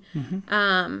safari,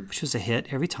 which was a hit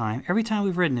every time. Every time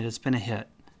we've ridden it, it's been a hit.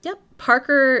 Yep,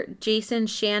 Parker, Jason,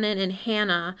 Shannon, and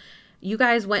Hannah, you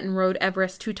guys went and rode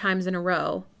Everest 2 times in a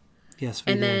row. Yes,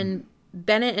 we did. And then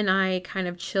Bennett and I kind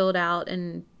of chilled out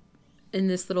in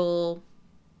this little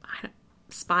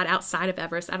spot outside of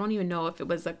Everest. I don't even know if it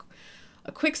was a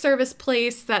quick service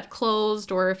place that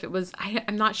closed or if it was,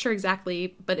 I'm not sure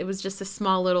exactly, but it was just a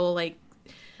small little like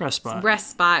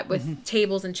rest spot with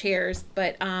tables and chairs.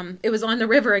 But it was on the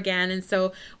river again, and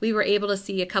so we were able to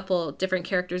see a couple different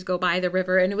characters go by the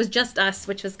river, and it was just us,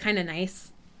 which was kind of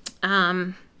nice.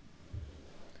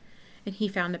 And he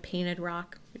found a painted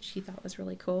rock, which he thought was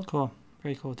really cool. Cool.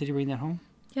 Very cool. Did you bring that home?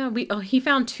 Yeah, he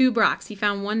found 2 rocks. He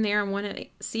found one there and one at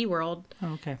SeaWorld.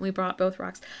 Oh, okay. We brought both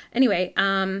rocks. Anyway,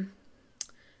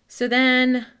 so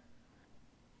then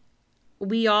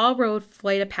we all rode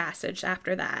Flight of Passage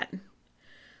after that.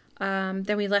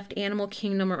 Then we left Animal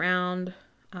Kingdom around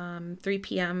 3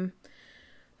 p.m.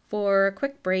 for a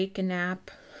quick break and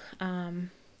nap. Then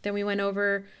we went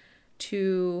over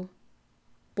to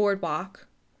Boardwalk.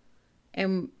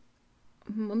 And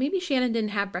well, maybe Shannon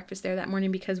didn't have breakfast there that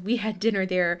morning because we had dinner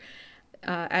there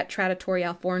at Trattoria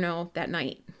Al Forno that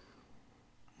night.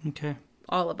 Okay.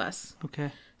 All of us.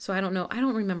 Okay. So I don't know. I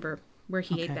don't remember where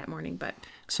he ate that morning, but.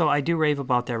 So I do rave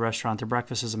about that restaurant. The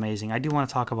breakfast is amazing. I do want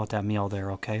to talk about that meal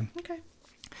there, okay? Okay.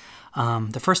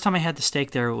 The first time I had the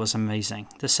steak there, it was amazing.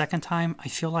 The second time, I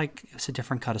feel like it was a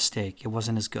different cut of steak. It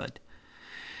wasn't as good.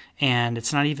 And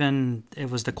it's not even,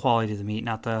 it was the quality of the meat,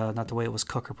 not the way it was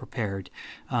cooked or prepared.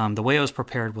 The way it was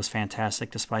prepared was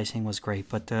fantastic. The spicing was great.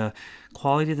 But the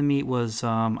quality of the meat was,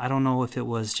 I don't know if it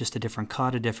was just a different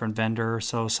cut, a different vendor.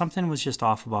 So something was just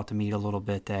off about the meat a little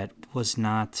bit that was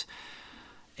not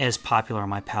as popular on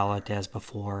my palate as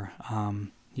before.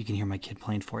 You can hear my kid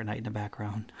playing Fortnite in the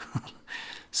background.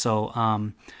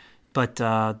 So, but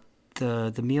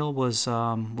the meal was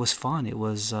fun. It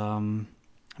was...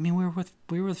 I mean, we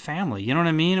were with family. You know what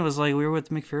I mean? It was like we were with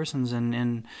McPherson's,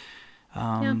 and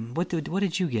what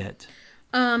did you get?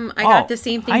 I got the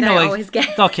same thing that I always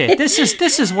get. Okay, this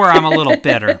is where I'm a little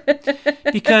bitter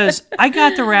because I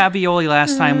got the ravioli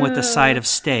last time with the side of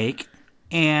steak,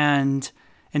 and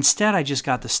Instead, I just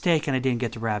got the steak and I didn't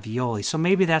get the ravioli. So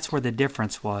maybe that's where the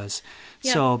difference was.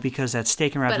 Yep. So because that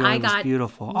steak and ravioli was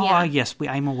beautiful. yeah. Oh, yes,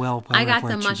 I'm well I aware got of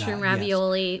the what you mushroom got, yes.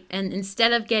 ravioli, and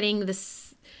instead of getting the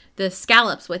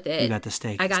scallops with it, You got the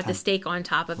steak I this got the time. steak on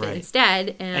top of Right. it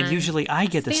instead. And usually I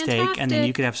get the it's steak, and then fantastic.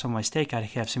 you could have some of my steak. I'd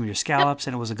have some of your scallops,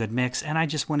 and it was a good mix. And I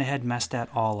just went ahead and messed that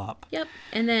all up. Yep.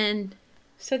 And then,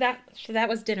 so that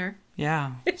was dinner.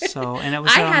 Yeah. So and it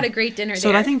was. I had a great dinner So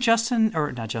there. I think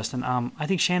I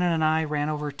think Shannon and I ran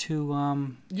over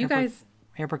to You guys.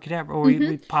 Abracadabra, or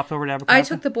we popped over to Abracadabra. I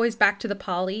took the boys back to the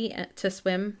Poly to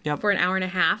swim Yep. for an hour and a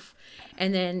half,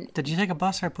 and then Did you take a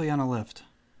bus or I put you on a lift?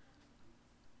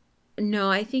 no,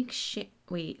 I think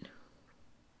wait.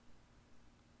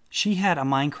 She had a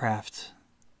Minecraft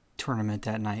tournament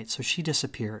that night, so she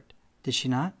disappeared. Did she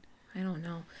not? I don't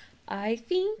know. I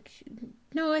think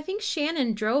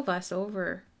Shannon drove us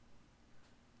over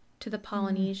to the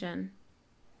Polynesian.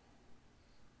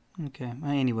 Okay.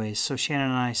 Well, anyways, so Shannon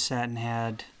and I sat and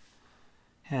had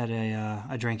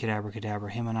a drink at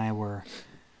Abracadabra. Him and I were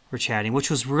chatting, which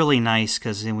was really nice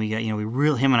because then we got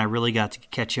him and I really got to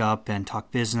catch up and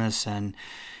talk business and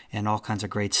all kinds of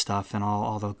great stuff and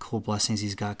all the cool blessings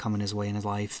he's got coming his way in his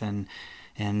life and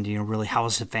really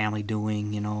how's the family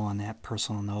doing on that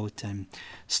personal note and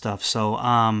stuff. So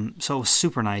it was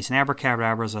super nice. And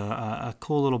Abracadabra is a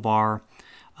cool little bar.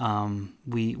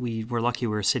 We were lucky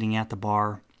we were sitting at the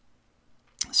bar.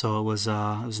 So it was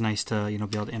nice to be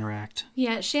able to interact.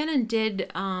 Yeah, Shannon did.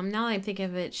 Now that I'm thinking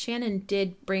of it, Shannon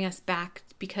did bring us back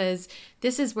because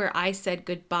this is where I said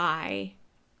goodbye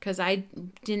because I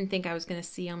didn't think I was going to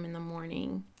see him in the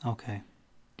morning. Okay.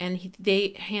 And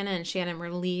Hannah and Shannon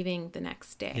were leaving the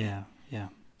next day. Yeah.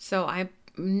 So I'm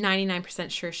 99%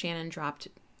 sure Shannon dropped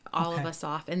all of us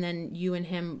off, and then you and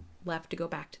him left to go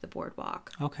back to the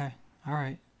boardwalk. Okay. All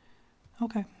right.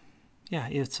 Okay. Yeah,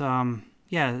 it's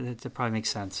it probably makes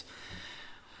sense.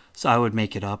 So I would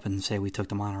make it up and say we took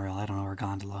the monorail. I don't know, or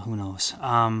gondola. Who knows?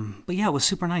 But yeah, it was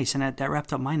super nice, and that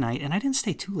wrapped up my night. And I didn't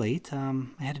stay too late. I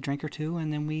had a drink or two,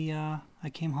 and then I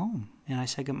came home, and I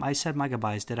said my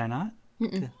goodbyes. Did I not?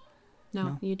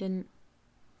 No, you didn't.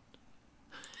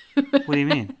 What do you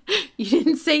mean? You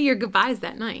didn't say your goodbyes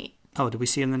that night. Oh, did we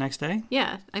see him the next day?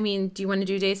 Yeah. I mean, do you want to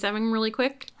do day 7 really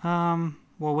quick?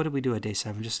 Well, what did we do at day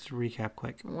 7? Just to recap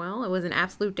quick. Well, it was an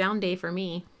absolute down day for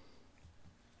me.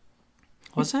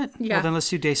 Was it? Yeah. Well, then let's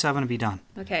do day 7 and be done.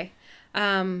 Okay.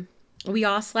 We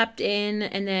all slept in,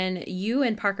 and then you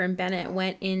and Parker and Bennett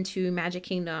went into Magic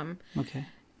Kingdom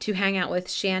to hang out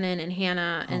with Shannon and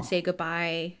Hannah and say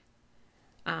goodbye.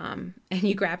 And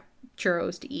you grabbed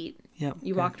churros to eat. Yep.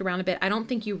 You walked around a bit. I don't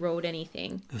think you rode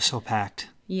anything. It was so packed.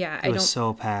 Yeah, It was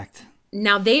so packed.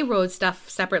 Now they rode stuff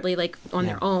separately, like on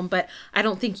their own, but I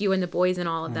don't think you and the boys and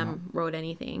all of them rode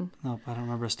anything. Nope, I don't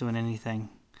remember us doing anything.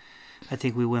 I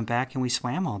think we went back and we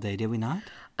swam all day, did we not?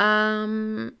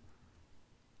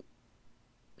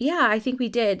 Yeah, I think we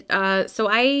did. So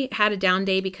I had a down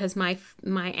day because my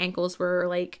ankles were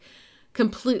like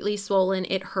completely swollen.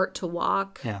 It hurt to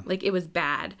walk. Yeah. Like it was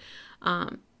bad.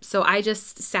 So I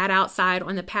just sat outside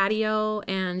on the patio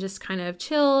and just kind of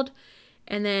chilled.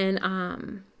 And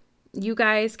then you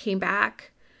guys came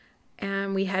back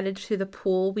and we headed to the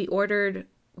pool. We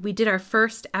did our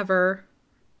first ever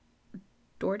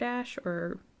DoorDash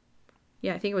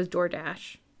I think it was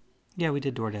DoorDash. Yeah, we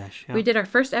did DoorDash. Yeah. We did our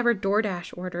first ever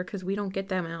DoorDash order because we don't get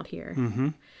them out here. Mm-hmm.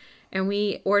 And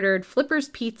we ordered Flipper's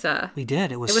Pizza. We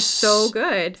did. It was so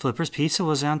good. Flipper's Pizza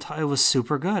was it was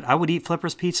super good. I would eat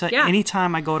Flipper's Pizza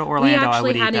anytime I go to We Orlando. I would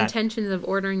actually eat had that. intentions of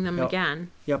ordering them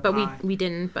again. Yep. But we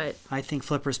didn't. But I think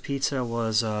Flipper's Pizza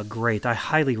was great. I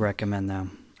highly recommend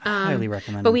them. Highly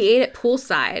recommend But them. we ate it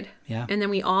poolside. Yeah. And then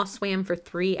we all swam for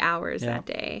 3 hours that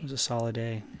It day. was a solid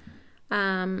day.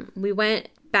 We went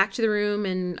back to the room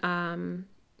and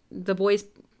the boys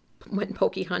went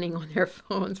pokey hunting on their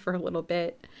phones for a little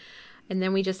bit. And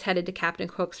then we just headed to Captain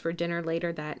Cook's for dinner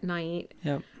later that night.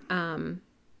 Yep.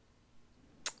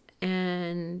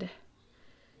 And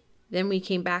then we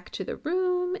came back to the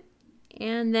room,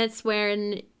 and that's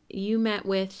when you met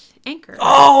with Anchor.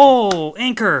 Oh,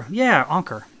 Anchor. Yeah,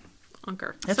 Anchor.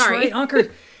 Anchor. That's Sorry. right,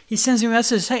 Anchor. He sends me a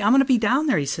message, hey, I'm going to be down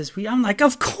there. He says, I'm like,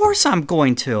 of course I'm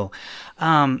going to.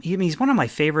 He's one of my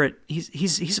favorite.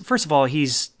 He's first of all, he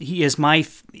is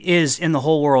in the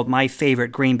whole world my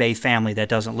favorite Green Bay family that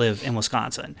doesn't live in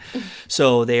Wisconsin.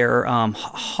 So they're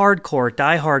hardcore,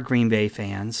 diehard Green Bay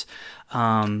fans.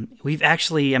 We've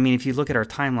actually, if you look at our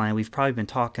timeline, we've probably been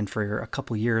talking for a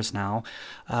couple years now.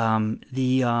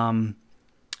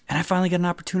 And I finally got an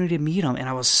opportunity to meet him, and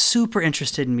I was super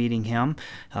interested in meeting him.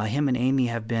 Him and Amy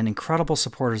have been incredible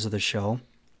supporters of the show.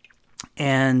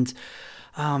 And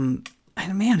and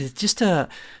man, it's just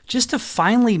to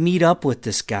finally meet up with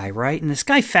this guy, right? And this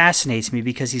guy fascinates me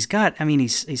because he's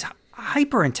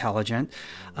hyper intelligent.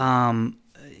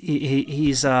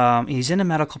 He's in the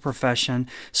medical profession,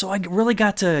 so I really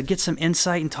got to get some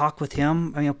insight and talk with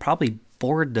him. I mean, I probably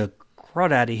bored the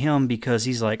crud out of him because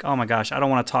he's like, oh my gosh, I don't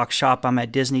want to talk shop. I'm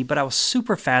at Disney, but I was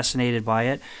super fascinated by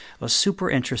it. I was super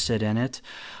interested in it.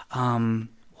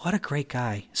 What a great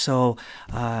guy. So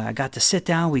I got to sit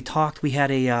down. We talked. We had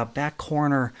a back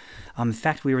corner. In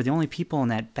fact, we were the only people in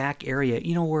that back area.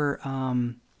 You know where?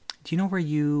 Do you know where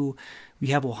you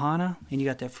have Ohana and you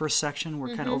got that first section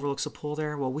where it kind of overlooks the pool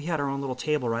there? Well, we had our own little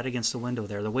table right against the window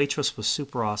there. The waitress was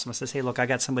super awesome. I says, hey, look, I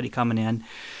got somebody coming in.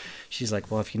 She's like,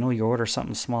 well, if you order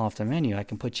something small off the menu, I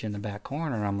can put you in the back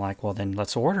corner. And I'm like, well, then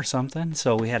let's order something.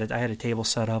 So I had a table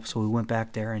set up. So we went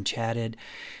back there and chatted.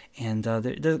 And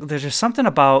there's just something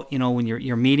about, when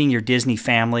you're meeting your Disney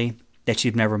family that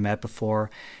you've never met before.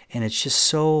 And it's just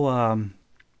so,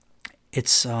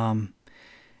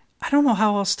 I don't know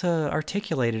how else to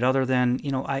articulate it other than,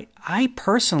 I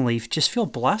personally just feel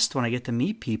blessed when I get to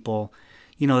meet people,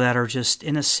 that are just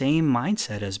in the same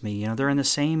mindset as me. They're in the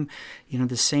same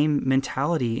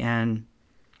mentality and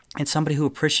somebody who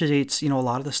appreciates, a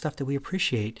lot of the stuff that we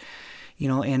appreciate,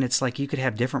 and it's like you could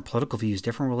have different political views,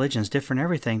 different religions, different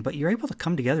everything, but you're able to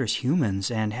come together as humans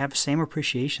and have the same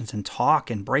appreciations and talk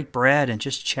and break bread and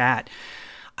just chat.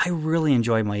 I really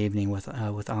enjoyed my evening with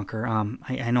Ankur.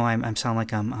 I know I sound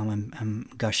like I'm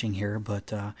gushing here,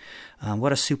 but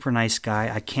what a super nice guy.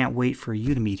 I can't wait for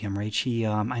you to meet him,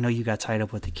 Rach. I know you got tied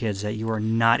up with the kids that you were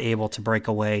not able to break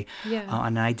away,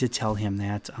 and I did tell him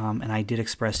that, and I did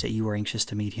express that you were anxious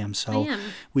to meet him. So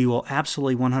we will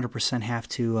absolutely 100% have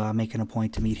to make it a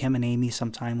point to meet him and Amy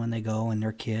sometime when they go and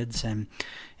their kids, and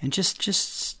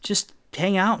just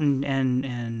hang out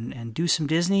and do some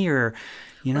Disney or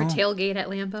tailgate at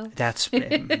Lambeau. That's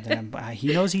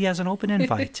he knows he has an open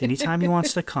invite anytime he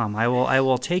wants to come. I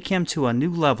will take him to a new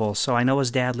level. So I know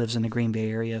his dad lives in the Green Bay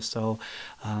area. So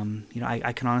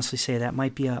I can honestly say that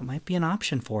might be an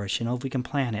option for us. If we can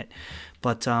plan it.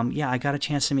 But I got a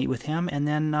chance to meet with him, and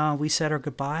then we said our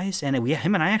goodbyes, and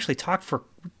him and I actually talked for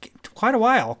quite a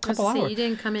while, a couple hours. You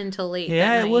didn't come in until late.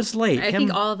 Yeah, that it night. was late. I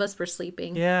think all of us were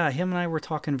sleeping. Yeah, him and I were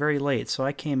talking very late, so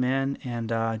I came in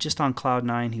and just on cloud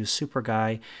nine. He was a super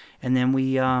guy, and then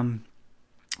we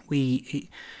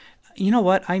you know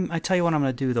what? I tell you what I'm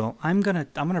gonna do though. I'm gonna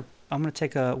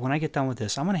take when I get done with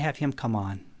this, I'm gonna have him come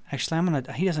on. Actually,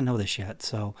 he doesn't know this yet,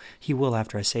 so he will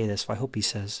after I say this. So I hope he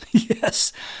says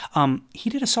yes. He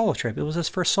did a solo trip. It was his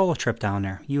first solo trip down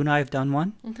there. You and I have done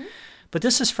one, but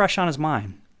this is fresh on his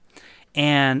mind.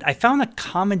 And I found the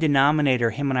common denominator.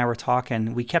 Him and I were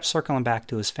talking. We kept circling back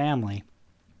to his family,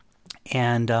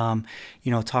 and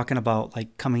talking about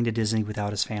like coming to Disney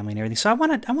without his family and everything. So I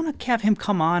want to have him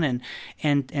come on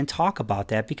and talk about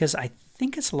that, because I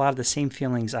think it's a lot of the same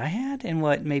feelings I had and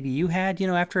what maybe you had.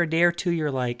 After a day or two, you're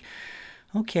like,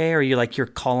 okay, or you're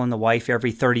calling the wife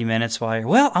every 30 minutes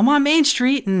while I'm on Main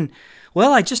Street, and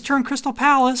I just turned Crystal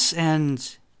Palace,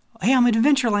 and hey, I'm at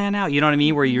Adventureland now. You know what I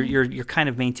mean? Where you're kind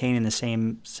of maintaining the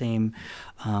same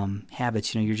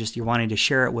habits. You're wanting to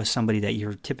share it with somebody that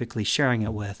you're typically sharing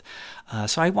it with.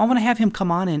 So I want to have him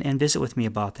come on and visit with me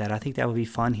about that. I think that would be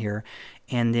fun here.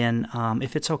 And then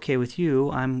if it's okay with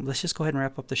you, let's just go ahead and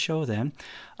wrap up the show then.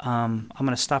 I'm going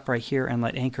to stop right here and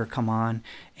let Ankur come on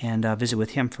and visit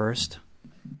with him first.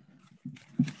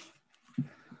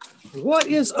 What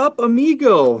is up,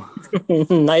 amigo?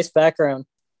 Nice background.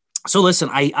 So listen,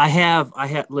 when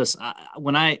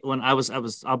I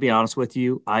was, I'll be honest with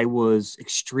you, I was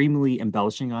extremely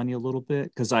embellishing on you a little bit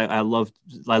because I loved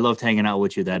hanging out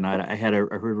with you that night. I had a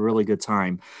really good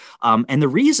time. And the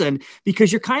reason,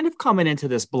 because you're kind of coming into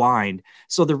this blind.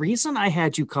 So the reason I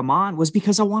had you come on was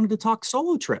because I wanted to talk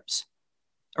solo trips.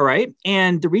 All right.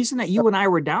 And the reason that you and I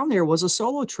were down there was a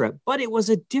solo trip, but it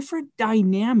was a different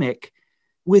dynamic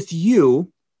with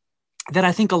you that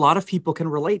I think a lot of people can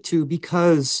relate to,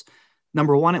 because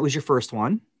number one, it was your first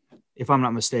one, if I'm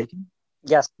not mistaken.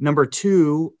 Yes. Number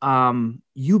two,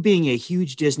 you being a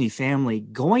huge Disney family,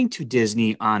 going to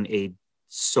Disney on a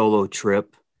solo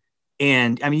trip.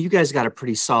 And I mean, you guys got a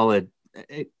pretty solid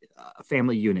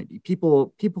family unit.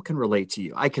 People can relate to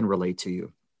you. I can relate to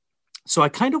you. So I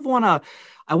kind of want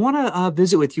to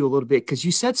visit with you a little bit, because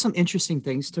you said some interesting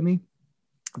things to me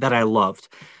that I loved.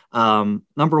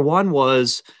 Number one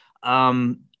was,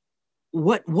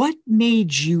 what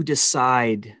made you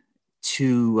decide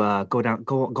to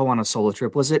go on a solo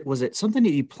trip? Was it something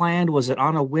that you planned? Was it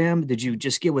on a whim? Did you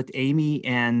just get with Amy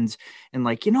and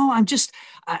like,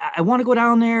 I want to go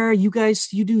down there. You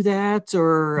guys, you do that,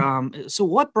 or so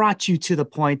what brought you to the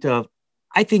point of,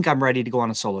 I think I'm ready to go on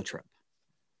a solo trip?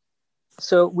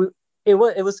 So it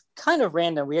was kind of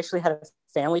random. We actually had a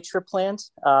family trip planned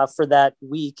for that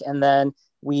week, and then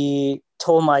we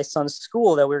told my son's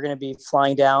school that we were going to be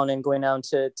flying down and going down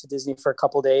to Disney for a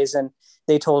couple of days. And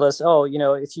they told us, oh,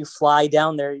 if you fly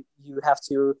down there, you have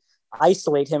to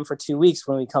isolate him for 2 weeks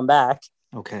when we come back.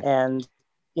 Okay. And,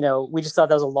 we just thought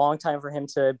that was a long time for him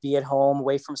to be at home,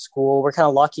 away from school. We're kind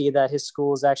of lucky that his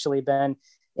school has actually been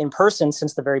in person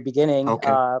since the very beginning,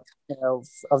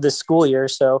 of this school year.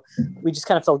 So we just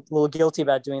kind of felt a little guilty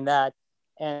about doing that.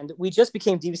 And we just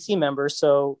became DVC members.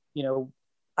 So,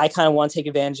 I kind of want to take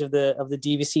advantage of the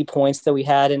DVC points that we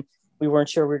had, and we weren't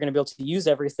sure we were going to be able to use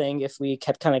everything if we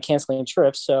kept kind of canceling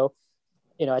trips. So,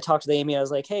 I talked to Amy. I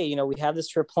was like, hey, we have this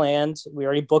trip planned. We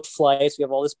already booked flights. We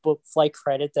have all this book flight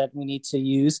credit that we need to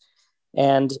use.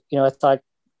 And, I thought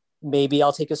maybe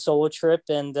I'll take a solo trip.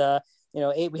 And,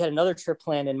 we had another trip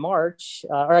planned in March,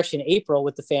 or actually in April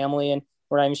with the family, and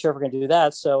we're not even sure if we're going to do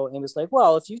that. So Amy was like,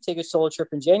 well, if you take a solo trip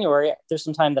in January, there's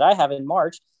some time that I have in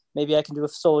March. Maybe I can do a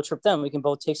solo trip then. We can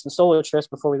both take some solo trips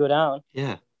before we go down.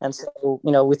 Yeah. And so,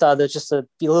 we thought that just to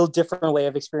be a little different way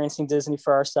of experiencing Disney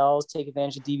for ourselves, take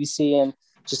advantage of DVC and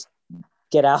just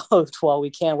get out while we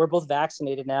can. We're both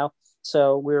vaccinated now.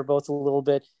 So we were both a little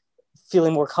bit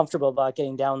feeling more comfortable about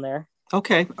getting down there.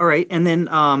 Okay. All right. And then,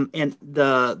 and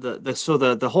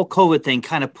the whole COVID thing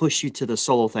kind of pushed you to the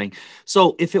solo thing.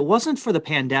 So if it wasn't for the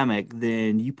pandemic,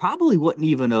 then you probably wouldn't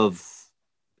even have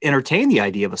entertained the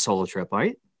idea of a solo trip,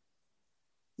 right?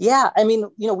 Yeah, I mean,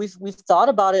 we've thought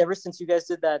about it ever since you guys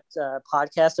did that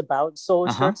podcast about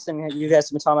solo trips, and you guys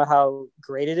have been talking about how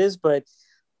great it is. But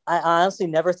I honestly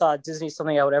never thought Disney's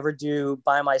something I would ever do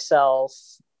by myself,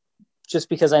 just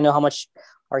because I know how much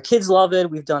our kids love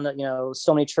it. We've done,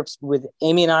 so many trips with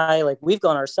Amy and I. Like, we've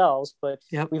gone ourselves, but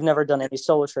we've never done any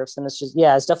solo trips. And it's just,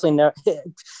 it's definitely never.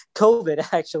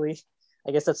 COVID actually,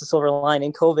 I guess that's the silver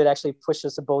lining. COVID actually pushed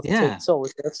us to both take solo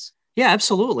trips. Yeah,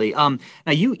 absolutely. Now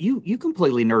you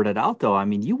completely nerded out though. I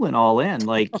mean, you went all in,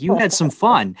 like you had some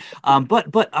fun.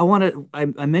 But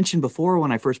I mentioned before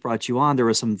when I first brought you on, there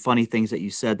were some funny things that you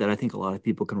said that I think a lot of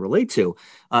people can relate to.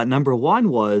 Number one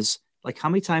was, like, how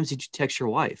many times did you text your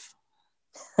wife?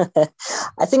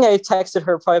 I think I texted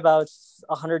her probably about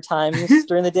 100 times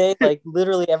during the day. Like,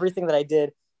 literally everything that I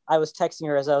did, I was texting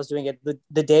her as I was doing it.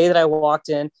 The day that I walked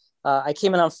in, I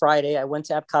came in on Friday. I went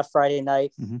to Epcot Friday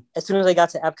night. Mm-hmm. As soon as I got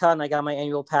to Epcot and I got my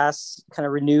annual pass kind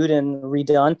of renewed and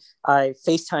redone, I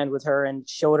FaceTimed with her and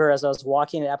showed her as I was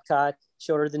walking to Epcot,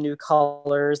 showed her the new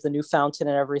colors, the new fountain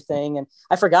and everything. And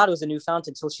I forgot it was a new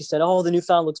fountain until she said, oh, the new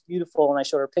fountain looks beautiful. And I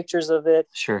showed her pictures of it.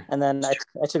 Sure. And then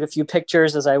I took a few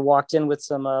pictures as I walked in with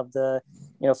some of the,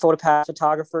 PhotoPass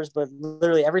photographers, but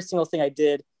literally every single thing I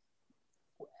did,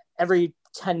 every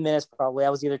 10 minutes probably, I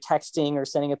was either texting or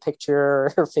sending a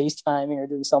picture or FaceTiming or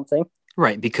doing something.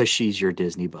 Right, because she's your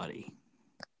Disney buddy.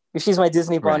 She's my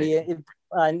Disney buddy. Right.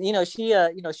 And she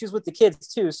was with the kids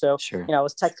too. So sure. I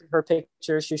was texting her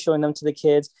pictures. She was showing them to the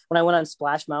kids. When I went on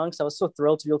Splash Mountain, because I was so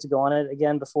thrilled to be able to go on it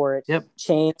again before it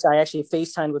changed, I actually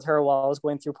FaceTimed with her while I was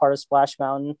going through part of Splash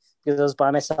Mountain because I was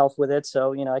by myself with it.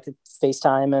 So I could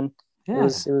FaceTime, and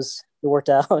it worked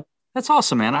out. That's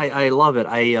awesome, man. I love it.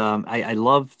 I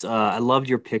loved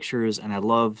your pictures, and I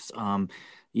loved,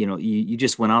 you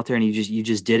just went out there and you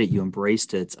just did it. You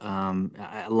embraced it.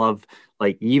 I love,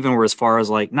 like, you even were as far as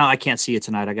like, no, I can't see it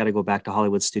tonight. I got to go back to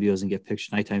Hollywood Studios and get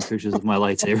nighttime pictures of my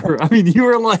lightsaber. I mean, you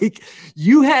were like,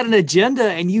 you had an agenda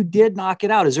and you did knock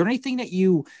it out. Is there anything that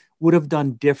you would have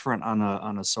done different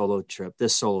on a solo trip,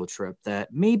 this solo trip,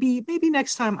 that maybe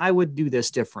next time I would do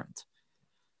this different?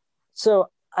 So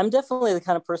I'm definitely the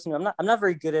kind of person who I'm not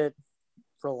very good at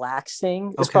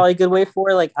relaxing. It's probably a good way for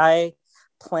it. Like, I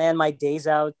plan my days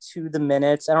out to the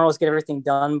minutes. I don't always get everything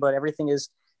done, but everything is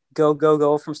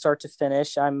go from start to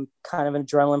finish. I'm kind of an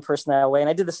adrenaline person that way. And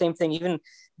I did the same thing, even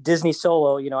Disney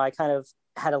solo, I kind of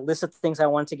had a list of things I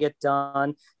wanted to get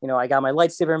done. I got my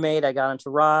lightsaber made. I got into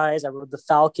Rise. I rode the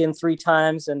Falcon 3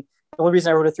 times. And the only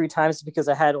reason I rode it 3 times is because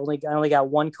I only got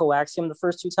one coaxium the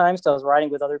first 2 times. So I was riding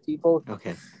with other people.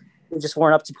 Okay. They just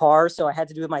weren't up to par, so I had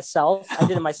to do it myself. I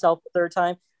did it myself the 3rd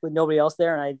time with nobody else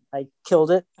there, and I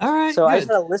killed it. All right. So good. I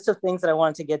just had a list of things that I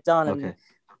wanted to get done. Okay.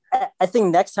 And I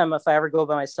think next time, if I ever go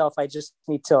by myself, I just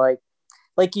need to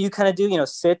like you kind of do,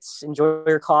 sit, enjoy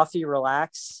your coffee,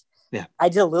 relax. Yeah. I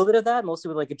did a little bit of that, mostly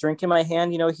with like a drink in my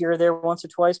hand, here or there once or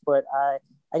twice, but I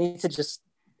need to just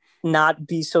not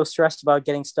be so stressed about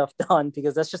getting stuff done,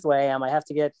 because that's just the way I am. I have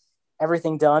to get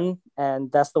everything done,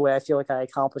 and that's the way I feel like I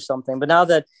accomplish something. But now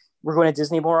that we're going to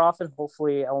Disney more often,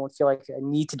 hopefully I won't feel like I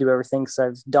need to do everything, because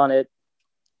I've done it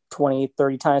 20,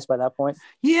 30 times by that point.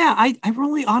 Yeah, I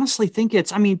really honestly think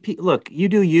it's, I mean, look, you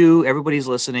do you, everybody's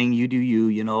listening, you do you,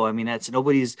 you know, I mean,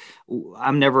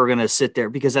 I'm never going to sit there,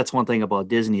 because that's one thing about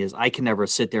Disney is I can never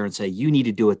sit there and say, you need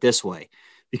to do it this way,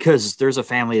 because there's a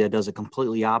family that does it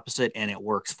completely opposite and it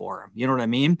works for them. You know what I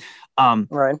mean?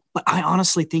 Right. But I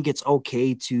honestly think it's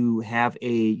okay to have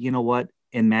you know what,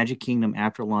 in Magic Kingdom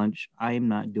after lunch, I am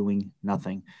not doing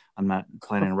nothing. I'm not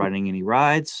planning on riding any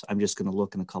rides. I'm just going to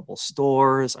look in a couple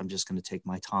stores. I'm just going to take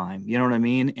my time. You know what I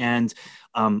mean? And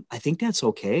I think that's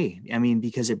okay. I mean,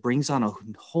 because it brings on a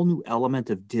whole new element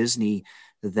of Disney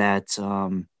that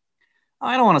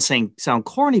I don't want to sound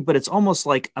corny, but it's almost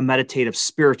like a meditative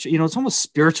spiritual, you know, it's almost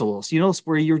spiritualist, you know, it's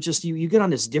where you're just, you get on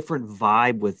this different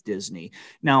vibe with Disney.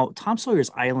 Now, Tom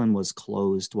Sawyer's Island was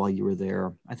closed while you were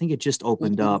there. I think it just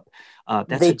opened up.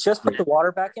 They just put the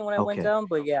water back in when I went down,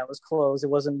 but yeah, it was closed. You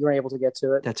weren't able to get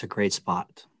to it. That's a great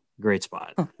spot. Great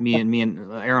spot. Me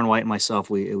and Aaron White and myself,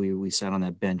 we sat on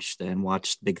that bench and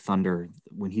watched Big Thunder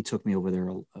when he took me over there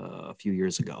a few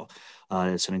years ago.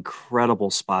 It's an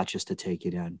incredible spot just to take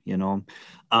it in, you know.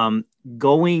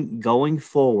 Going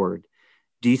forward,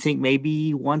 do you think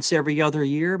maybe once every other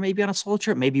year, maybe on a solo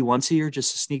trip, maybe once a year,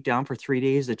 just to sneak down for 3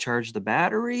 days to charge the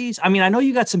batteries? I mean, I know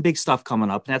you got some big stuff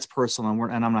coming up, and that's personal,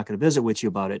 and I'm not going to visit with you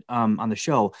about it on the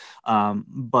show.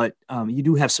 But you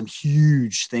do have some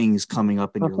huge things coming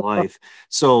up in your life.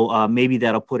 So maybe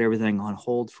that'll put everything on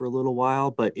hold for a little while.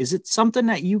 But is it something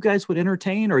that you guys would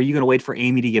entertain, or are you going to wait for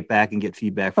Amy to get back and get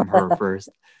feedback from her first?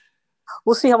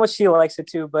 We'll see how much she likes it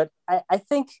too. But I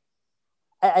think,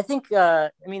 I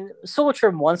mean, solo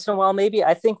trip once in a while, maybe.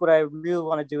 I think what I really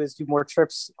want to do is do more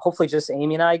trips. Hopefully just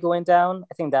Amy and I going down.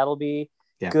 I think that'll be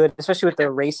good, especially with the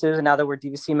races. And now that we're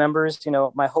DVC members, you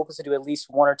know, my hope is to do at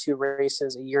least 1 or 2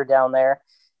 races a year down there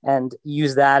and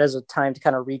use that as a time to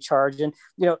kind of recharge. And,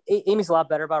 you know, Amy's a lot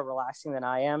better about relaxing than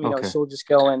I am. You know, she'll just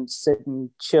go and sit and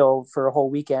chill for a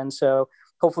whole weekend. So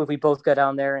hopefully if we both go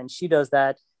down there and she does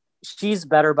that, she's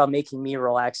better about making me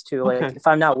relax too. Like if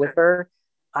I'm not with her,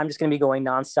 I'm just going to be going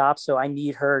nonstop. So I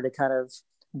need her to kind of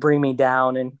bring me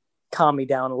down and calm me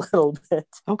down a little bit.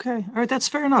 Okay. All right. That's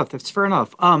fair enough.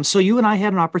 So you and I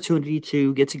had an opportunity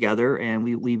to get together, and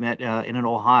we met in an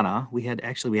Ohana. We had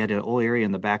an whole area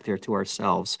in the back there to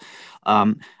ourselves.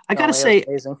 I got to say,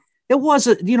 it was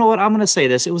you know what, I'm going to say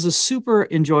this. It was a super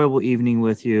enjoyable evening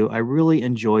with you. I really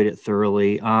enjoyed it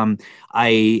thoroughly. I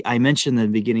mentioned in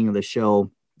the beginning of the show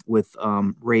with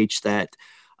Rach that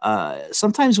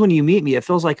sometimes when you meet me, it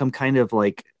feels like I'm kind of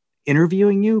like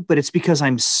interviewing you, but it's because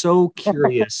I'm so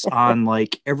curious on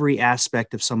like every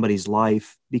aspect of somebody's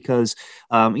life, because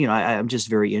you know, I'm just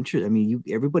very interested. I mean,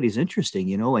 everybody's interesting,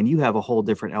 you know, and you have a whole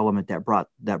different element that brought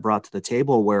to the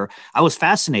table, where I was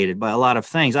fascinated by a lot of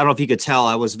things. I don't know if you could tell,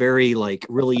 I was very like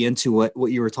really into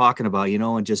what you were talking about, you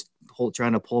know, and just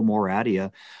trying to pull more out of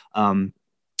you.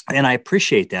 And I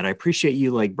appreciate that. I appreciate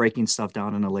you like breaking stuff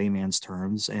down in a layman's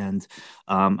terms. And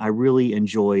I really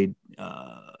enjoyed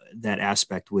that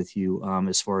aspect with you,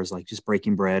 as far as like just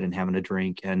breaking bread and having a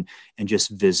drink and just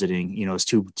visiting, you know, as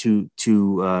two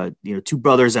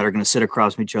brothers that are going to sit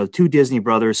across from each other, 2 Disney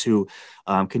brothers who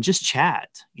can just chat,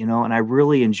 you know, and I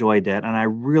really enjoyed that. And I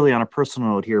really, on a personal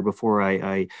note here, before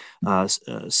I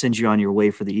send you on your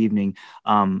way for the evening,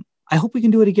 I hope we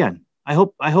can do it again. I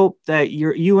hope that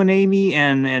you and Amy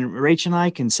and Rach and I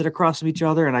can sit across from each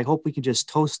other, and I hope we can just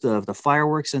toast the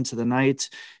fireworks into the night,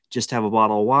 just have a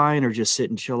bottle of wine, or just sit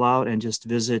and chill out and just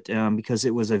visit, because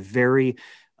it was a very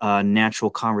natural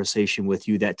conversation with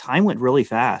you. That time went really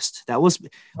fast. That was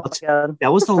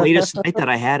the latest night that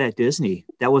I had at Disney.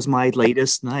 That was my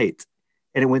latest night,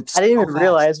 and it went. I didn't even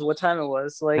realize what time it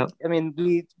was. Like, yep. I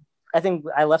mean, I think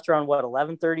I left around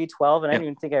 11:30, 12, and I didn't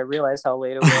even think I realized how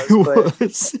late it was.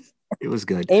 But it was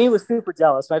good. Amy was super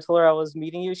jealous. When I told her I was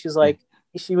meeting you, she's like,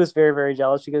 she was very, very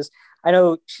jealous, because I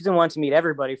know she's been wanting to meet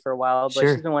everybody for a while, but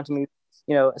she's been wanting to meet,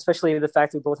 you know, especially the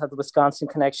fact that we both have the Wisconsin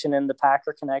connection and the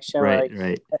Packer connection.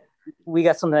 Right. We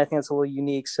got something I think that's a little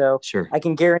unique. So I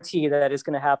can guarantee that it's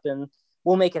going to happen.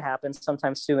 We'll make it happen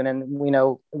sometime soon. And, you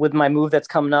know, with my move that's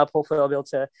coming up, hopefully I'll be able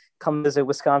to come visit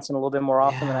Wisconsin a little bit more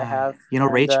often than I have. You know,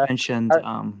 Rach mentioned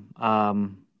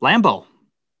Lambeau.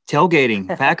 Tailgating,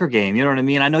 Packer game. You know what I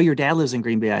mean? I know your dad lives in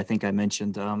Green Bay, I think I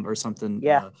mentioned, or something.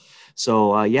 Yeah.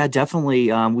 Definitely.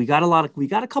 We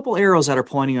got a couple arrows that are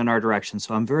pointing in our direction.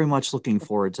 So I'm very much looking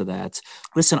forward to that.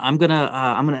 Listen, I'm going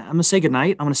to say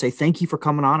goodnight. I'm going to say thank you for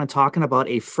coming on and talking about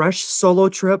a fresh solo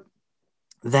trip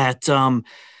that,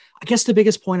 I guess the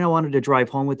biggest point I wanted to drive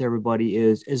home with everybody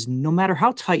is no matter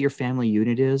how tight your family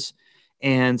unit is,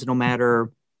 and no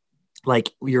matter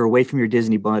like you're away from your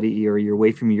Disney buddy or you're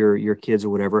away from your kids or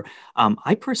whatever,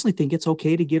 I personally think it's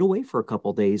okay to get away for a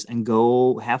couple of days and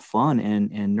go have fun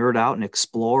and nerd out and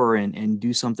explore and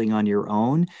do something on your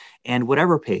own, and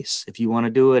whatever pace. If you want to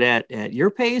do it at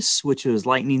your pace, which is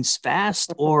lightning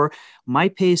fast, or my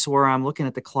pace where I'm looking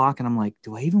at the clock and I'm like,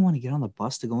 do I even want to get on the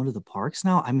bus to go into the parks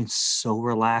now? I'm so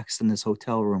relaxed in this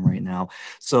hotel room right now.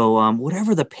 So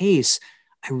whatever the pace,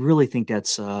 I really think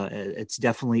that's it's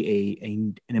definitely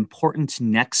an important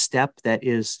next step that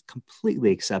is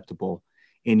completely acceptable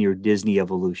in your Disney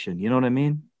evolution. You know what I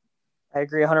mean? I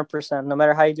agree 100%. No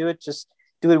matter how you do it, just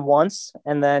do it once,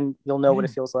 and then you'll know what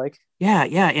it feels like. Yeah,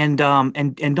 and don't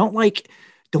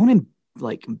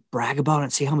brag about it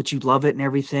and say how much you love it and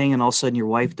everything, and all of a sudden your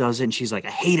wife does it and she's like, I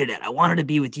hated it, I wanted to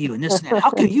be with you and this and that.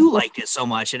 How can you like it so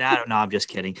much? And I don't know, I'm just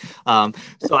kidding. So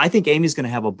I think Amy's going to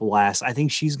have a blast. I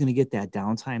think she's going to get that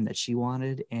downtime that she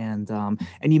wanted. And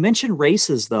you mentioned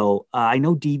races though. I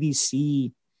know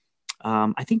DVC,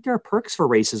 I think there are perks for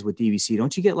races with DVC.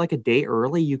 Don't you get like a day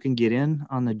early you can get in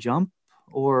on the jump,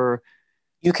 or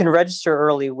you can register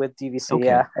early with DVC? Okay.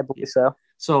 Yeah, I believe so.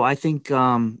 So I think,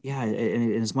 and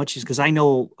as much as, because I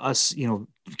know us,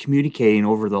 communicating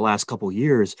over the last couple of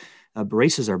years,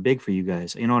 races are big for you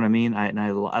guys. You know what I mean? I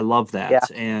love that. Yeah.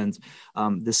 And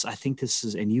I think this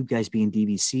is, and you guys being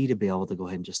DVC to be able to go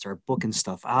ahead and just start booking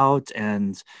stuff out.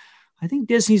 And I think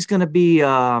Disney's going to be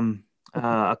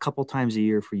a couple times a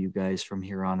year for you guys from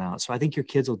here on out. So I think your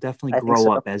kids will definitely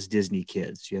grow up as Disney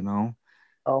kids,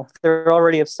 Oh, they're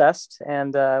already obsessed,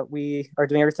 and we are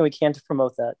doing everything we can to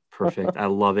promote that. Perfect. I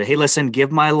love it. Hey, listen,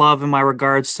 give my love and my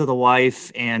regards to the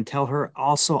wife, and tell her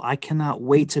also I cannot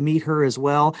wait to meet her as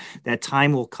well. That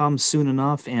time will come soon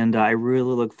enough, and I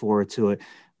really look forward to it.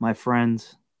 My friend,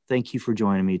 thank you for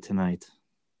joining me tonight.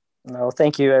 No,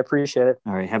 thank you. I appreciate it.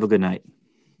 All right. Have a good night.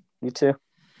 You too.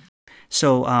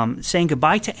 So saying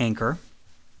goodbye to Anchor,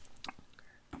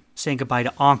 saying goodbye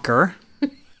to Anchor.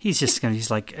 He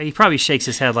probably shakes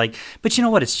his head like, but you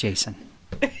know what? It's Jason.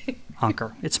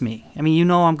 Anchor. It's me. I mean,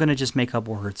 I'm going to just make up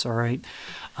words, all right?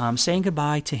 Saying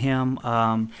goodbye to him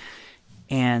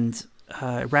and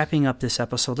wrapping up this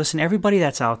episode. Listen, everybody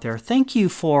that's out there, thank you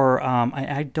for,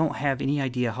 I don't have any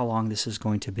idea how long this is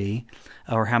going to be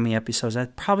or how many episodes.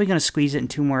 I'm probably going to squeeze it in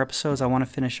 2 more episodes. I want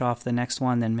to finish off the next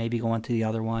one, then maybe go into the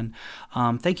other one.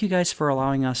 Thank you guys for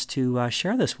allowing us to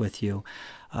share this with you.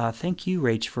 Thank you,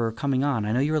 Rach, for coming on.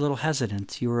 I know you were a little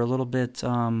hesitant. You were a little bit,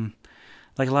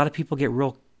 like a lot of people get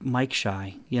real mic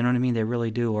shy. You know what I mean? They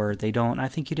really do, or they don't. I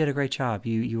think you did a great job.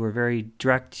 You were very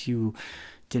direct. You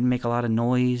didn't make a lot of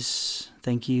noise.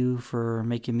 Thank you for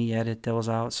making me edit those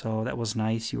out. So that was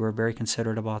nice. You were very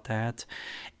considerate about that.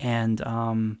 And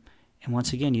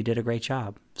once again, you did a great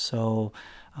job. So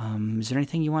is there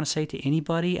anything you want to say to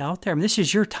anybody out there? I mean, this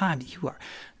is your time.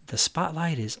 The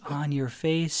spotlight is on your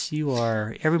face.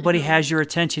 Everybody has your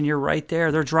attention. You're right there.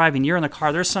 They're driving. You're in the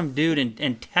car. There's some dude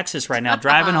in Texas right now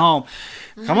driving home.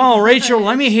 Come on, Rachel.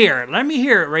 Let me hear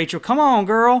it, Rachel. Come on,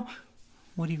 girl.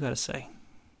 What do you got to say?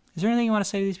 Is there anything you want to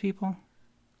say to these people?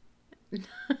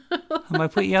 Am I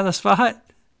putting you on the spot?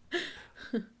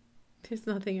 There's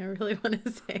nothing I really want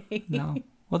to say. No?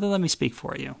 Well, then let me speak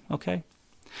for you, okay?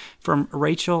 From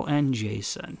Rachel and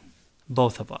Jason,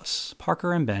 both of us,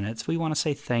 Parker and Bennett, we want to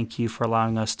say thank you for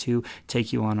allowing us to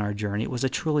take you on our journey. It was a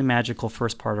truly magical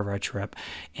first part of our trip,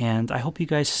 and I hope you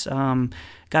guys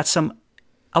got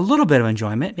a little bit of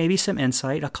enjoyment, maybe some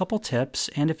insight, a couple tips,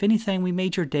 and if anything, we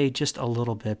made your day just a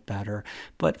little bit better.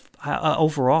 But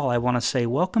overall, I want to say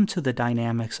welcome to the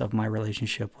dynamics of my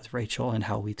relationship with Rachel and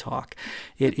how we talk.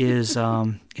 It is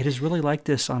really like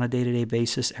this on a day-to-day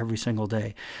basis every single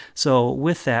day. So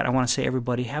with that, I want to say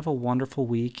everybody have a wonderful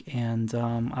week, and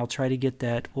I'll try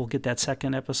to we'll get that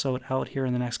second episode out here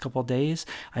in the next couple of days.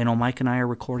 I know Mike and I are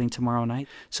recording tomorrow night.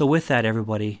 So with that,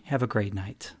 everybody, have a great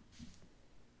night.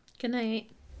 Good night.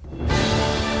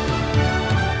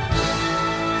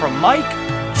 From Mike,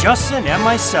 Justin, and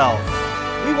myself,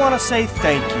 we want to say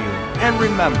thank you. And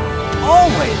remember,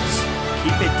 always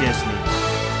keep it Disney.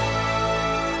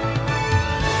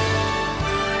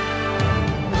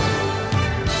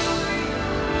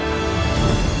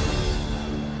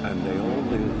 And they all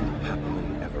live happily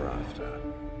ever after.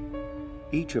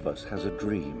 Each of us has a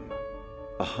dream,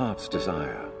 a heart's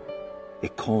desire.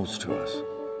 It calls to us.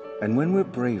 And when we're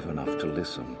brave enough to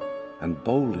listen and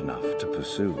bold enough to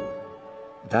pursue,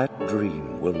 that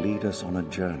dream will lead us on a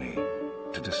journey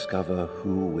to discover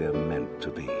who we're meant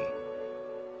to be.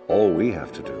 All we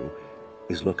have to do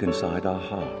is look inside our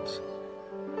hearts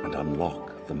and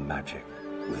unlock the magic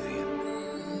with him.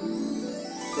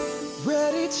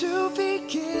 Ready to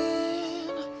begin,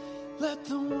 let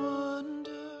the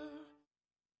wonder.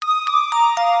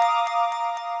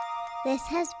 This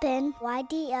has been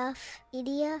YDF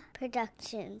Media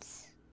Productions.